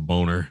 I got a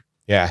boner.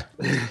 Yeah.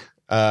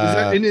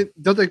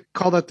 Don't they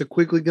call that the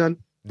Quigley gun?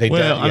 They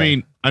Well, did,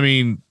 yeah. I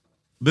mean,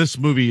 this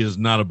movie is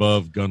not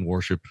above gun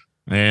worship,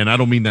 and I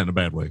don't mean that in a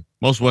bad way.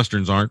 Most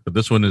westerns aren't, but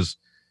this one is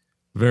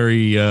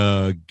very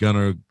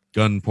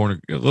gun porn.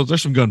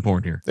 There's some gun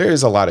porn here. There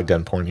is a lot of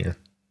gun porn here.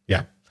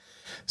 Yeah.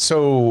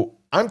 So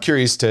I'm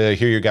curious to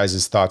hear your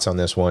guys' thoughts on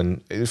this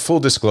one. Full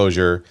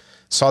disclosure,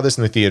 saw this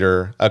in the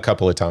theater a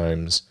couple of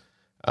times.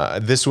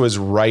 This was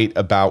right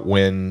about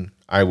when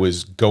I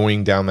was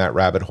going down that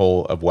rabbit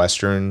hole of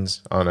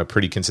westerns on a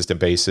pretty consistent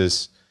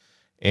basis.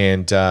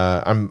 And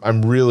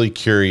I'm really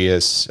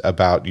curious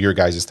about your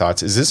guys'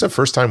 thoughts. Is this a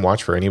first time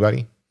watch for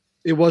anybody?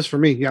 It was for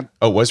me. Yeah.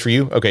 Oh, it was for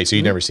you? Okay. So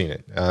you've never seen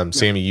it.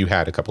 Sammy, you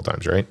had a couple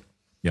times, right?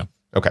 Yeah.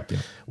 Okay. Yeah.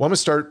 Well, I'm going to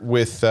start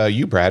with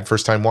you, Brad.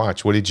 First time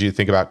watch. What did you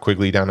think about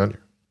Quigley Down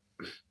Under?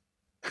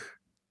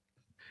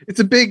 It's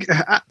a big.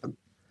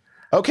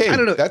 Okay. I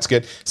don't know. That's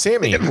good.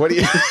 Sammy, what do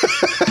you?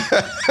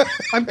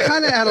 I'm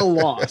kind of at a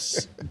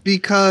loss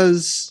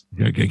because.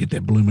 You gotta get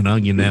that blooming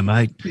onion there,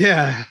 mate.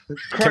 Yeah.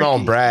 Come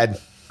on,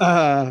 Brad.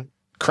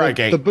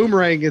 Crikey. The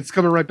boomerang, it's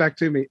coming right back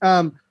to me.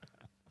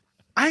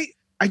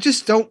 I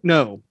just don't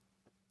know.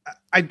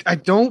 I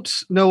don't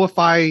know if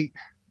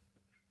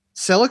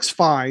Selleck's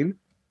fine.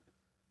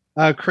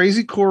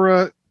 Crazy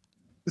Cora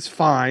is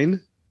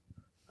fine.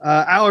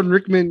 Alan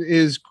Rickman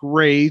is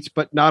great,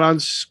 but not on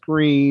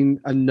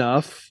screen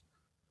enough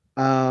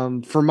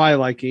for my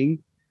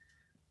liking.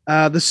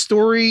 The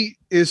story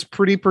is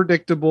pretty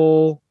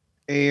predictable,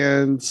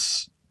 and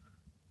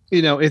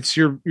it's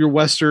your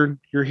Western.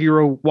 Your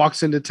hero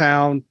walks into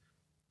town,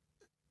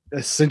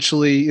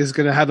 essentially is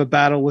going to have a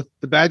battle with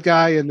the bad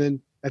guy, and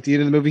then at the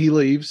end of the movie he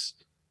leaves.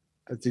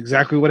 That's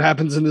exactly what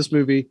happens in this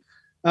movie.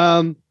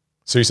 So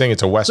you're saying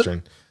it's a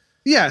Western?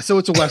 So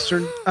it's a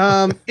Western.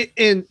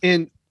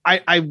 And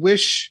I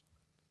wish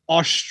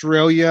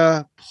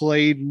Australia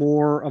played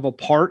more of a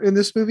part in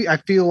this movie. I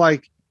feel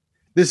like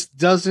this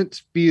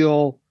doesn't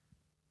feel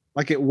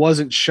like it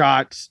wasn't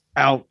shot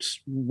out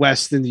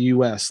west in the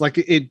US. Like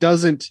it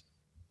doesn't,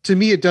 to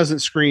me, it doesn't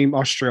scream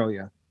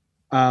Australia.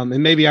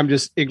 And maybe I'm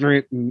just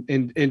ignorant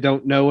and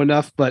don't know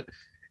enough, but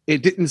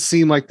it didn't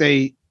seem like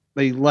they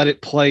let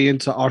it play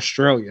into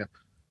Australia.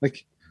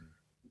 Like,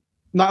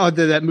 not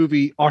that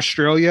movie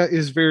Australia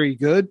is very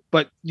good,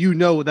 but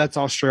that's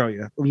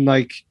Australia.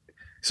 Like,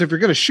 so if you're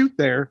going to shoot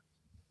there,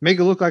 make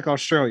it look like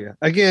Australia.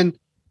 Again,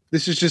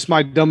 this is just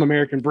my dumb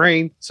American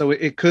brain, so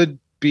it could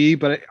be,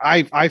 but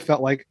I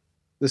felt like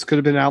this could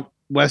have been out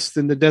west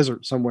in the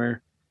desert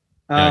somewhere.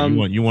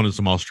 You wanted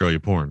some Australia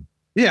porn.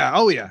 Yeah.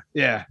 Oh yeah.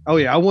 Yeah. Oh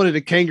yeah. I wanted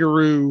a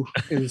kangaroo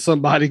and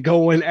somebody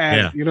going at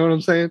it. You know what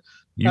I'm saying?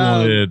 You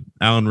wanted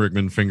Alan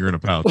Rickman finger in a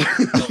pouch.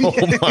 Oh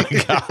my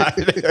God.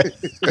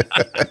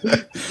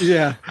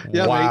 Yeah.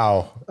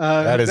 Wow.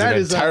 That is an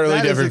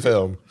entirely different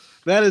film.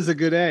 That is a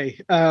good A.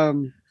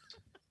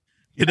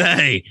 Good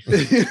A.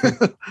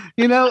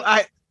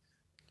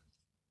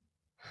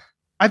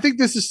 I think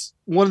this is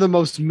one of the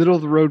most middle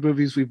of the road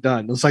movies we've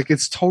done. It's like,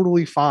 it's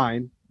totally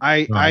fine.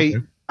 I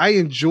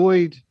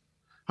enjoyed,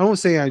 I don't want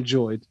to say I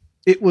enjoyed.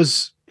 It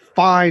was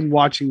fine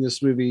watching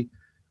this movie.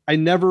 I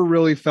never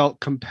really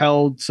felt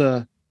compelled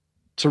to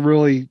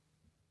really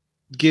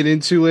get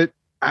into it.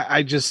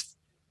 I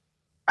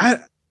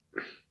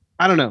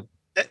don't know.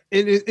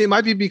 It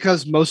might be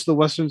because most of the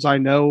Westerns I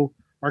know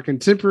are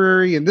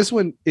contemporary, and this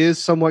one is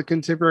somewhat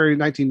contemporary.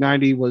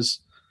 1990 was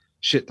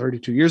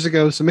 32 years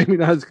ago, so maybe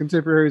not as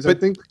contemporary as I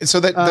think. So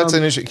that's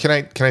an issue.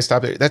 Can I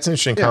stop there? That's an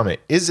interesting comment.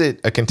 Is it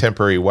a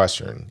contemporary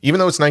Western, even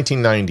though it's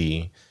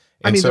 1990?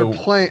 They're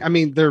playing. I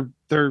mean,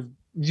 they're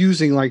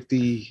using like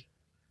the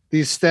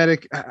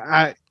aesthetic.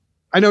 I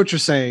know what you're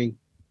saying.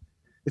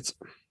 It's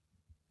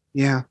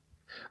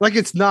like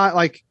it's not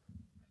like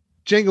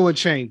Django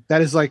Unchained.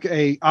 That is like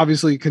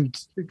obviously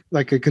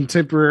like a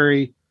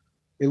contemporary.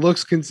 It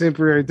looks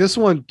contemporary. This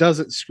one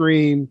doesn't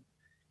scream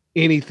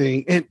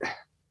anything. And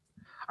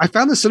I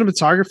found the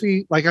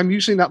cinematography, like I'm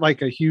usually not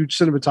like a huge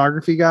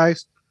cinematography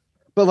guys,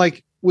 but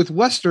like with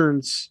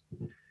Westerns,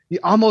 you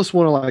almost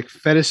want to like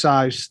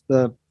fetishize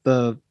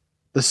the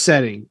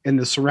setting and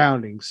the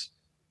surroundings.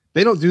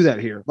 They don't do that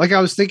here. Like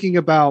I was thinking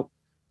about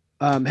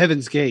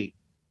Heaven's Gate.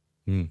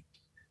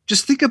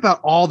 Just think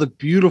about all the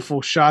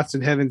beautiful shots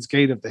in Heaven's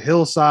Gate of the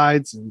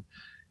hillsides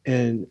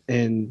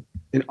and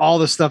all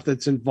the stuff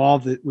that's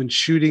involved when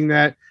shooting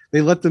that.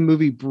 They let the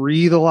movie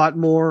breathe a lot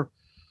more.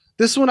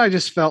 This one, I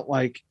just felt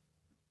like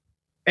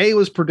it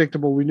was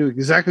predictable. We knew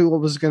exactly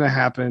what was going to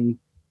happen.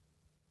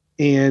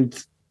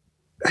 And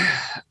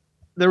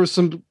there was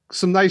some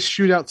nice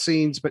shootout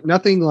scenes, but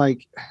nothing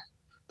like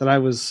that I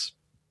was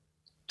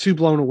too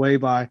blown away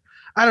by.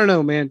 I don't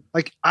know, man.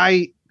 Like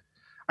I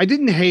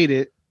didn't hate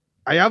it.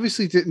 I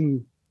obviously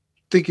didn't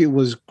think it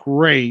was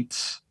great.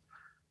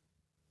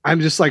 I'm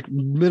just like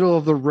middle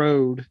of the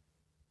road,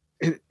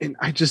 and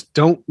I just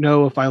don't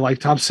know if I like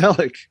Tom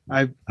Selleck.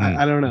 I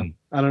don't know.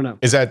 I don't know.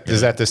 Is that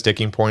the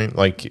sticking point?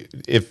 Like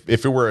if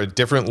it were a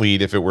different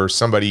lead, if it were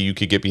somebody you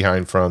could get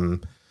behind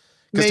from,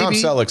 because Tom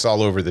Selleck's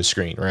all over the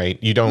screen, right?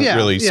 You don't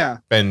really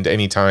spend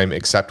any time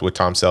except with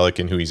Tom Selleck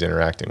and who he's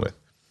interacting with.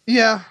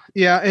 Yeah,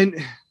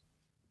 and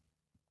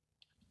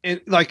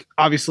like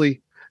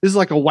obviously this is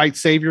like a white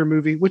savior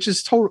movie, which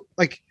is total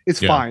like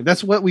it's fine.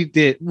 That's what we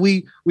did.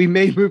 We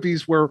made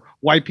movies where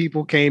white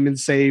people came and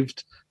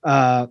saved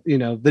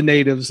the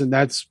natives, and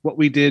that's what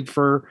we did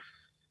for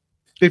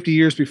 50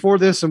 years before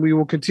this, and we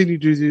will continue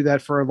to do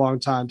that for a long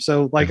time.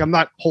 So like I'm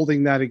not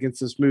holding that against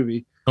this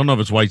movie. I don't know if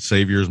it's white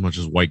savior as much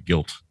as white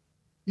guilt.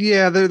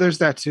 Yeah, there's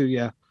that too.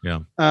 Yeah.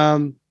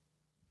 But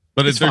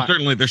there's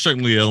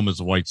certainly elements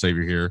of white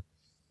savior here.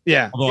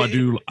 Yeah.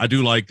 Although I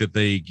do like that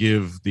they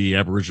give the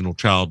Aboriginal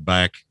child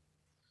back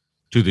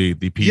to the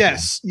people.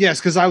 Yes,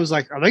 because I was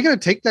like, are they going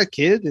to take that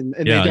kid? And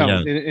they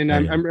don't. And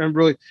I'm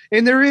really,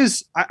 and there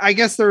is, I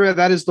guess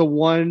that is the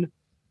one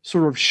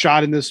sort of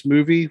shot in this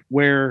movie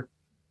where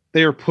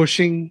they are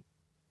pushing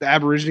the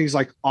Aborigines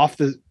like off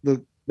the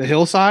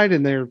hillside,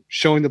 and they're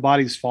showing the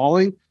bodies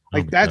falling.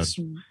 Like that's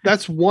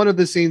one of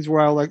the scenes where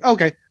I was like,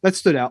 okay, that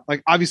stood out.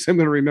 Like obviously I'm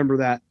going to remember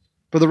that,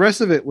 but the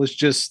rest of it was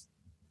just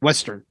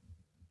Western.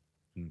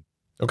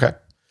 Okay.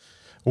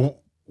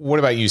 What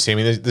about you,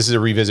 Sammy? This is a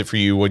revisit for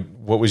you.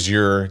 What was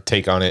your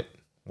take on it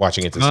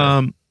watching it this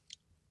time?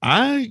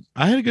 I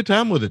had a good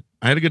time with it.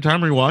 I had a good time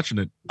rewatching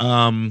it.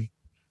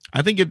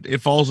 I think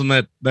it falls in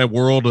that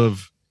world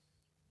of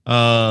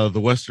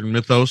the Western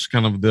mythos,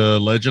 kind of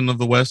the legend of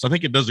the West. I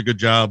think it does a good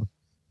job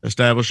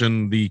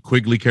establishing the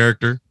Quigley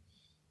character.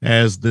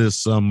 as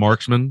this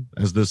marksman,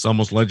 as this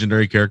almost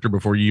legendary character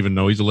before you even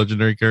know he's a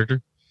legendary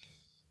character.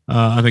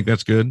 I think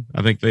that's good.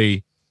 I think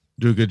they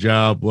do a good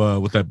job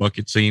with that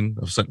bucket scene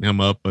of setting him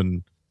up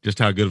and just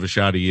how good of a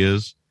shot he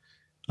is.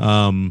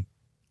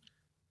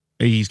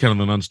 He's kind of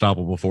an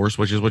unstoppable force,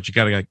 which is what you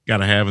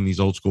gotta have in these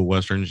old school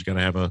westerns. You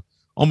gotta have a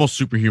almost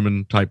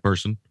superhuman type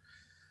person.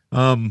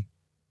 I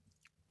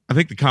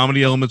think the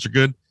comedy elements are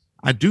good.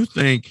 I do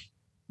think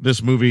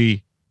this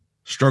movie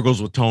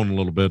struggles with tone a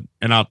little bit,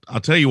 and I'll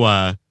tell you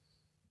why.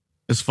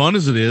 As fun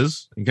as it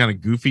is, and kind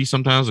of goofy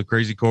sometimes with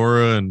Crazy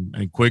Cora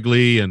and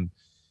Quigley and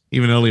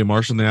even Elliot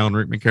Marshall, the Alan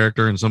Rickman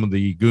character, and some of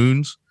the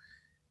goons,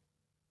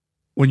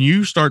 when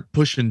you start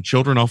pushing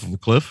children off of a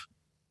cliff,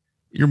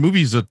 your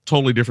movie's a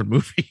totally different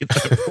movie at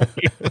that point.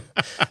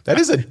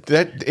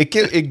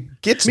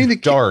 It gets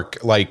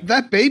dark. Like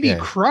that baby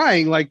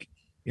crying, like,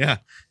 yeah,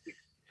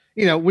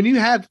 when you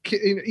have,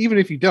 even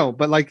if you don't,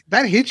 but like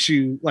that hits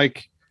you,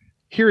 like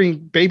hearing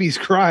babies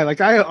cry.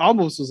 Like I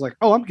almost was like,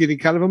 oh, I'm getting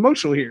kind of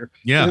emotional here.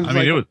 Yeah, I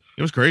mean,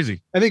 it was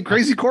crazy. I think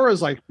Crazy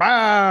Cora's like,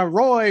 bah,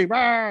 Roy,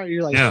 bah.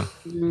 You're like, yeah.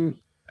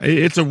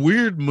 It's a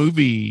weird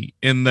movie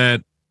in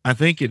that I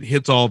think it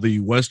hits all the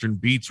Western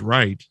beats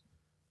right.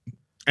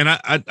 And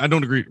I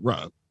don't agree.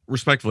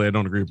 Respectfully, I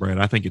don't agree with Brad.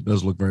 I think it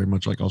does look very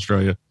much like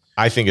Australia.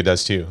 I think it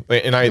does too.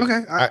 And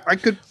I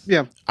could,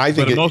 yeah. I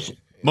think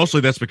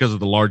mostly that's because of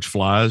the large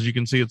flies you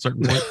can see at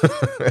certain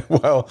points.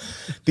 Well,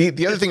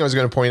 the other thing I was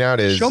going to point out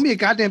is show me a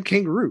goddamn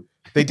kangaroo.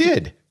 They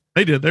did.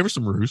 There were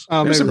some roos.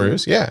 There were some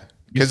roos, yeah.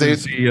 Because they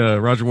see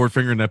Roger Ward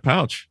finger in that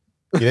pouch.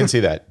 You didn't see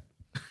that.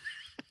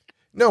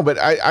 No, but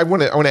I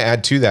want to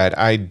add to that.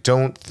 I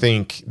don't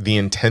think the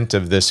intent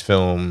of this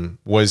film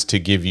was to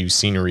give you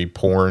scenery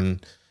porn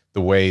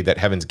the way that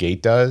Heaven's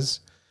Gate does,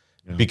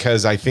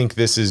 because I think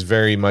this is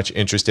very much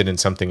interested in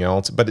something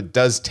else. But it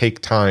does take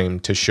time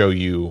to show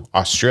you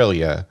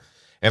Australia,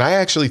 and I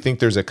actually think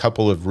there's a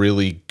couple of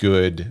really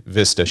good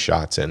vista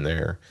shots in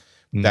there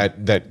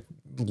that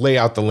lay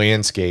out the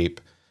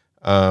landscape.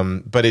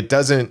 But it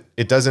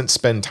doesn't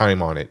spend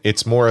time on it.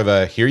 It's more of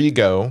a here you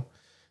go.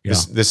 Yeah.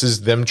 This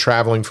is them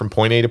traveling from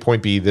point A to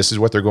point B. This is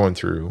what they're going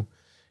through.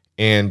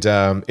 And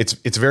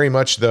it's very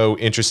much, though,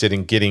 interested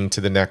in getting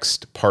to the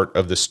next part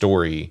of the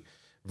story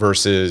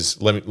versus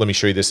let me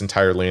show you this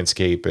entire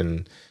landscape.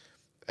 And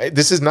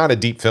this is not a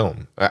deep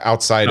film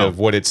outside of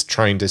what it's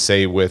trying to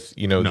say with,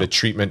 the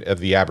treatment of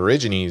the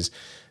Aborigines.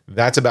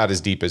 That's about as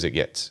deep as it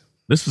gets.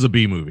 This is a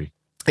B movie.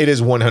 It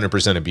is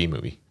 100% a B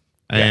movie.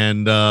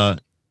 And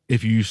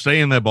if you stay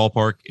in that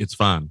ballpark, it's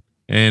fine.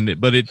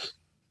 But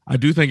I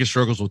do think it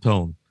struggles with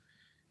tone.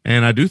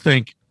 And I do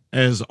think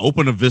as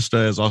open a vista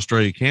as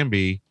Australia can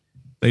be,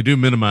 they do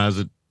minimize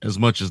it as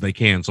much as they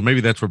can. So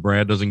maybe that's where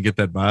Brad doesn't get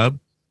that vibe.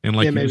 And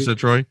like you said,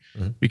 Troy,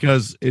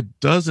 because it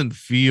doesn't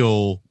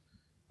feel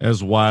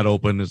as wide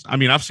open as,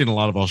 I've seen a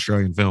lot of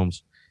Australian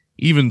films.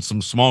 Even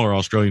some smaller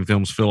Australian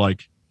films feel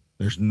like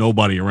there's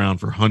nobody around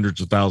for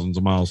hundreds of thousands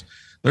of miles.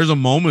 There's a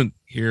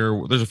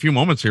few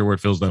moments here where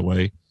it feels that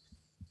way,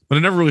 but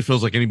it never really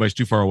feels like anybody's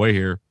too far away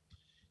here.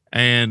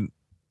 And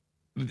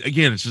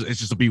again, it's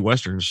just a B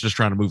Western. It's just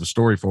trying to move a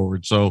story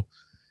forward. So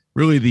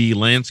really the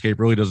landscape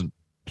really doesn't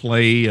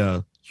play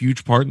a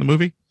huge part in the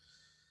movie.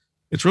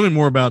 It's really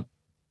more about,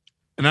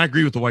 and I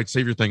agree with the white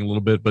savior thing a little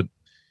bit, but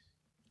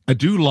I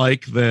do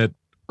like that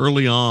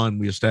early on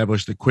we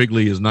established that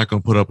Quigley is not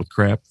going to put up with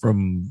crap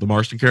from the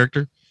Marston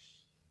character.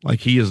 Like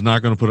he is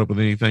not going to put up with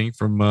anything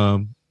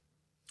from,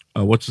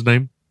 what's his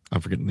name? I'm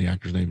forgetting the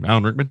actor's name.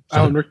 Alan Rickman.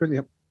 Alan Rickman.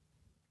 Yep.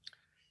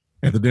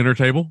 At the dinner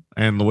table,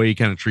 and the way he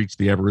kind of treats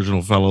the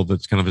Aboriginal fellow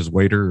that's kind of his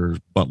waiter or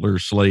butler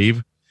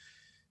slave.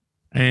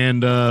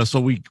 And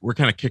so we're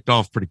kind of kicked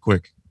off pretty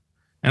quick.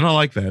 And I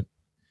like that.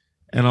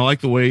 And I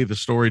like the way the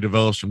story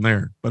develops from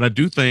there. But I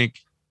do think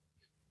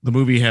the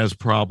movie has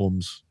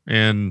problems,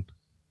 and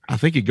I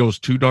think it goes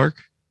too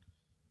dark.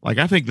 Like,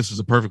 I think this is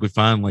a perfectly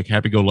fine, like,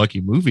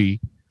 happy-go-lucky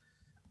movie.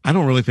 I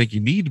don't really think you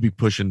need to be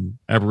pushing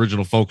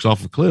Aboriginal folks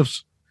off of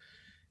cliffs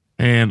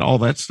and all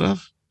that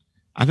stuff.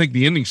 I think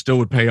the ending still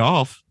would pay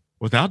off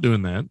without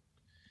doing that.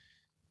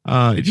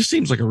 It just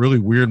seems like a really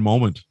weird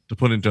moment to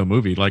put into a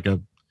movie. Like I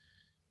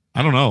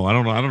don't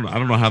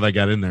know how that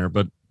got in there,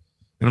 and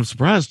I'm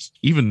surprised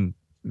even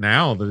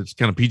now that it's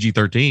kind of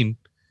PG-13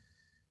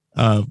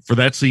 for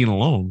that scene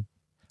alone.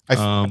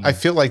 I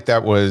feel like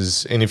that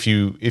was, and if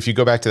you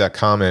go back to that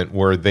comment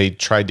where they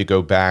tried to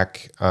go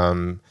back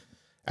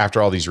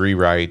after all these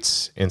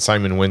rewrites, and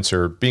Simon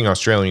Windsor, being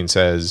Australian,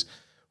 says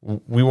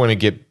we want to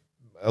get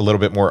a little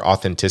bit more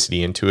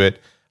authenticity into it.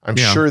 I'm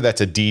sure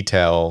that's a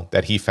detail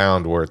that he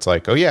found where it's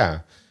like, oh yeah,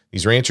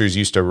 these ranchers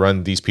used to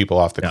run these people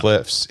off the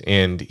cliffs,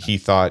 and he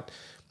thought,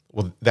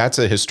 well, that's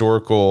a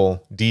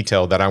historical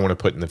detail that I want to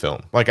put in the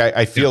film. Like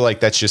I feel like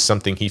that's just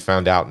something he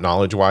found out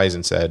knowledge wise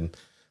and said,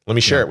 let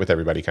me share it with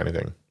everybody, kind of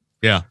thing.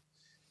 Yeah.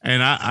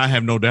 And I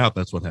have no doubt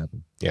that's what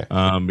happened.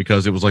 Yeah.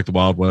 Because it was like the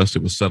Wild West.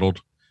 It was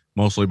settled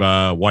mostly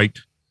by white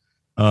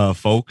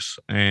folks,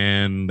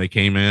 and they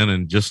came in,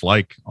 and just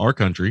like our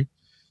country,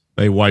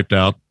 they wiped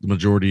out the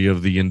majority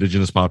of the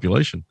indigenous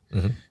population.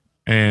 Mm-hmm.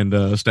 and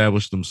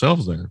established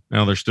themselves there.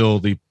 Now they're still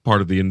the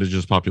part of the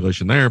indigenous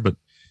population there, but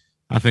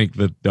I think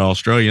that the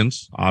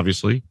Australians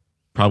obviously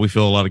probably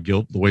feel a lot of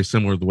guilt, the way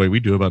similar to the way we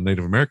do about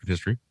Native American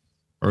history,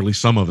 or at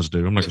least some of us do.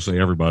 I'm not going to say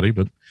everybody,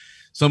 but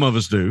some of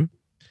us do.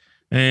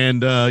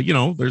 And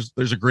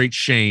there's a great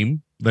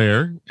shame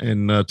there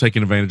in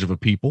taking advantage of a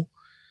people.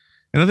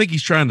 And I think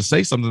he's trying to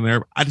say something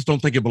there. I just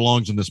don't think it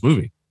belongs in this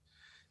movie.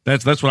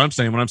 That's what I'm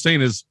saying. What I'm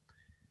saying is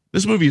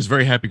this movie is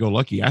very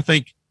happy-go-lucky. I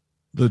think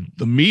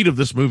the meat of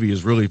this movie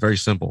is really very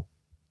simple.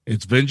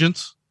 It's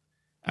vengeance.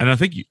 And I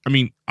think,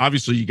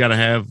 obviously you got to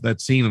have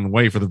that scene in the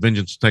way for the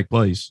vengeance to take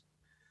place.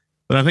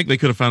 But I think they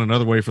could have found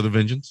another way for the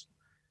vengeance.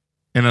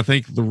 And I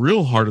think the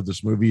real heart of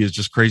this movie is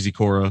just Crazy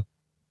Cora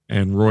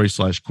and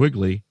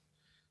Roy/Quigley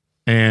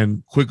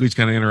and Quigley's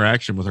kind of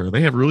interaction with her.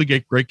 They have really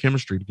great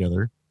chemistry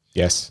together.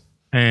 Yes.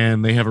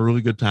 And they have a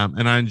really good time.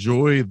 And I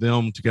enjoy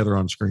them together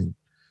on screen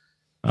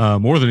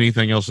more than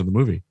anything else in the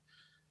movie.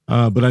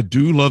 But I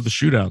do love the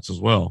shootouts as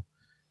well.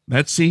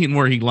 That scene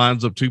where he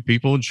lines up two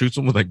people and shoots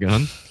them with a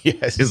gun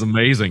is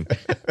amazing.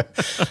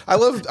 I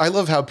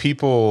love how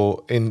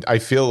people, and I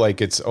feel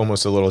like it's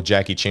almost a little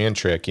Jackie Chan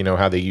trick,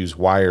 how they use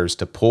wires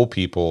to pull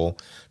people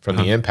from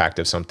the impact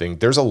of something.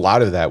 There's a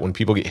lot of that when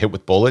people get hit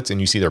with bullets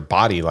and you see their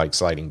body like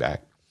sliding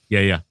back.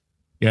 Yeah.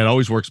 It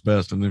always works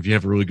best. And if you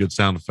have really good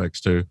sound effects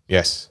too,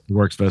 yes, it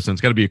works best. And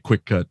it's got to be a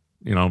quick cut.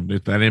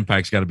 That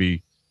impact's got to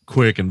be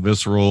quick and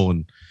visceral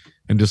and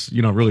just,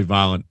 really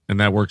violent. And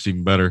that works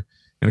even better.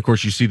 And of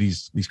course, you see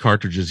these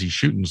cartridges he's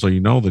shooting, so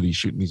you know that he's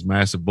shooting these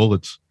massive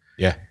bullets.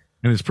 Yeah,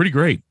 and it's pretty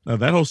great.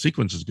 That whole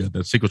sequence is good.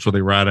 That sequence where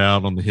they ride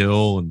out on the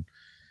hill and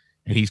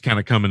he's kind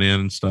of coming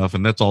in and stuff,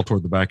 and that's all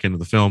toward the back end of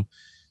the film.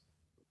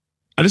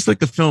 I just think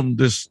the film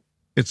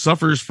it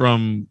suffers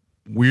from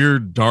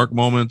weird dark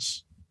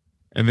moments,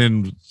 and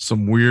then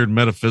some weird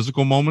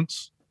metaphysical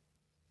moments,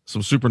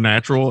 some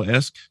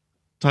supernatural-esque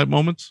type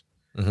moments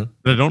that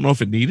I don't know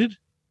if it needed.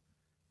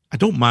 I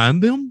don't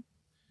mind them.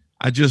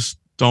 I just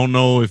don't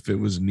know if it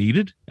was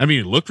needed.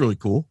 It looked really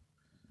cool,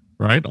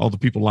 right? All the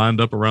people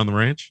lined up around the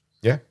ranch.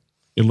 Yeah.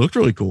 It looked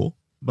really cool,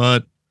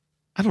 but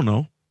I don't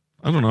know.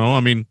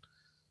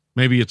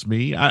 Maybe it's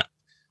me.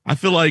 I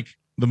feel like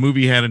the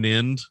movie had an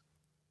end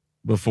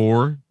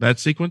before that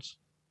sequence,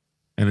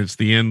 and it's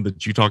the end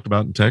that you talked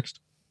about in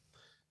text.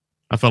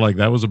 I felt like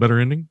that was a better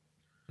ending.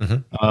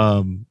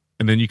 And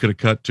then you could have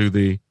cut to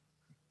the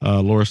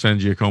Laura San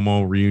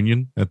Giacomo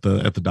reunion at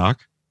the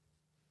dock,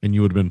 and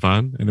you would have been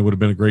fine. And it would have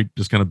been a great,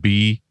 just kind of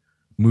B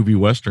movie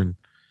Western.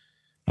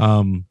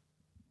 I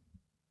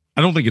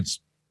don't think it's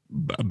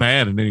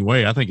bad in any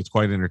way. I think it's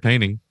quite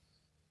entertaining.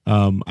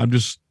 I'm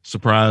just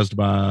surprised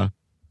by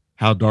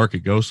how dark it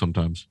goes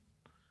sometimes.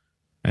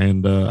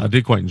 And I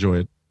did quite enjoy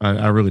it.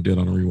 I really did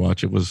on a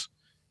rewatch. It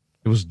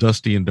was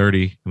dusty and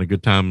dirty and a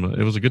good time.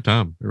 It was a good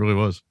time. It really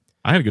was.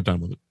 I had a good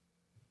time with it.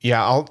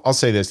 Yeah, I'll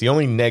say this. The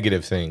only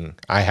negative thing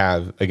I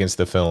have against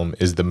the film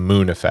is the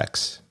moon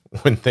effects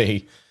when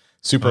they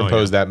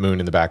superimpose that moon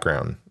in the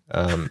background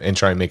and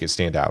try and make it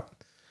stand out.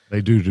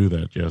 They do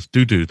that. Yes,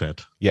 do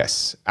that.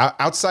 Yes.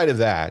 Outside of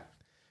that,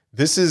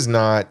 this is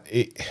not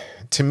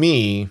to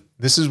me.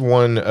 This is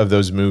one of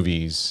those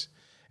movies,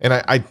 and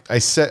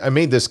I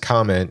made this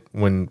comment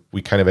when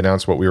we kind of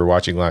announced what we were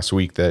watching last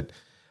week that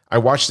I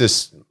watched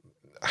this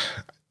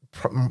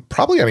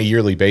probably on a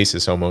yearly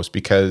basis almost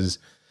because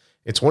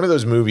it's one of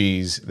those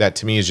movies that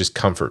to me is just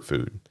comfort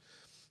food.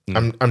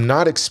 I'm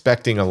not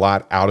expecting a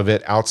lot out of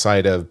it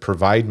outside of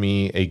provide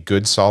me a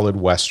good solid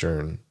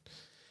Western.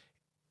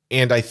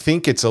 And I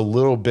think it's a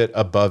little bit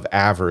above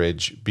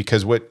average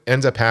because what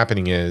ends up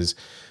happening is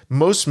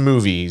most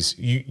movies,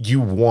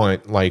 you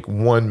want like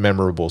one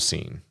memorable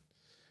scene,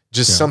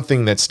 just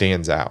something that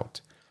stands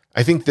out.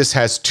 I think this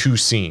has two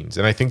scenes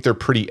and I think they're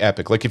pretty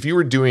epic. Like if you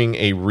were doing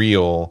a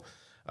reel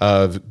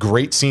of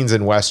great scenes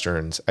in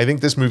Westerns, I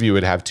think this movie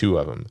would have two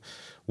of them.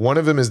 One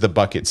of them is the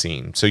bucket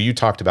scene. So you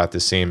talked about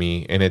this,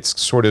 Sammy, and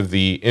it's sort of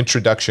the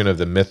introduction of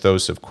the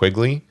mythos of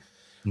Quigley.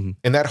 And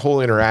that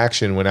whole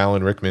interaction when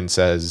Alan Rickman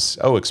says,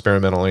 oh,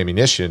 experimental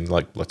ammunition,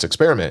 like let's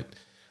experiment.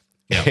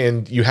 Yeah.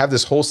 And you have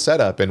this whole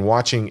setup and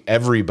watching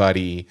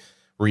everybody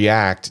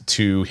react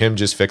to him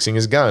just fixing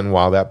his gun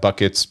while that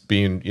bucket's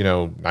being,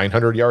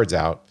 900 yards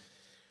out.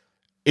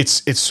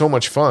 It's so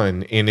much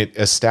fun and it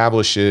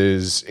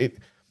establishes it.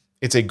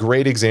 It's a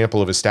great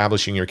example of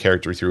establishing your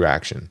character through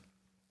action.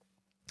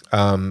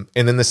 And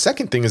then the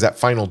second thing is that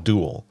final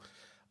duel.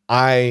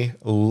 I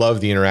love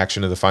the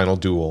interaction of the final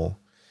duel.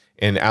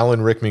 And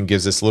Alan Rickman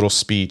gives this little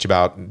speech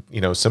about,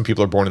 some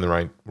people are born in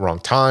the wrong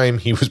time.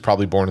 He was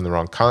probably born in the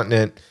wrong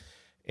continent.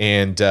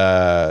 And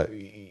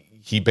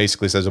he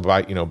basically says,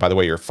 by the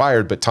way, you're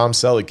fired. But Tom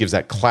Selleck gives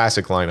that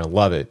classic line. I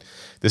love it.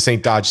 This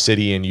ain't Dodge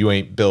City and you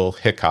ain't Bill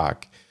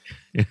Hickok.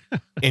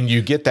 And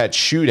you get that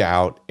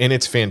shootout and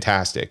it's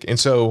fantastic. And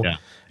so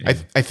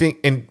I think,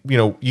 and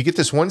you get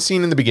this one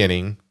scene in the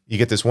beginning, you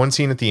get this one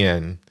scene at the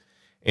end,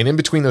 and in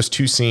between those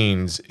two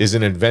scenes is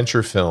an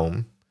adventure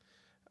film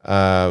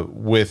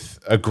with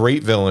a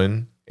great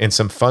villain and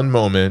some fun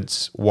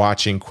moments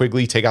watching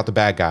Quigley take out the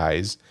bad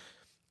guys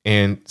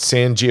and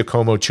San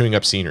Giacomo chewing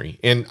up scenery.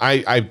 And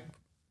I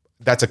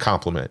that's a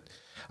compliment.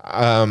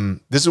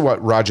 This is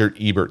what Roger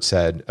Ebert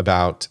said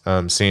about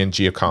San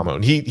Giacomo.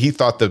 And he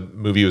thought the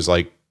movie was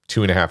like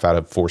 2.5 out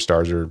of 4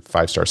 stars or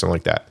 5 stars, something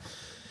like that.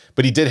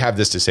 But he did have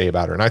this to say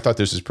about her. And I thought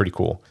this was pretty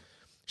cool.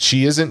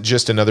 She isn't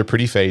just another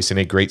pretty face and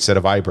a great set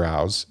of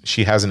eyebrows.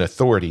 She has an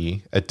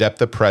authority, a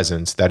depth of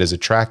presence that is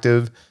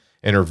attractive,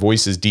 and her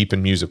voice is deep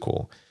and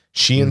musical.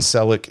 She and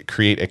Selleck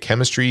create a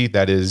chemistry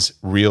that is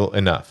real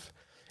enough.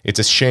 It's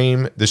a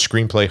shame the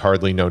screenplay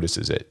hardly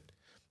notices it.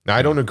 Now,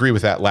 I don't agree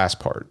with that last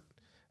part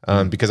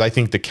because I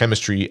think the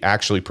chemistry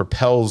actually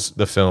propels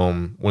the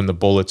film when the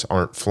bullets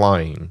aren't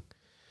flying.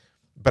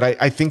 But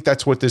I think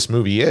that's what this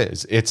movie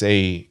is. It's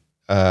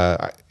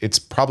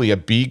probably a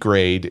B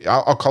grade.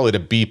 I'll call it a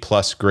B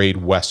plus grade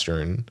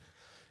Western.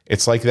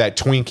 It's like that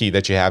Twinkie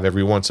that you have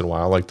every once in a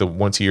while, like the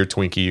once a year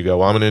Twinkie. You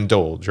go, I'm going to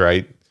indulge,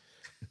 right?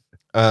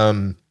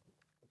 And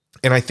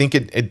I think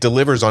it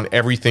delivers on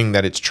everything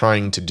that it's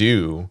trying to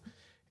do.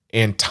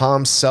 And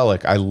Tom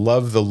Selleck, I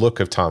love the look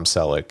of Tom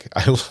Selleck.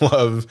 I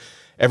love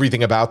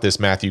everything about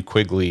this Matthew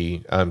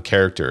Quigley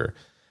character.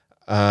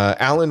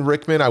 Alan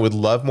Rickman, I would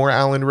love more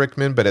Alan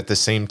Rickman, but at the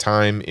same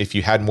time, if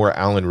you had more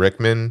Alan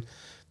Rickman,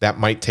 that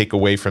might take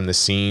away from the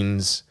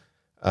scenes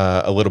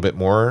a little bit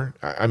more.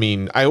 I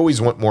mean, I always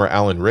want more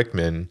Alan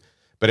Rickman,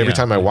 but every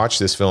time I watch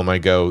this film, I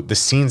go, the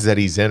scenes that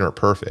he's in are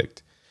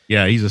perfect.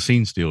 Yeah, he's a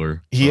scene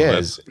stealer. He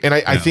is. And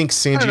I think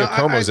San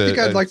Giacomo's a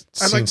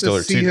scene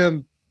stealer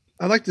too.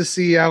 I'd like to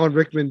see Alan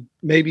Rickman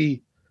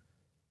maybe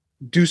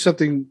do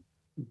something.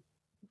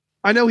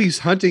 I know he's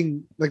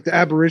hunting like the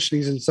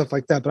Aborigines and stuff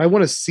like that, but I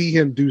want to see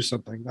him do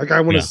something. Like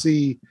I want to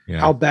see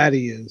how bad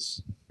he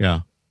is. Yeah.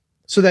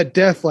 So that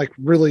death like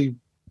really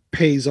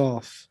pays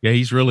off. Yeah,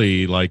 he's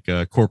really like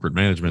corporate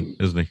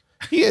management, isn't he?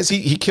 He is.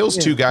 He kills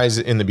 2 guys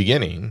in the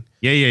beginning.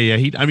 Yeah.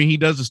 He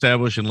does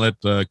establish and let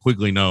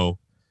Quigley know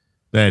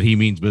that he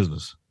means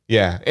business.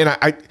 Yeah, and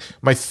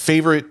my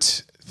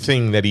favorite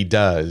thing that he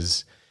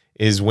does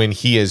is when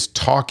he is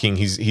talking,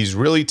 he's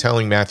really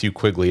telling Matthew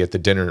Quigley at the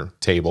dinner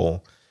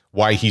table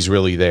why he's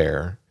really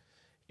there.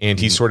 And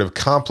he's sort of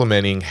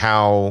complimenting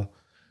how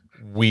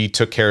we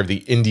took care of the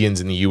Indians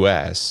in the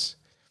US.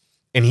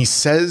 And he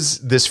says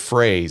this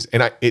phrase,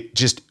 and it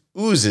just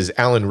oozes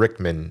Alan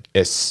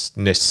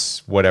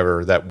Rickman-ness,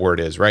 whatever that word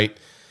is, right?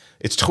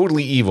 It's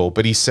totally evil,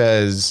 but he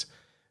says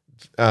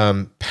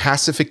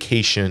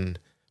pacification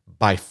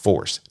by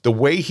force. The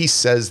way he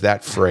says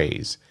that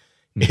phrase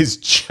is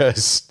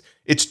just,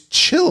 it's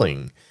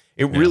chilling.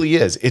 It really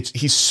is.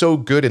 He's so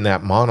good in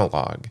that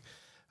monologue.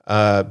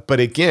 But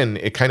again,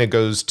 it kind of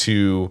goes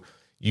to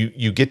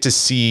you get to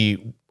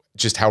see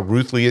just how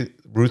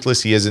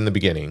ruthless he is in the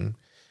beginning.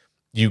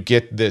 You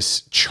get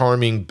this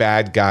charming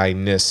bad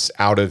guy-ness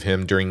out of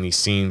him during these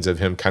scenes of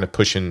him kind of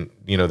pushing,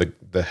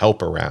 the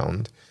help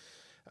around.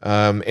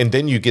 And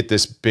then you get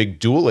this big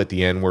duel at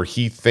the end where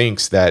he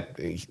thinks that,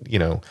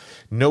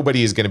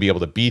 nobody is going to be able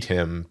to beat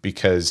him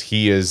because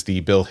he is the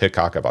Bill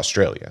Hickok of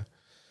Australia.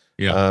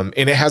 Yeah.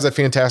 And it has a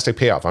fantastic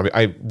payoff. I mean,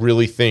 I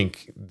really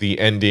think the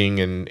ending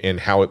and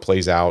how it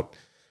plays out,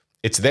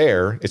 it's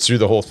there. It's through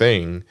the whole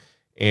thing.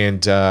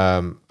 And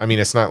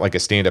it's not like a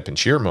stand up and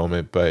cheer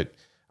moment, but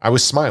I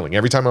was smiling.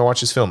 Every time I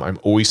watch this film, I'm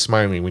always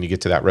smiling when you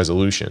get to that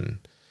resolution.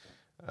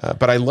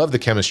 But I love the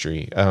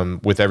chemistry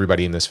with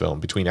everybody in this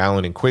film between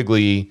Alan and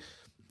Quigley,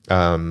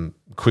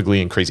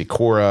 Quigley and Crazy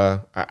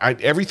Cora.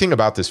 Everything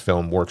about this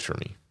film works for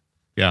me.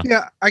 Yeah.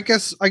 Yeah. I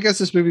guess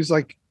this movie's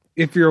like,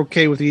 if you're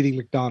okay with eating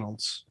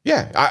McDonald's.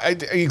 Yeah,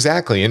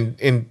 exactly.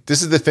 And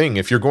this is the thing.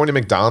 If you're going to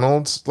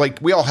McDonald's, like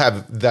we all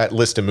have that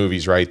list of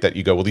movies, right? That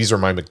you go, well, these are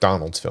my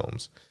McDonald's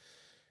films.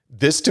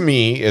 This to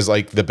me is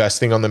like the best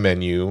thing on the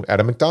menu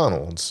at a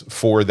McDonald's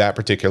for that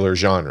particular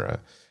genre.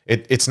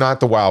 It's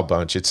not The Wild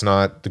Bunch. It's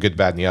not The Good,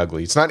 Bad, and the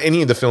Ugly. It's not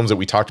any of the films that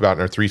we talked about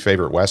in our 3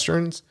 favorite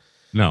Westerns.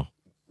 No.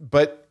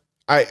 But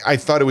I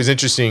thought it was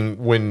interesting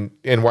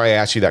and why I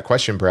asked you that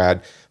question,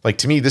 Brad. Like,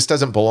 to me, this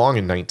doesn't belong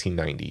in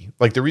 1990.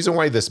 Like, the reason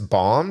why this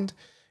bombed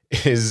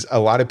is a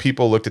lot of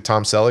people looked at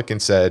Tom Selleck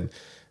and said,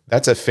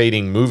 that's a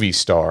fading movie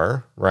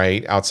star,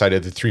 right? Outside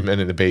of The 3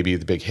 Men and a Baby,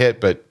 the big hit.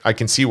 But I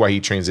can see why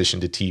he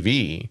transitioned to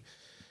TV.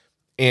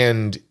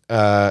 And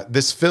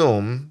this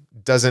film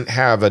doesn't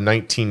have a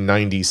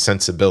 1990s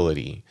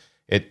sensibility.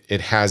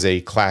 It has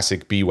a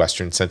classic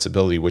B-Western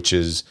sensibility, which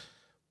is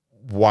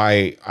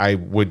why I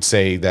would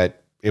say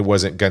that it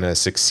wasn't going to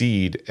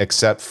succeed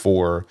except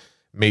for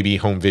maybe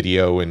home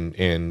video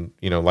and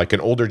like an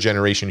older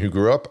generation who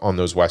grew up on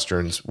those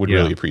Westerns would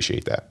really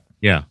appreciate that.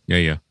 Yeah.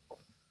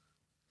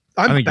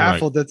 I'm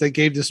baffled that they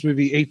gave this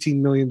movie $18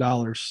 million.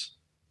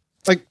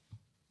 Like,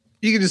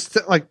 you can just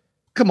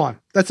come on,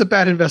 that's a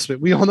bad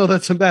investment. We all know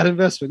that's a bad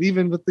investment,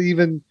 even with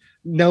even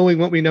knowing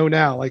what we know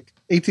now. Like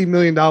 $18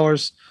 million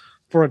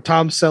for a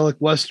Tom Selleck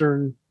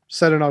Western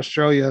set in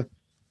Australia,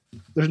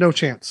 there's no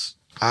chance.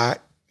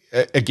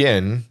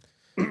 Again,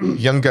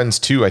 Young Guns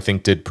 2, I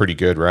think, did pretty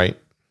good, right?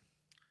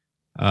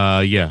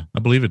 Yeah, I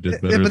believe it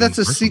did better. But that's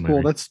a than sequel.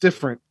 maybe. That's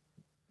different.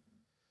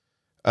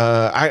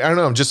 I don't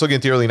know. I'm just looking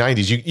at the early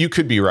 90s. You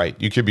could be right.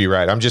 You could be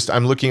right.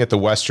 I'm looking at the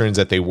Westerns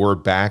that they were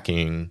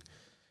backing,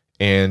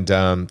 and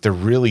they're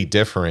really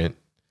different.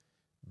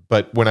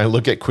 But when I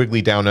look at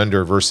Quigley Down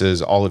Under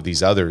versus all of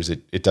these others,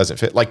 it doesn't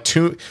fit. Like,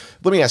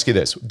 let me ask you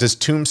this. Does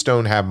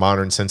Tombstone have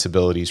modern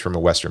sensibilities from a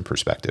Western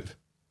perspective?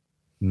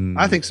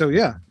 I think so.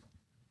 Yeah.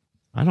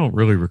 I don't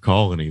really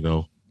recall any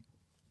though.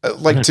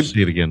 Like to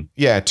see it again.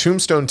 Yeah,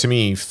 Tombstone to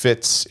me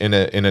fits in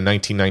a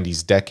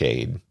 1990s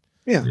decade.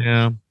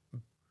 Yeah.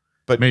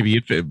 But maybe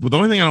the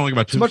only thing I don't like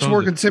about It's Tombstone much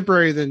more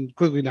contemporary than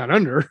Quigley Down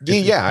Under.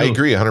 Yeah, I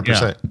agree 100%.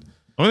 The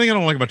only thing I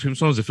don't like about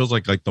Tombstone is it feels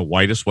like the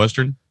whitest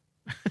Western.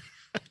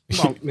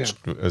 Well, yeah.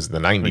 It was the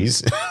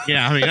 90s.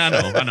 Yeah, I mean, I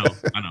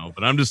know,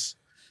 but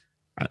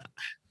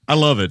I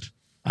love it.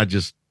 I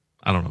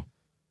don't know.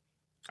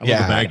 I love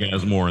the bad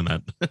guys more in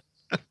that.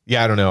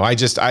 Yeah, I don't know.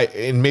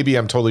 And maybe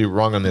I'm totally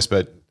wrong on this,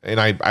 but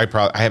I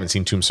haven't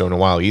seen Tombstone in a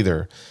while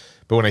either.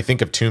 But when I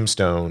think of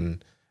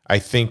Tombstone, I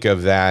think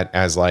of that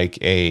as like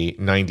a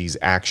 90s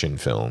action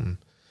film.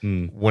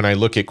 When I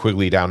look at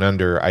Quigley Down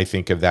Under, I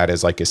think of that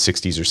as like a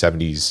 60s or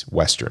 70s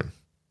Western.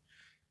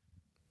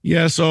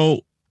 Yeah,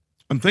 so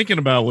I'm thinking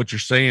about what you're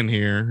saying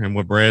here and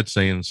what Brad's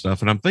saying and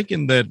stuff. And I'm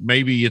thinking that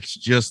maybe it's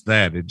just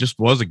that. It just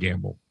was a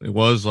gamble. It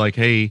was like,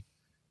 hey,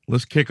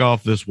 let's kick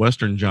off this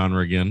Western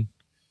genre again.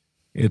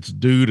 It's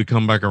due to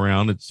come back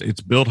around.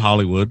 It's built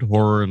Hollywood.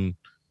 Horror and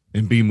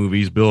B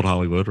movies build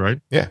Hollywood,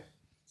 right? Yeah.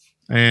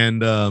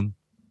 And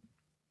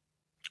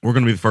we're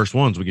going to be the first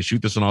ones. We can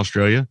shoot this in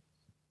Australia,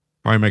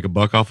 probably make a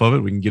buck off of it.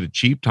 We can get it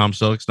cheap. Tom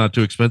Selleck's not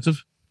too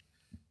expensive.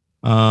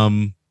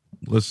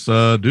 Let's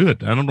do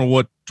it. I don't know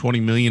what 20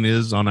 million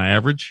is on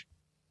average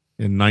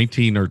in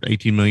 19 or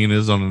 18 million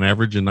is on an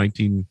average in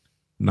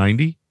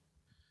 1990.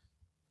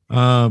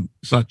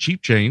 It's not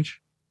cheap change,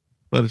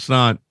 but it's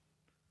not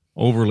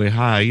overly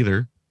high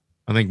either.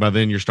 I think by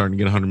then you're starting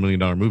to get $100 million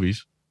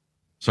movies.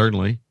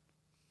 Certainly.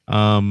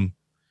 So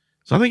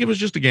I think it was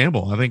just a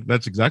gamble. I think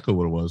that's exactly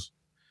what it was.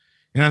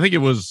 And I think it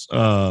was,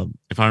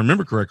 if I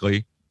remember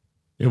correctly,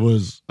 it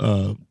was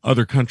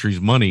other countries'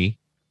 money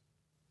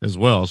as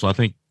well. So I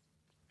think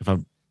I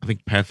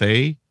think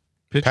Pathé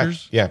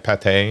Pictures.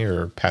 Pathé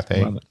or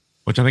Pathé.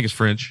 Which I think is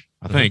French,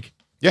 I think.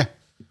 Yeah.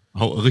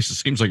 Oh, at least it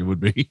seems like it would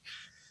be.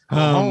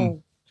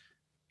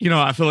 You know,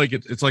 I feel like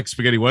it's like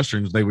spaghetti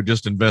westerns. They would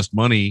just invest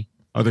money.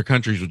 Other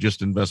countries would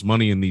just invest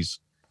money in these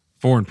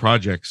foreign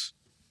projects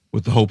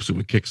with the hopes it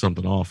would kick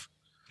something off.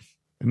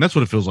 And that's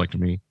what it feels like to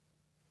me.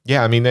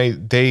 Yeah. I mean,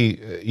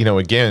 they, you know,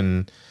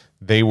 again,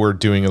 they were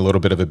doing a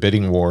little bit of a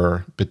bidding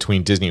war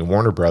between Disney and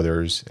Warner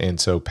Brothers. And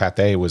so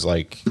Pathé was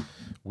like,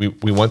 we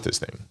want this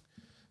thing.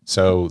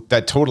 So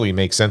that totally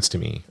makes sense to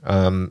me.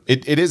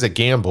 It is a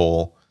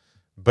gamble,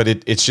 but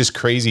it's just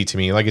crazy to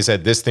me. Like I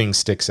said, this thing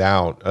sticks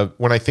out.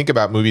 When I think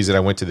about movies that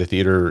I went to the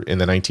theater in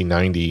the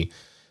 1990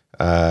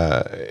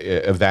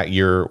 of that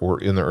year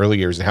or in the early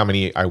years, and how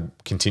many I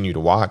continue to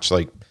watch,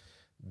 like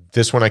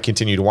this one I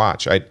continue to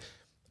watch. I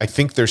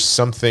think there's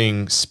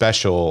something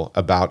special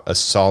about a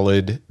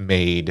solid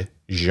made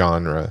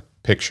genre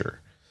picture.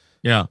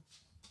 Yeah.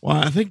 Well,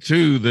 I think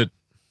too that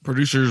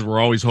producers were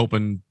always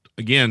hoping,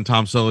 again,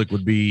 Tom Selleck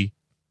would be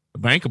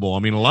bankable. I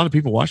mean, a lot of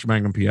people watch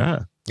Magnum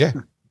PI. Yeah.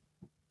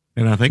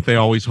 And I think they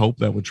always hoped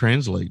that would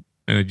translate.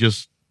 And it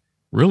just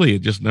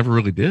never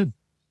really did.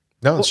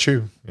 No, it's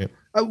true. Yeah.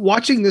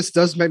 Watching this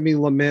does make me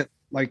lament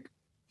like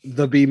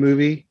the B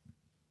movie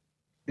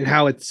and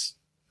how it's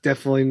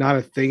definitely not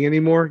a thing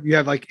anymore. You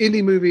have like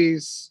indie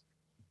movies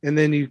and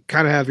then you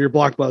kind of have your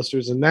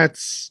blockbusters, and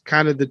that's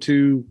kind of the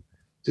two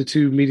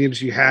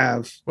mediums you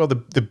have. Well,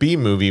 the B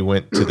movie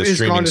went to the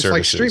streaming services.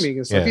 Like streaming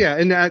and stuff. Yeah.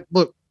 And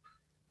look,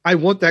 I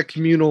want that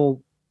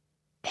communal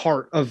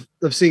part of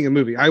seeing a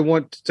movie. I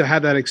want to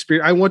have that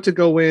experience. I want to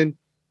go in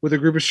with a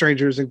group of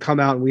strangers and come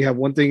out and we have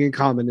one thing in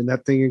common. And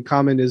that thing in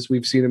common is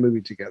we've seen a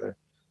movie together.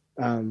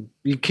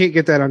 You can't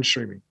get that on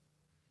streaming.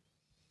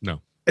 No.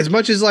 As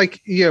much as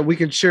like, yeah, we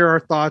can share our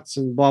thoughts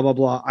and blah, blah,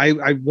 blah.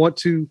 I want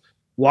to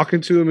walk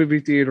into a movie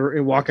theater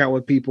and walk out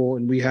with people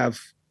and we have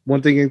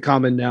one thing in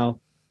common now.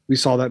 We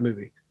saw that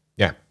movie.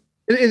 Yeah.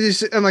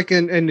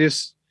 And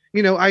just,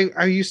 you know,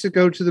 I used to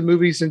go to the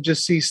movies and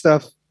just see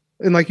stuff,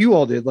 and like you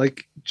all did,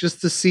 like just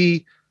to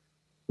see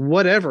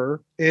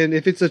whatever. And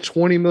if it's a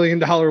 $20 million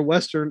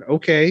Western,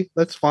 okay,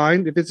 that's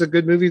fine. If it's a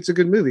good movie, it's a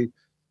good movie.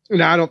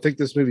 And I don't think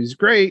this movie is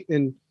great.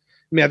 And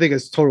I mean, I think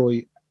it's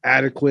totally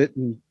adequate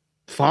and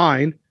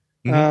fine.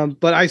 Mm-hmm.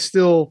 But I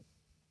still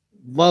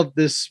love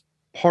this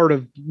part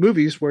of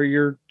movies where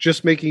you're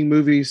just making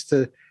movies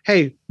to,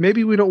 hey,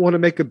 maybe we don't want to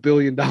make $1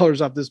 billion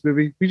off this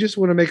movie. We just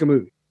want to make a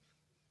movie.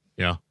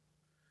 Yeah.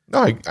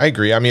 No, I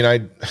agree. I mean,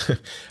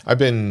 I've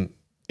been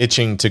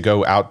itching to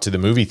go out to the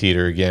movie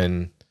theater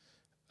again.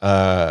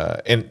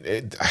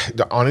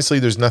 Honestly,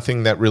 there's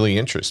nothing that really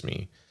interests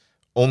me,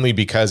 only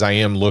because I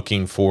am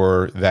looking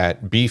for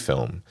that B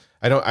film.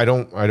 I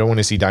don't want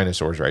to see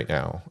dinosaurs right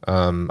now.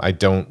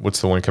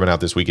 What's the one coming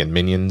out this weekend?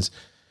 Minions.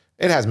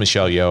 It has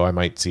Michelle Yeoh. I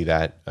might see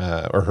that,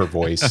 or her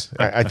voice.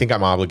 I think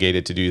I'm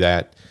obligated to do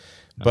that.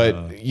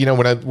 But you know,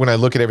 when I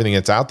look at everything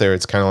that's out there,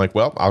 it's kind of like,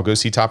 well, I'll go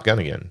see Top Gun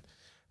again.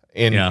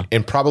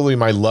 And probably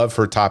my love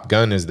for Top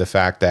Gun is the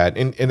fact that,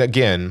 and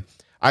again,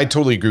 I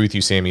totally agree with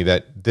you, Sammy,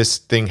 that this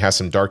thing has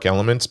some dark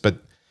elements, but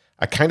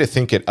I kind of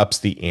think it ups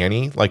the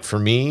ante. Like for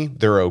me,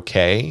 they're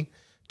okay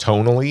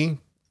tonally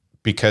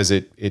because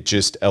it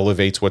just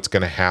elevates what's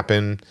going to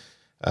happen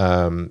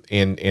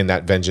in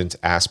that vengeance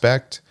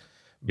aspect.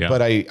 Yeah.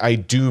 But I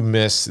do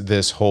miss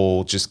this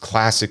whole just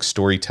classic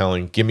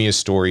storytelling. Give me a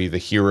story, the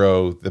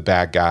hero, the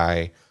bad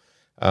guy.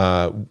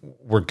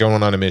 We're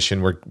going on a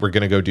mission. We're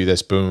going to go do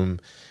this. Boom.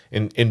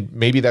 And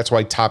maybe that's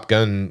why Top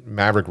Gun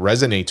Maverick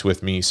resonates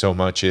with me so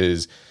much,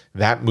 is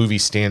that movie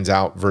stands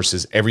out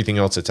versus everything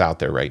else that's out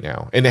there right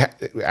now. And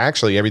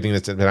actually everything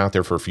that's been out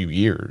there for a few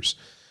years.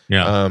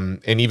 Yeah.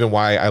 And even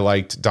why I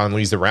liked Don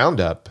Lee's The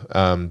Roundup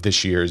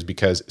this year is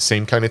because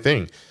same kind of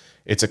thing.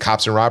 It's a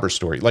cops and robbers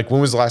story. Like,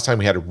 when was the last time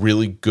we had a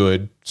really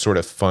good sort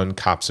of fun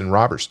cops and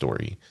robbers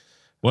story?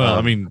 Well,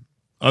 I mean,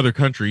 other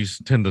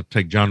countries tend to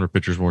take genre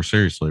pictures more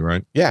seriously,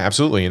 right? Yeah,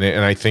 absolutely.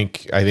 And I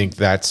think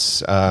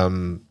that's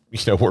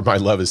where my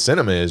love of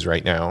cinema is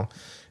right now,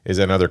 is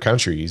in other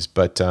countries.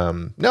 But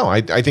no,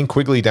 I think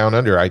Quigley Down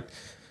Under,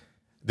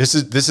 this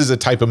is a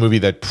type of movie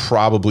that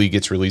probably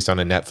gets released on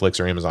a Netflix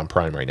or Amazon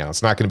Prime right now.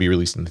 It's not going to be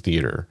released in the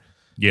theater.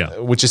 Yeah.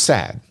 Which is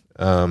sad.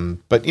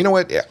 But you know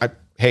what?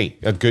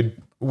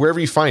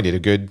 Wherever you find it, a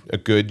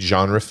good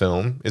genre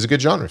film is a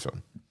good genre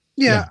film.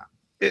 Yeah.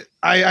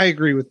 I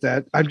agree with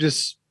that.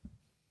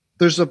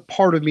 There's a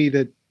part of me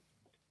that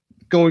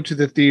going to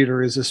the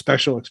theater is a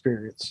special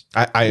experience.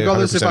 I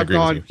regardless if I've agree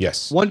with gone you.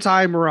 Yes. one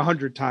time or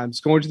 100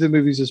 times, going to the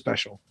movies is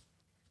special.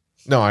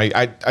 No,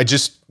 I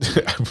just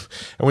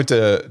I went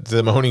to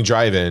the Mahoning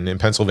Drive-In in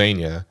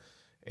Pennsylvania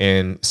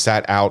and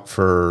sat out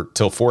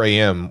till 4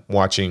 a.m.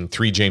 watching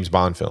 3 James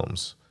Bond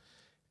films.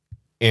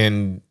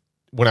 And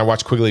when I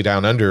watched Quigley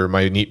Down Under,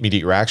 my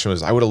immediate reaction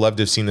was, I would have loved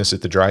to have seen this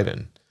at the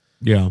drive-in.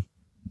 Yeah.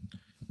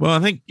 Well, I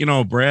think,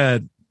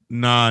 Brad,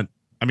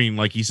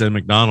 like he said,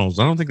 McDonald's,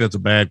 I don't think that's a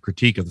bad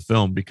critique of the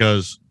film,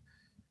 because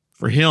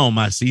for him,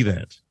 I see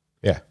that.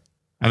 Yeah.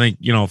 I think,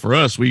 for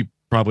us, me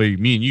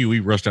and you, we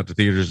rushed out to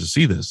theaters to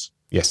see this.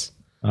 Yes.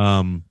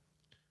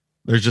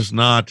 There's just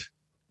not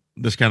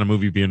this kind of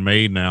movie being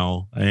made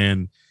now.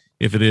 And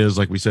if it is,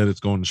 like we said, it's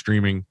going to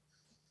streaming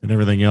and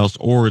everything else,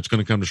 or it's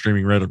going to come to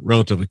streaming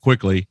relatively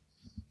quickly.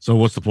 So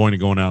what's the point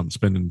of going out and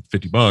spending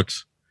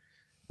 $50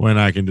 when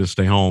I can just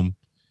stay home,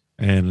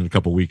 and in a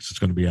couple of weeks it's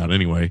going to be out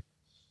anyway,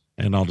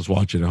 and I'll just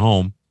watch it at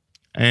home.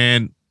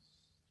 And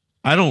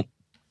I don't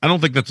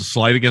think that's a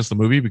slight against the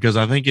movie, because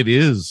I think it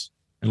is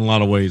in a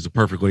lot of ways a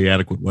perfectly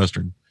adequate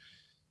Western.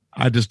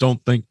 I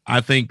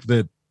think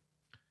that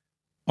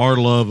our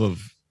love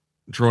of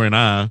Troy and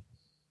I,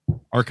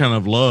 our kind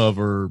of love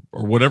or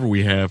whatever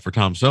we have for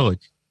Tom Selleck,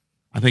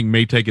 I think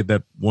may take it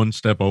that one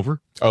step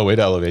over. Oh, it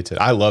elevates it.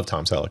 I love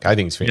Tom Selleck. I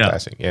think he's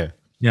fantastic. Yeah.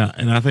 Yeah.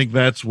 And I think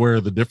that's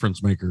where the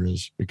difference maker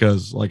is,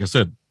 because like I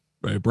said,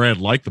 Brad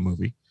liked the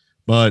movie,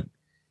 but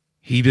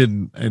he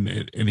didn't.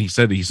 And he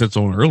said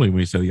so early when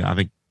he said, yeah, I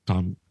think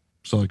Tom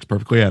Selleck's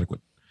perfectly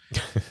adequate.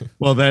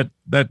 Well,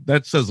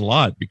 that says a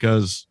lot,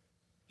 because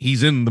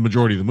he's in the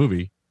majority of the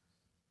movie.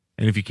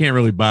 And if you can't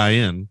really buy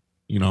in,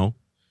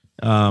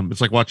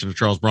 it's like watching a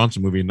Charles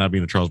Bronson movie and not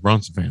being a Charles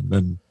Bronson fan,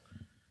 then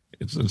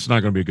it's not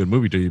going to be a good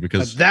movie to you,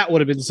 because that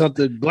would have been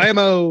something.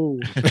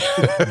 Blammo.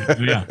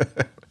 Yeah.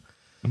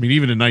 I mean,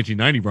 even in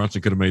 1990,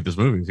 Bronson could have made this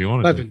movie if he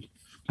wanted to.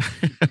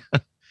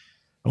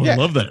 I would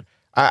love that.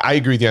 I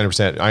agree with you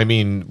 100%. I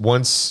mean,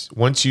 once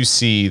you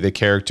see the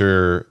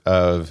character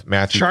of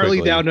Matthew Charlie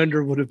Quigley, Down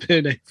Under would have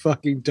been a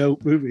fucking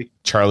dope movie.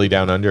 Charlie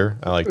Down Under.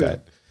 I like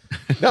that.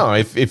 No,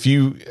 if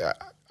you,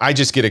 I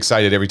just get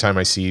excited every time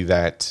I see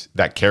that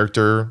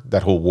character,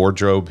 that whole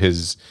wardrobe,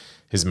 his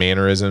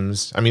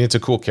mannerisms. I mean, it's a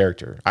cool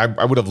character.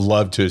 I would have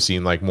loved to have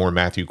seen like more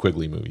Matthew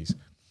Quigley movies.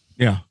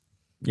 Yeah.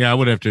 Yeah, I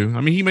would have to.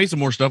 I mean, he made some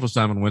more stuff with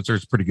Simon Windsor.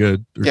 It's pretty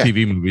good. Or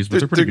TV movies, but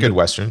they're pretty good.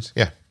 Westerns.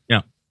 Yeah.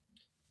 Yeah.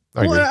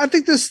 I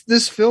think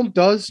this film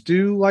does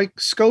do like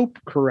scope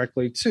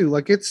correctly too.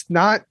 Like, it's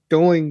not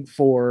going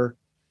for,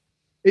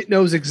 it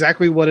knows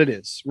exactly what it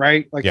is,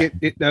 right? Like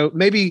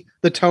maybe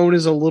the tone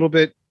is a little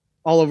bit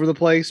all over the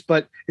place,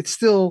 but it's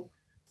still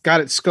got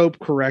its scope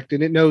correct,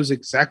 and it knows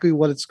exactly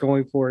what it's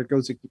going for.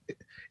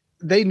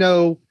 They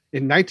know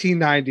in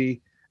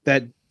 1990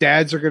 that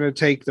dads are going to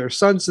take their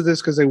sons to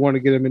this because they want to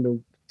get them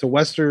into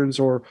Westerns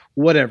or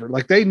whatever.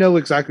 Like, they know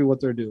exactly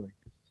what they're doing.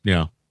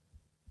 Yeah.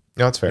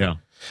 No, that's fair. Yeah.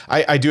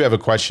 I do have a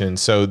question.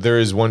 So there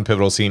is one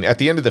pivotal scene at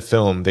the end of the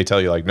film. They tell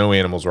you like no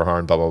animals were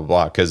harmed, blah, blah,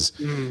 blah, because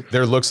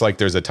there looks like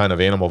there's a ton of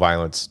animal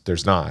violence.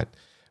 There's not.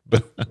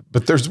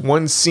 But there's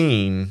one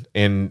scene,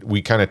 and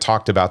we kind of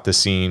talked about the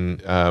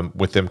scene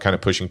with them kind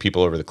of pushing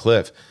people over the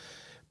cliff.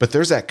 But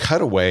there's that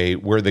cutaway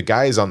where the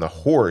guy is on the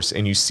horse,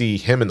 and you see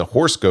him and the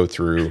horse go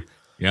through.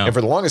 Yeah. And for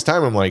the longest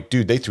time, I'm like,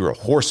 dude, they threw a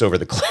horse over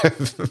the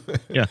cliff.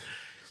 Yeah.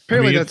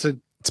 Apparently, that's a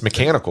It's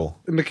mechanical.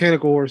 The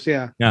mechanical horse.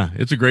 Yeah. Yeah,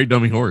 it's a great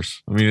dummy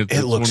horse. I mean,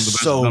 It looks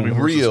so dummy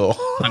horses. real.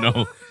 I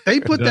know. They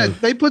put does.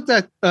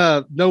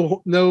 that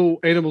no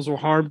animals were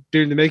harmed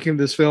during the making of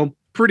this film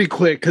pretty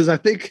quick, because I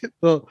think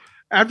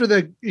after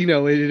the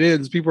it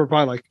ends, people are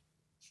probably like,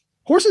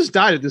 horses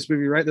died at this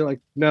movie, right? They're like,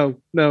 no,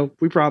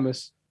 we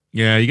promise.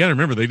 Yeah, you got to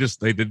remember they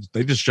just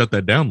shut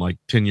that down like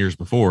 10 years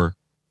before,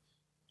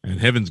 and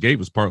Heaven's Gate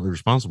was partly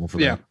responsible for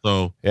that. Yeah.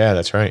 So Yeah,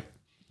 that's right.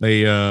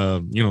 they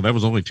that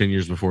was only 10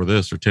 years before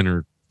this, or 10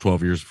 or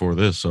 12 years before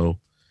this. So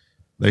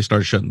they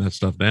started shutting that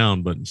stuff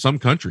down. But in some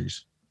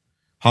countries,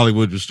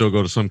 Hollywood would still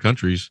go to some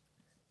countries,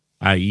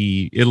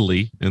 i.e.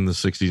 Italy in the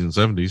 60s and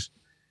 70s,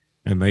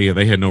 and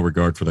they had no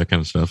regard for that kind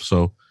of stuff.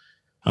 So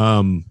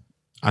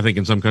I think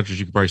in some countries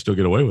you could probably still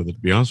get away with it, to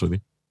be honest with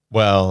you.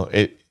 Well,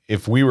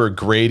 if we were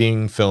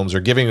grading films or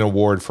giving an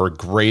award for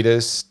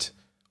greatest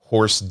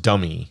horse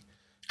dummy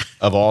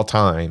of all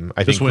time,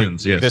 I This think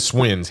wins, yes. This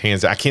wins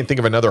hands. I can't think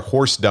of another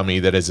horse dummy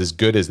that is as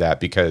good as that,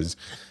 because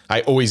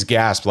I always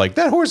gasp like,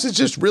 that horse is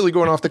just really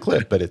going off the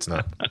cliff, but it's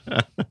not.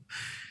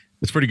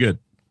 It's pretty good.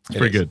 It's It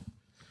pretty is. good.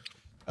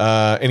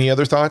 Any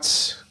other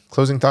thoughts?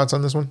 Closing thoughts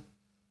on this one?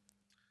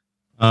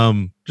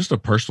 Just a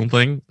personal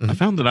thing. Mhm. I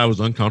found that I was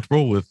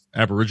uncomfortable with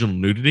Aboriginal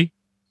nudity,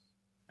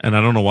 and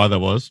I don't know why that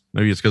was.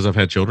 Maybe it's because I've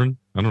had children.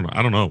 I don't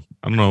know.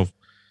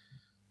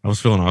 I was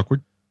feeling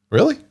awkward.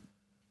 Really?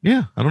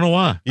 Yeah, I don't know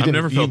why. You I've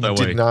never felt that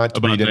way. Did not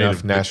about read enough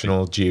Native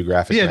National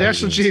Geographic. People. Yeah,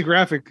 National magazines.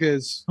 Geographic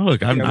is.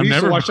 Look, I've we used to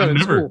never, watch that I've in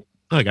never, school.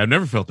 look, I've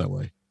never felt that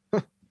way.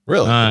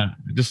 Really?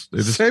 It just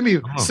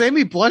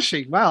Sammy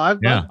blushing. Wow.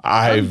 Yeah.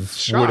 I I'm would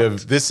shocked.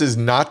 have. This is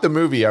not the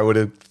movie I would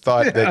have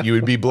thought that you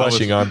would be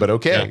blushing on, but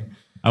okay.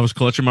 I was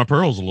clutching my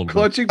pearls a little bit.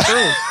 Clutching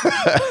pearls.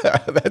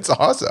 That's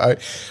awesome.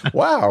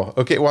 Wow.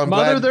 Okay. Well, I'm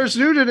Mother, glad. there's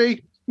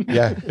nudity.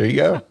 Yeah. There you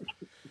go.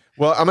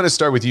 Well, I'm going to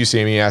start with you,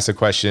 Sammy. Ask the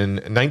question: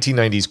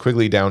 1990s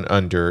Quigley Down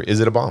Under. Is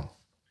it a bomb?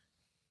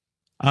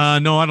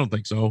 No, I don't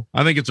think so.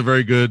 I think it's a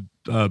very good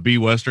B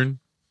Western.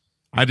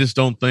 I just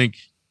don't think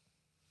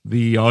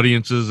the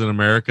audiences in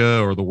America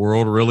or the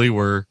world really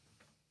were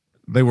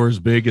as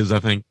big as I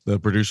think the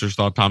producers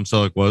thought Tom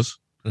Selleck was.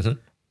 Mhm.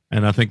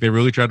 And I think they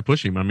really tried to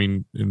push him. I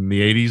mean, in the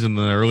 80s and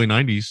the early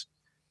 90s,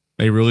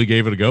 they really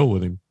gave it a go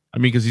with him. I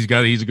mean, because he's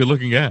a good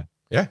looking guy.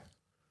 Yeah.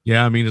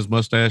 Yeah. I mean, his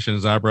mustache and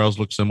his eyebrows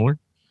look similar,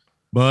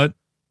 but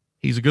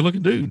he's a good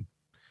looking dude.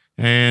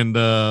 And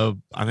I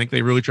think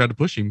they really tried to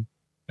push him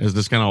as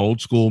this kind of old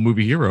school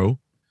movie hero.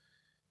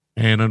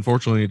 And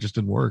unfortunately, it just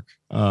didn't work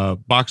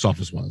box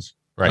office wise.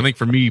 Right. I think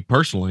for me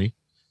personally,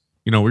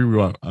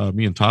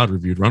 me and Todd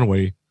reviewed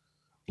Runaway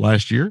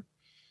last year,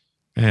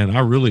 and I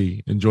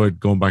really enjoyed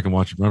going back and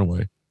watching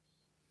Runaway.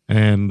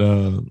 And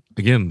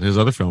again, his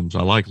other films,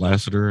 I like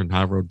Lassiter and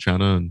High Road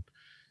China, and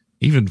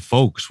even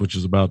Folks, which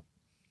is about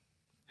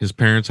his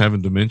parents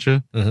having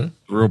dementia. Mhm.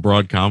 Real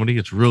broad comedy.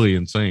 It's really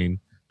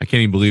insane. I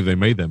can't even believe they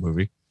made that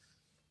movie.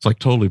 It's like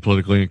totally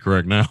politically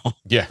incorrect now.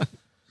 Yeah.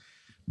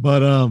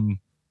 But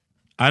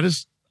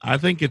I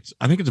think it's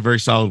a very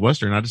solid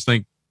Western. I just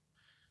think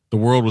the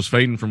world was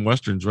fading from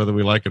Westerns, whether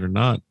we like it or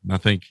not. And I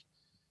think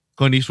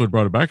Clint Eastwood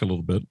brought it back a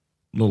little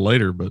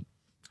later, but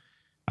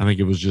I think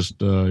it was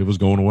just, it was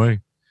going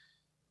away.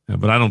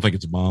 But I don't think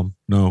it's a bomb.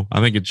 No,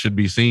 I think it should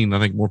be seen. I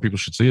think more people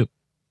should see it.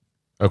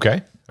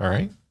 Okay. All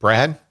right.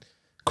 Brad,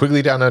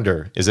 Quigley Down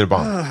Under. Is it a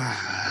bomb?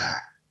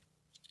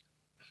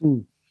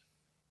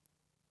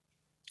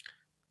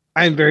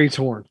 I am very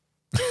torn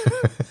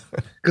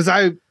because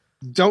I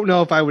don't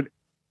know if I would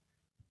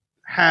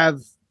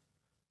have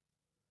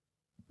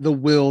the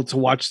will to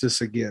watch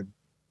this again.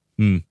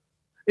 Hmm.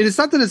 And it's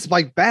not that it's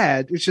like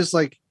bad. It's just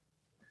like,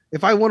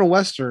 if I want a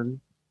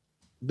Western,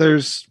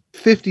 there's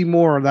 50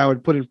 more that I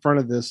would put in front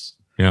of this.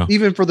 Yeah.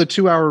 Even for the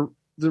 2 hour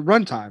the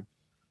runtime.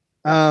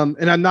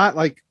 And I'm not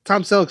like,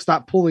 Tom Selleck's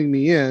not pulling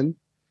me in.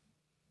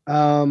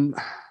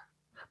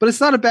 But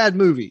it's not a bad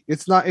movie.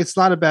 It's not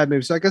a bad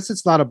movie. So I guess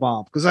it's not a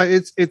bomb, because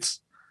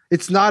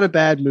it's not a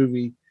bad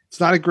movie. It's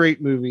not a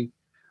great movie,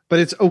 but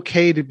it's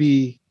okay to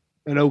be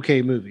an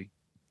okay movie.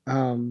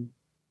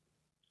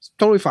 It's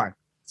totally fine.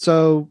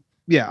 So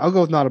yeah, I'll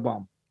go with not a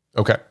bomb.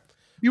 Okay.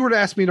 If you were to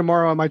ask me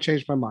tomorrow, I might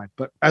change my mind,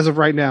 but as of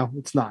right now,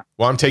 it's not.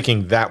 Well, I'm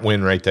taking that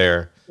win right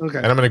there. Okay.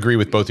 And I'm going to agree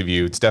with both of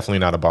you. It's definitely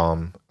not a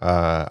bomb.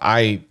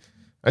 I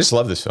just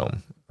love this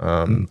film.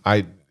 And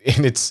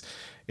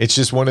it's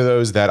just one of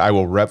those that I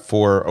will rep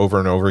for over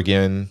and over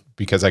again,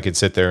 because I could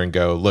sit there and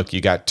go, look,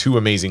 you got two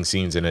amazing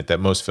scenes in it that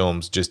most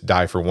films just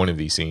die for one of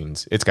these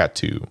scenes. It's got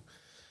two.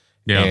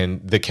 Yeah.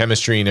 And the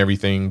chemistry and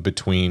everything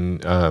between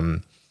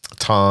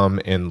Tom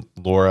and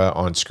Laura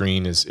on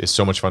screen is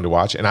so much fun to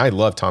watch. And I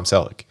love Tom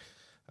Selleck.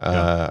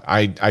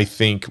 I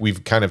think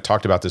we've kind of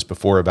talked about this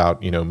before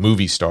about,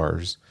 movie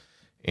stars.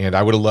 And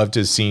I would have loved to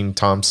have seen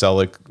Tom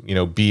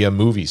Selleck, be a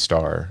movie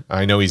star.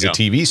 I know he's a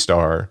TV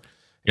star.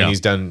 And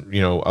he's done,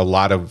 a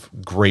lot of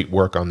great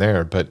work on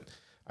there, but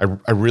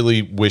I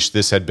really wish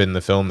this had been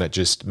the film that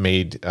just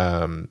made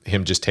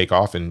him just take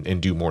off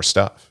and do more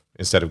stuff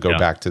instead of go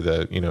back to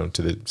the,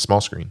 to the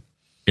small screen.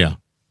 Yeah.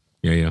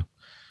 And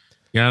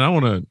I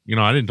want to,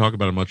 I didn't talk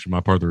about it much in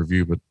my part of the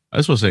review, but I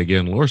just want to say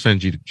again, Laura San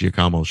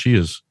Giacomo, she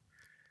is,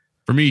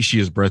 for me, she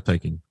is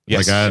breathtaking.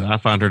 Yes. Like I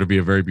find her to be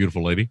a very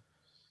beautiful lady.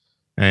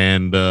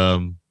 And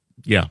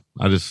yeah,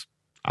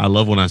 I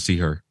love when I see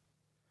her.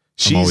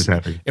 I'm always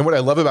happy. And what I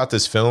love about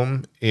this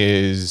film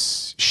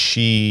is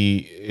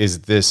she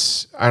is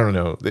this, I don't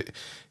know,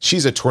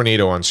 she's a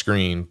tornado on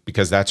screen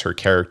because that's her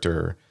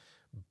character,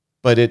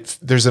 but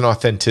there's an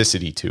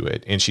authenticity to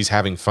it and she's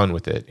having fun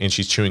with it and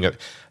she's chewing up.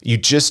 You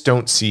just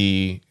don't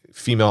see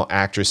female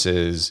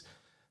actresses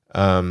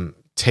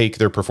take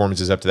their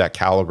performances up to that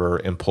caliber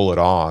and pull it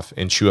off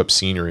and chew up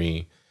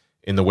scenery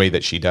in the way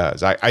that she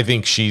does. I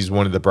think she's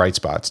one of the bright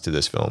spots to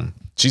this film.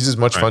 She's as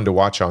much fun to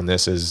watch on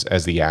this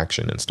as the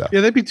action and stuff.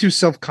 Yeah, they'd be too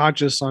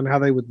self-conscious on how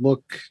they would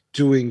look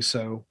doing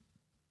so.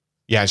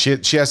 Yeah,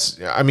 she has.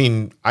 I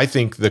mean, I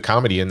think the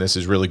comedy in this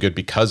is really good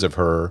because of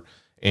her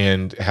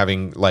and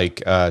having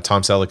like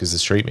Tom Selleck as the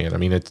straight man. I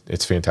mean,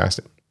 it's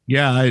fantastic.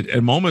 Yeah,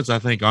 at moments I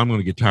think I'm going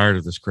to get tired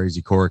of this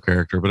crazy Cora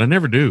character, but I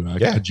never do.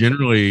 I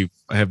generally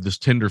have this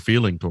tender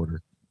feeling toward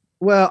her.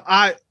 Well,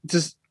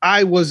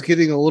 I was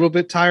getting a little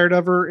bit tired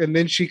of her, and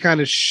then she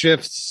kind of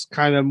shifts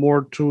kind of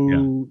more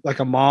to like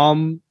a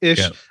mom-ish.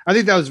 Yeah. I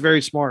think that was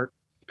very smart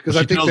because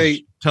I think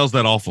they tells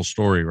that awful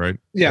story, right?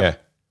 Yeah.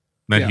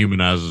 That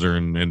humanizes her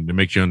and it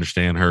makes you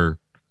understand her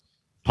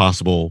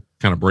possible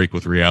kind of break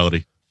with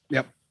reality.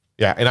 Yep.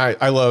 Yeah, and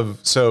I love,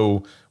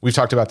 so we've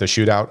talked about the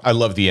shootout. I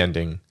love the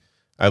ending.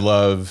 I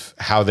love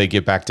how they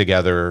get back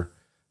together.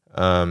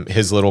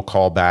 His little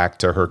callback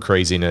to her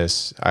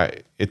craziness.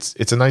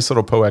 It's a nice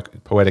little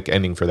poetic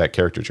ending for that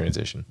character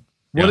transition.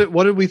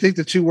 What did we think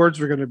the two words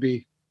were going to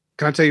be?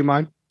 Can I tell you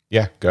mine?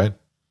 Yeah, go ahead.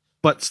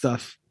 Butt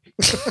stuff.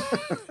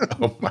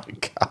 Oh my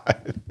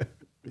God.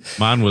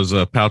 Mine was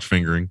pouch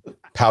fingering.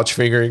 Pouch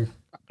fingering.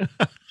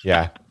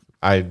 Yeah.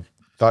 I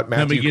thought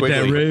Let me Matthew get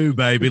that Quigley. roux,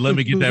 baby. Let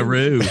me get that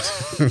roux.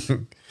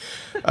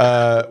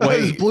 That was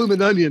Wait.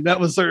 Bloomin' Onion. That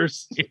was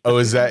hers. Oh,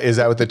 is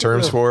that what the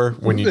term's for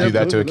when you do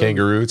that to a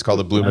kangaroo? It's called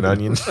a bloomin'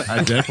 onion.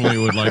 I definitely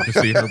would like to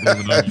see her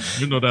blooming onion.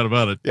 There's no doubt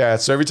about it. Yeah.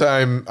 So every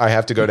time I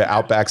have to go to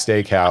Outback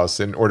Steakhouse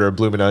and order a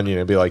bloomin' onion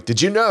and be like,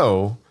 did you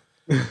know?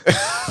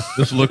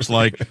 This looks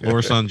like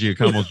Laura San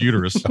Giacomo's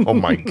uterus. Oh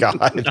my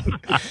God.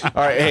 All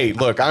right. Hey,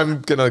 look,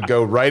 I'm going to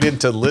go right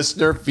into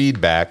listener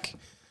feedback.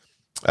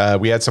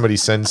 We had somebody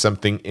send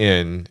something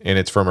in, and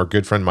it's from our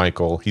good friend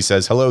Michael. He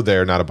says, "Hello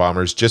there, Not a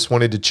Bombers. Just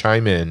wanted to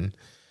chime in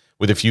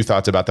with a few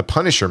thoughts about the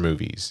Punisher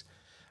movies.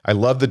 I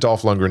love the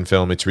Dolph Lundgren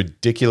film. It's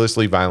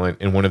ridiculously violent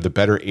and one of the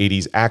better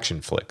 80s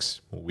action flicks."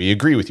 We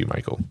agree with you,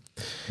 Michael.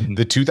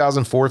 The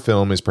 2004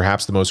 film is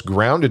perhaps the most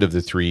grounded of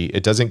the three.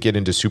 It doesn't get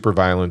into super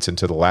violence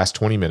until the last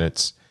 20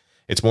 minutes.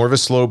 It's more of a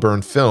slow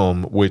burn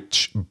film,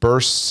 which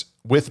bursts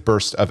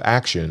of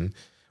action,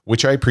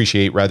 which I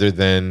appreciate rather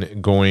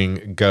than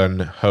going gun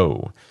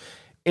ho.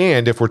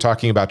 And if we're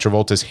talking about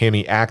Travolta's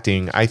hammy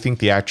acting, I think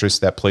the actress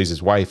that plays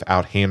his wife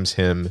out-hams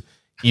him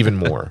even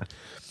more.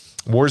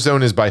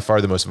 Warzone is by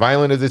far the most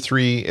violent of the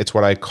three. It's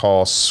what I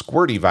call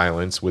squirty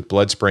violence, with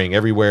blood spraying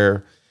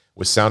everywhere,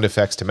 with sound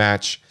effects to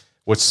match.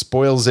 What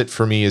spoils it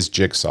for me is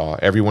Jigsaw.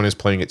 Everyone is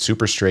playing it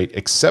super straight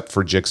except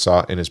for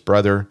Jigsaw and his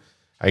brother.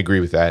 I agree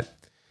with that.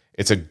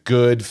 It's a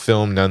good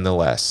film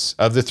nonetheless.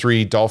 Of the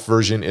three, Dolph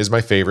version is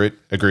my favorite.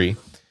 Agree.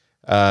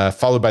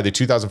 Followed by the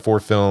 2004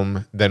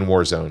 film, then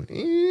Warzone.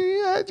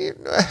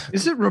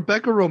 Is it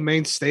Rebecca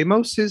Romaine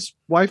Stamos, his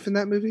wife in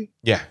that movie?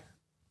 Yeah.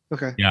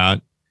 Okay. Yeah,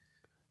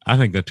 I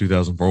think that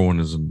 2004 one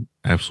is an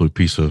absolute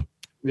piece of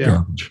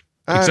garbage.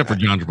 Except for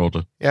John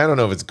Travolta. Yeah, I don't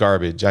know if it's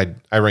garbage. I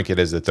rank it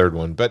as the third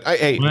one, but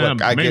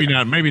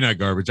maybe not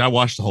garbage. I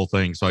watched the whole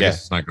thing, so I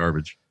guess it's not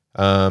garbage.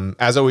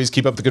 As always,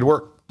 keep up the good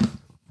work.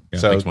 Yeah,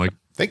 so thanks, Mike.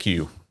 Thank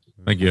you.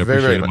 Thank you. I Very,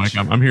 appreciate very it, much.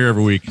 Mike. I'm here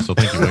every week, so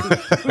thank you,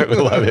 Mike. We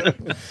love it.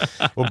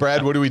 Well,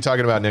 Brad, what are we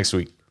talking about next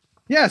week?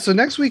 Yeah, so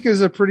next week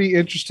is a pretty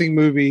interesting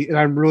movie, and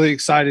I'm really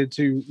excited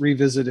to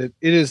revisit it.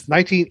 It is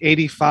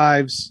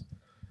 1985's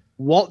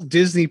Walt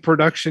Disney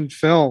production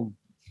film.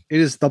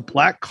 It is The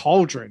Black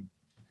Cauldron.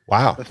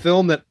 Wow. The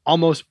film that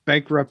almost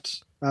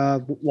bankrupted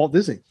Walt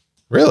Disney.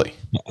 Really?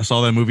 I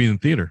saw that movie in the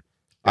theater.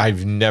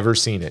 I've never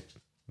seen it.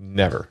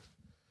 Never.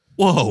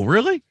 Whoa,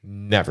 really?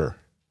 Never.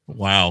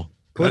 Wow.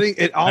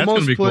 It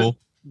almost be put cool.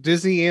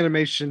 Disney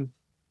animation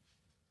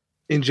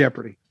in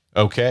jeopardy.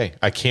 Okay.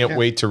 I can't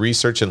wait to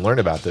research and learn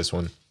about this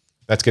one.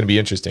 That's going to be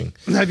interesting.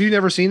 Have you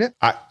never seen it?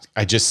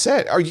 I just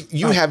said,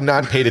 you have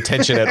not paid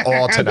attention at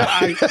all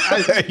tonight.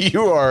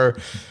 You are,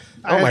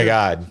 oh my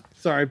God.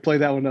 Sorry, play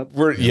that one up.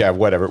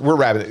 Whatever. We're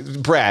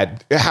wrapping.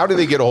 Brad, how do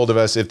they get a hold of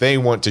us if they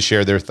want to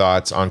share their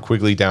thoughts on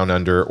Quigley Down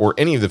Under or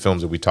any of the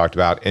films that we talked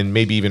about and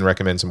maybe even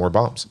recommend some more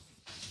bombs?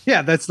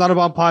 Yeah, that's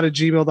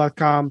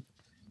notabombpod@gmail.com.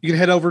 You can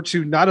head over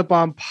to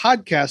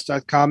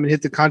notabombpodcast.com and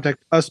hit the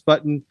contact us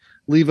button.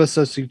 Leave us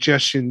a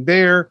suggestion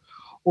there,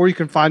 or you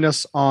can find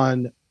us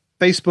on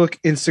Facebook,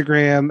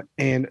 Instagram,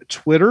 and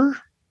Twitter.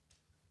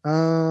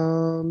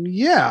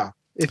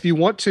 If you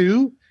want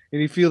to,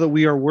 and you feel that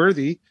we are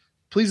worthy,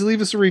 please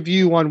leave us a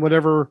review on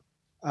whatever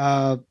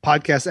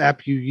podcast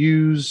app you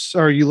use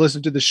or you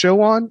listen to the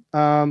show on.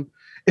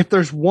 If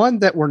there's one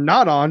that we're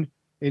not on,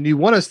 and you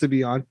want us to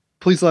be on,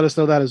 please let us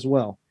know that as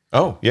well.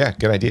 Oh, yeah,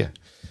 good idea.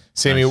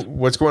 Sammy, Nice.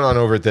 what's going on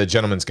over at the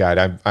Gentleman's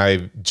Guide?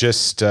 I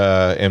just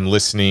am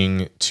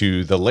listening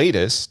to the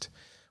latest,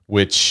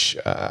 which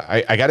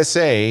I got to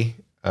say,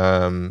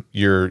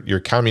 your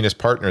communist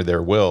partner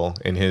there, Will,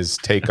 in his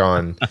take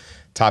on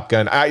Top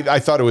Gun, I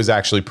thought it was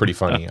actually pretty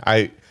funny.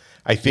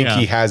 I think Yeah.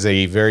 he has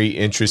a very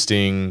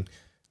interesting,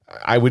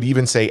 I would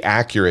even say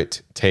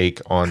accurate take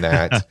on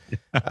that.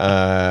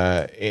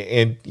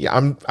 And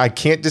yeah, I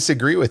can't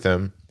disagree with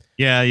him.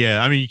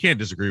 Yeah. I mean, you can't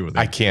disagree with it.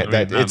 I can't. I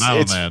mean, That- not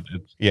it's- on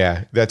that.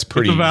 Yeah, that's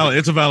pretty.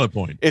 It's a valid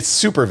point. It's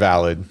super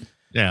valid.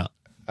 Yeah.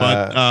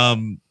 But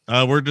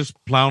we're just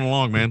plowing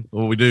along, man.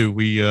 What we do,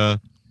 we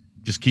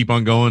just keep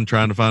on going,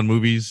 trying to find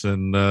movies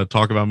and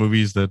talk about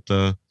movies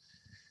that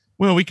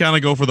well, we kind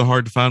of go for the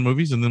hard to find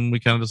movies, and then we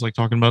kind of just like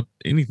talking about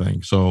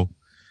anything. So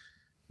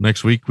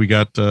next week we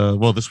got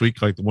this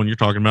week, like the one you're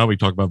talking about, we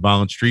talk about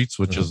Violent Streets,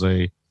 which is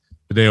a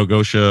Hideo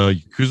Gosha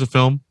Yakuza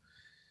film.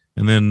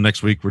 And then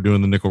next week we're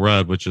doing The Nickel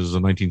Ride, which is a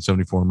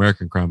 1974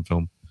 American crime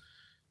film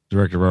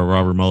directed by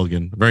Robert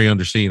Mulligan, a very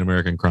underseen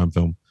American crime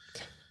film.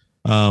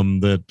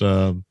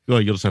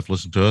 You'll just have to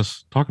listen to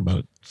us talk about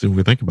it, see what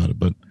we think about it.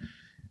 But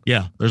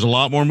yeah, there's a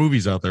lot more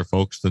movies out there,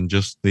 folks, than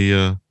just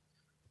the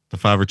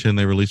 5 or 10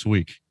 they release a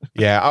week.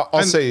 Yeah, I'll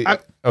I'm- say.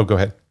 I'm- Go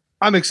ahead.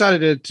 I'm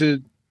excited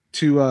to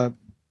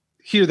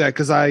hear that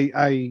because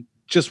I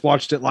just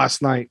watched it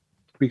last night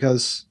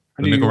because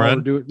I The knew you Nickel all Ride?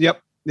 were doing.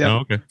 Yep, Oh,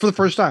 okay, for the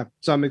first time.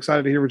 So I'm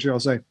excited to hear what you all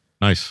say.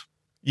 nice.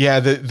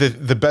 Yeah,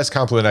 the best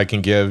compliment I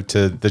can give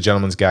to the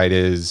Gentleman's Guide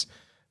is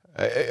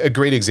a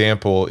great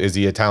example is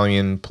the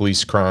Italian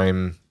police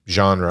crime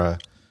genre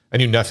I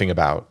knew nothing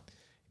about.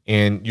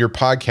 And your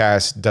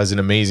podcast does an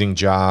amazing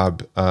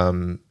job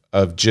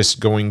of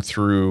just going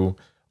through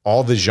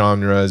all the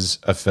genres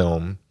of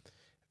film.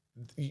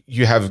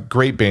 You have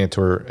great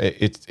banter.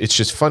 It's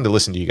just fun to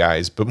listen to you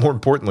guys. But more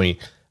importantly,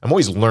 I'm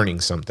always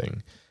learning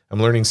something.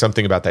 I'm learning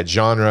something about that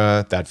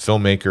genre, that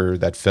filmmaker,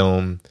 that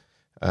film.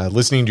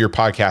 Listening to your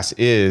podcast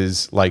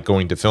is like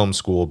going to film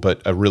school,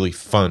 but a really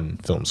fun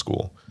film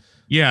school.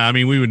 Yeah, I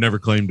mean, we would never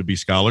claim to be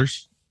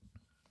scholars,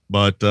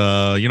 but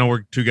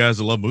we're two guys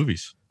that love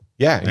movies.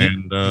 Yeah,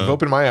 And you've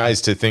opened my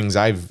eyes to things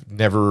I've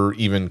never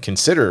even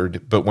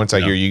considered. But once I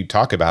Yeah. hear you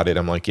talk about it,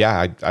 I'm like,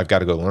 yeah, I've got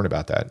to go learn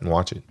about that and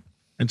watch it.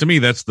 and to me,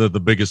 that's the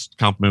biggest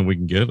compliment we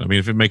can get. I mean,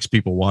 if it makes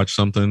people watch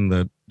something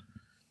that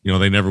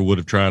they never would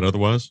have tried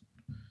otherwise,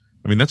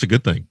 I mean, that's a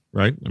good thing,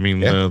 right? I mean,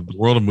 Yeah. the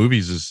world of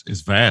movies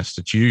is vast.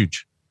 It's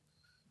huge.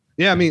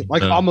 Yeah, I mean,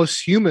 like Uh,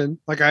 Almost Human.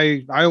 Like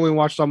I only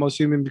watched Almost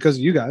Human because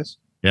of you guys.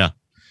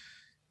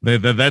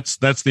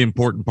 That's the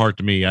important part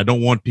to me. I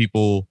don't want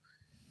people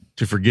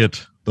to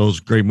forget those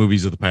great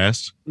movies of the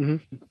past, Mhm.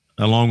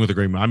 along with the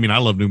great. I mean, I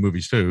love new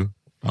movies too.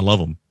 I love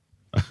them.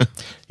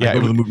 Yeah, I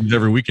go to the movies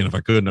every weekend if I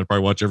could, and I'd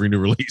probably watch every new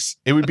release.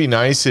 it would be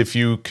nice if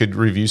you could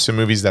review some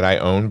movies that I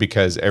own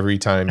because every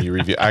time you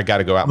review, I got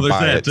to go out and Well,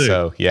 buy there's it. that, too.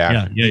 So yeah,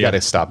 Yeah, you got to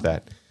yeah. stop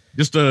that.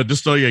 Just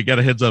so you got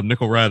a heads up,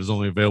 Nickel Ride is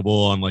only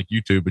available on like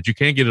YouTube, but you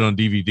can get it on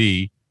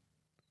DVD.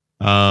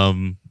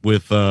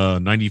 With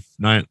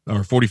 99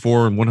 or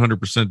 44 and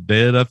 100%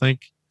 Dead, I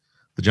think,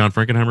 the John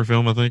Frankenheimer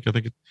film. I think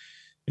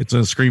it's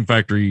a Scream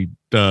Factory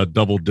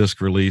double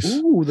disc release.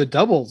 Ooh, the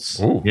doubles.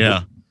 Ooh,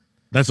 Yeah,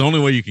 that's the only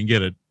way you can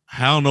get it.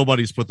 How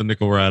nobody's put the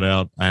Nickel Ride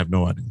out, I have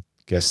no idea.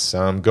 guess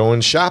I'm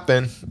going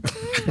shopping.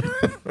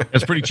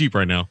 It's pretty cheap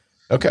right now.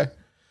 Okay.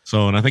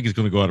 So, and I think it's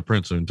going to go out of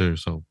print soon too.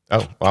 So, Oh,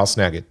 well, I'll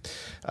snag it.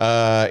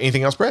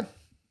 Anything else, Brad?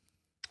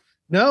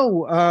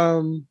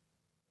 No,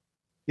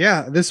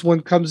 yeah, this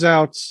one comes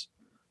out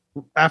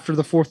after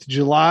the 4th of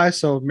July.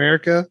 So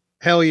America,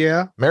 hell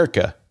yeah.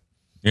 America.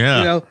 yeah,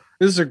 You know,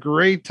 this is a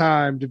great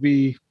time to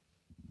be,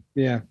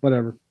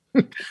 whatever.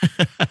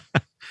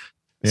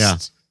 yeah,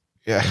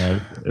 Yeah.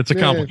 it's a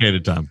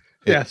complicated time.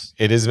 Yes.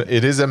 It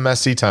is a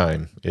messy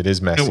time. It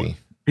is messy.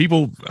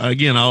 People,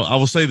 again, I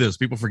will say this: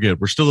 people forget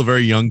we're still a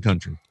very young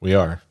country. We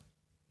are.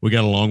 We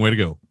got a long way to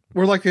go.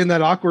 We're like in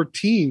that awkward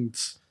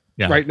teens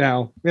Yeah. right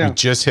now. We Yeah.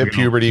 just hit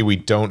puberty. We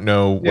don't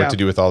know what Yeah. to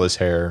do with all this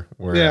hair.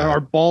 We're Yeah.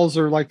 Our balls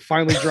are like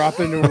finally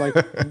dropping and we're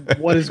like,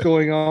 what is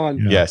going on?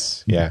 Yeah.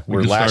 yes. Yeah. We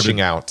We're just lashing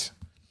started- out.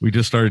 We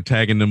just started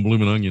tagging them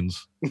blooming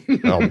onions.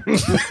 Oh.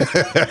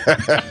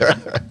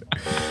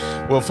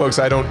 Well, folks,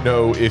 I don't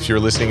know if you're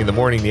listening in the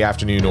morning, the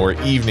afternoon, or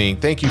evening.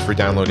 Thank you for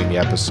downloading the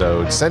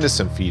episode. Send us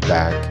some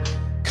feedback.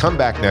 Come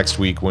back next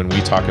week when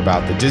we talk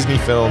about the Disney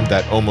film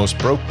that almost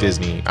broke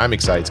Disney. I'm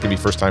excited. It's going to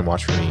be first time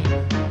watch for me.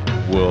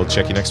 We'll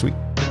check you next week.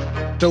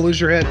 Don't lose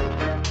your head.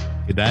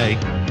 Good day.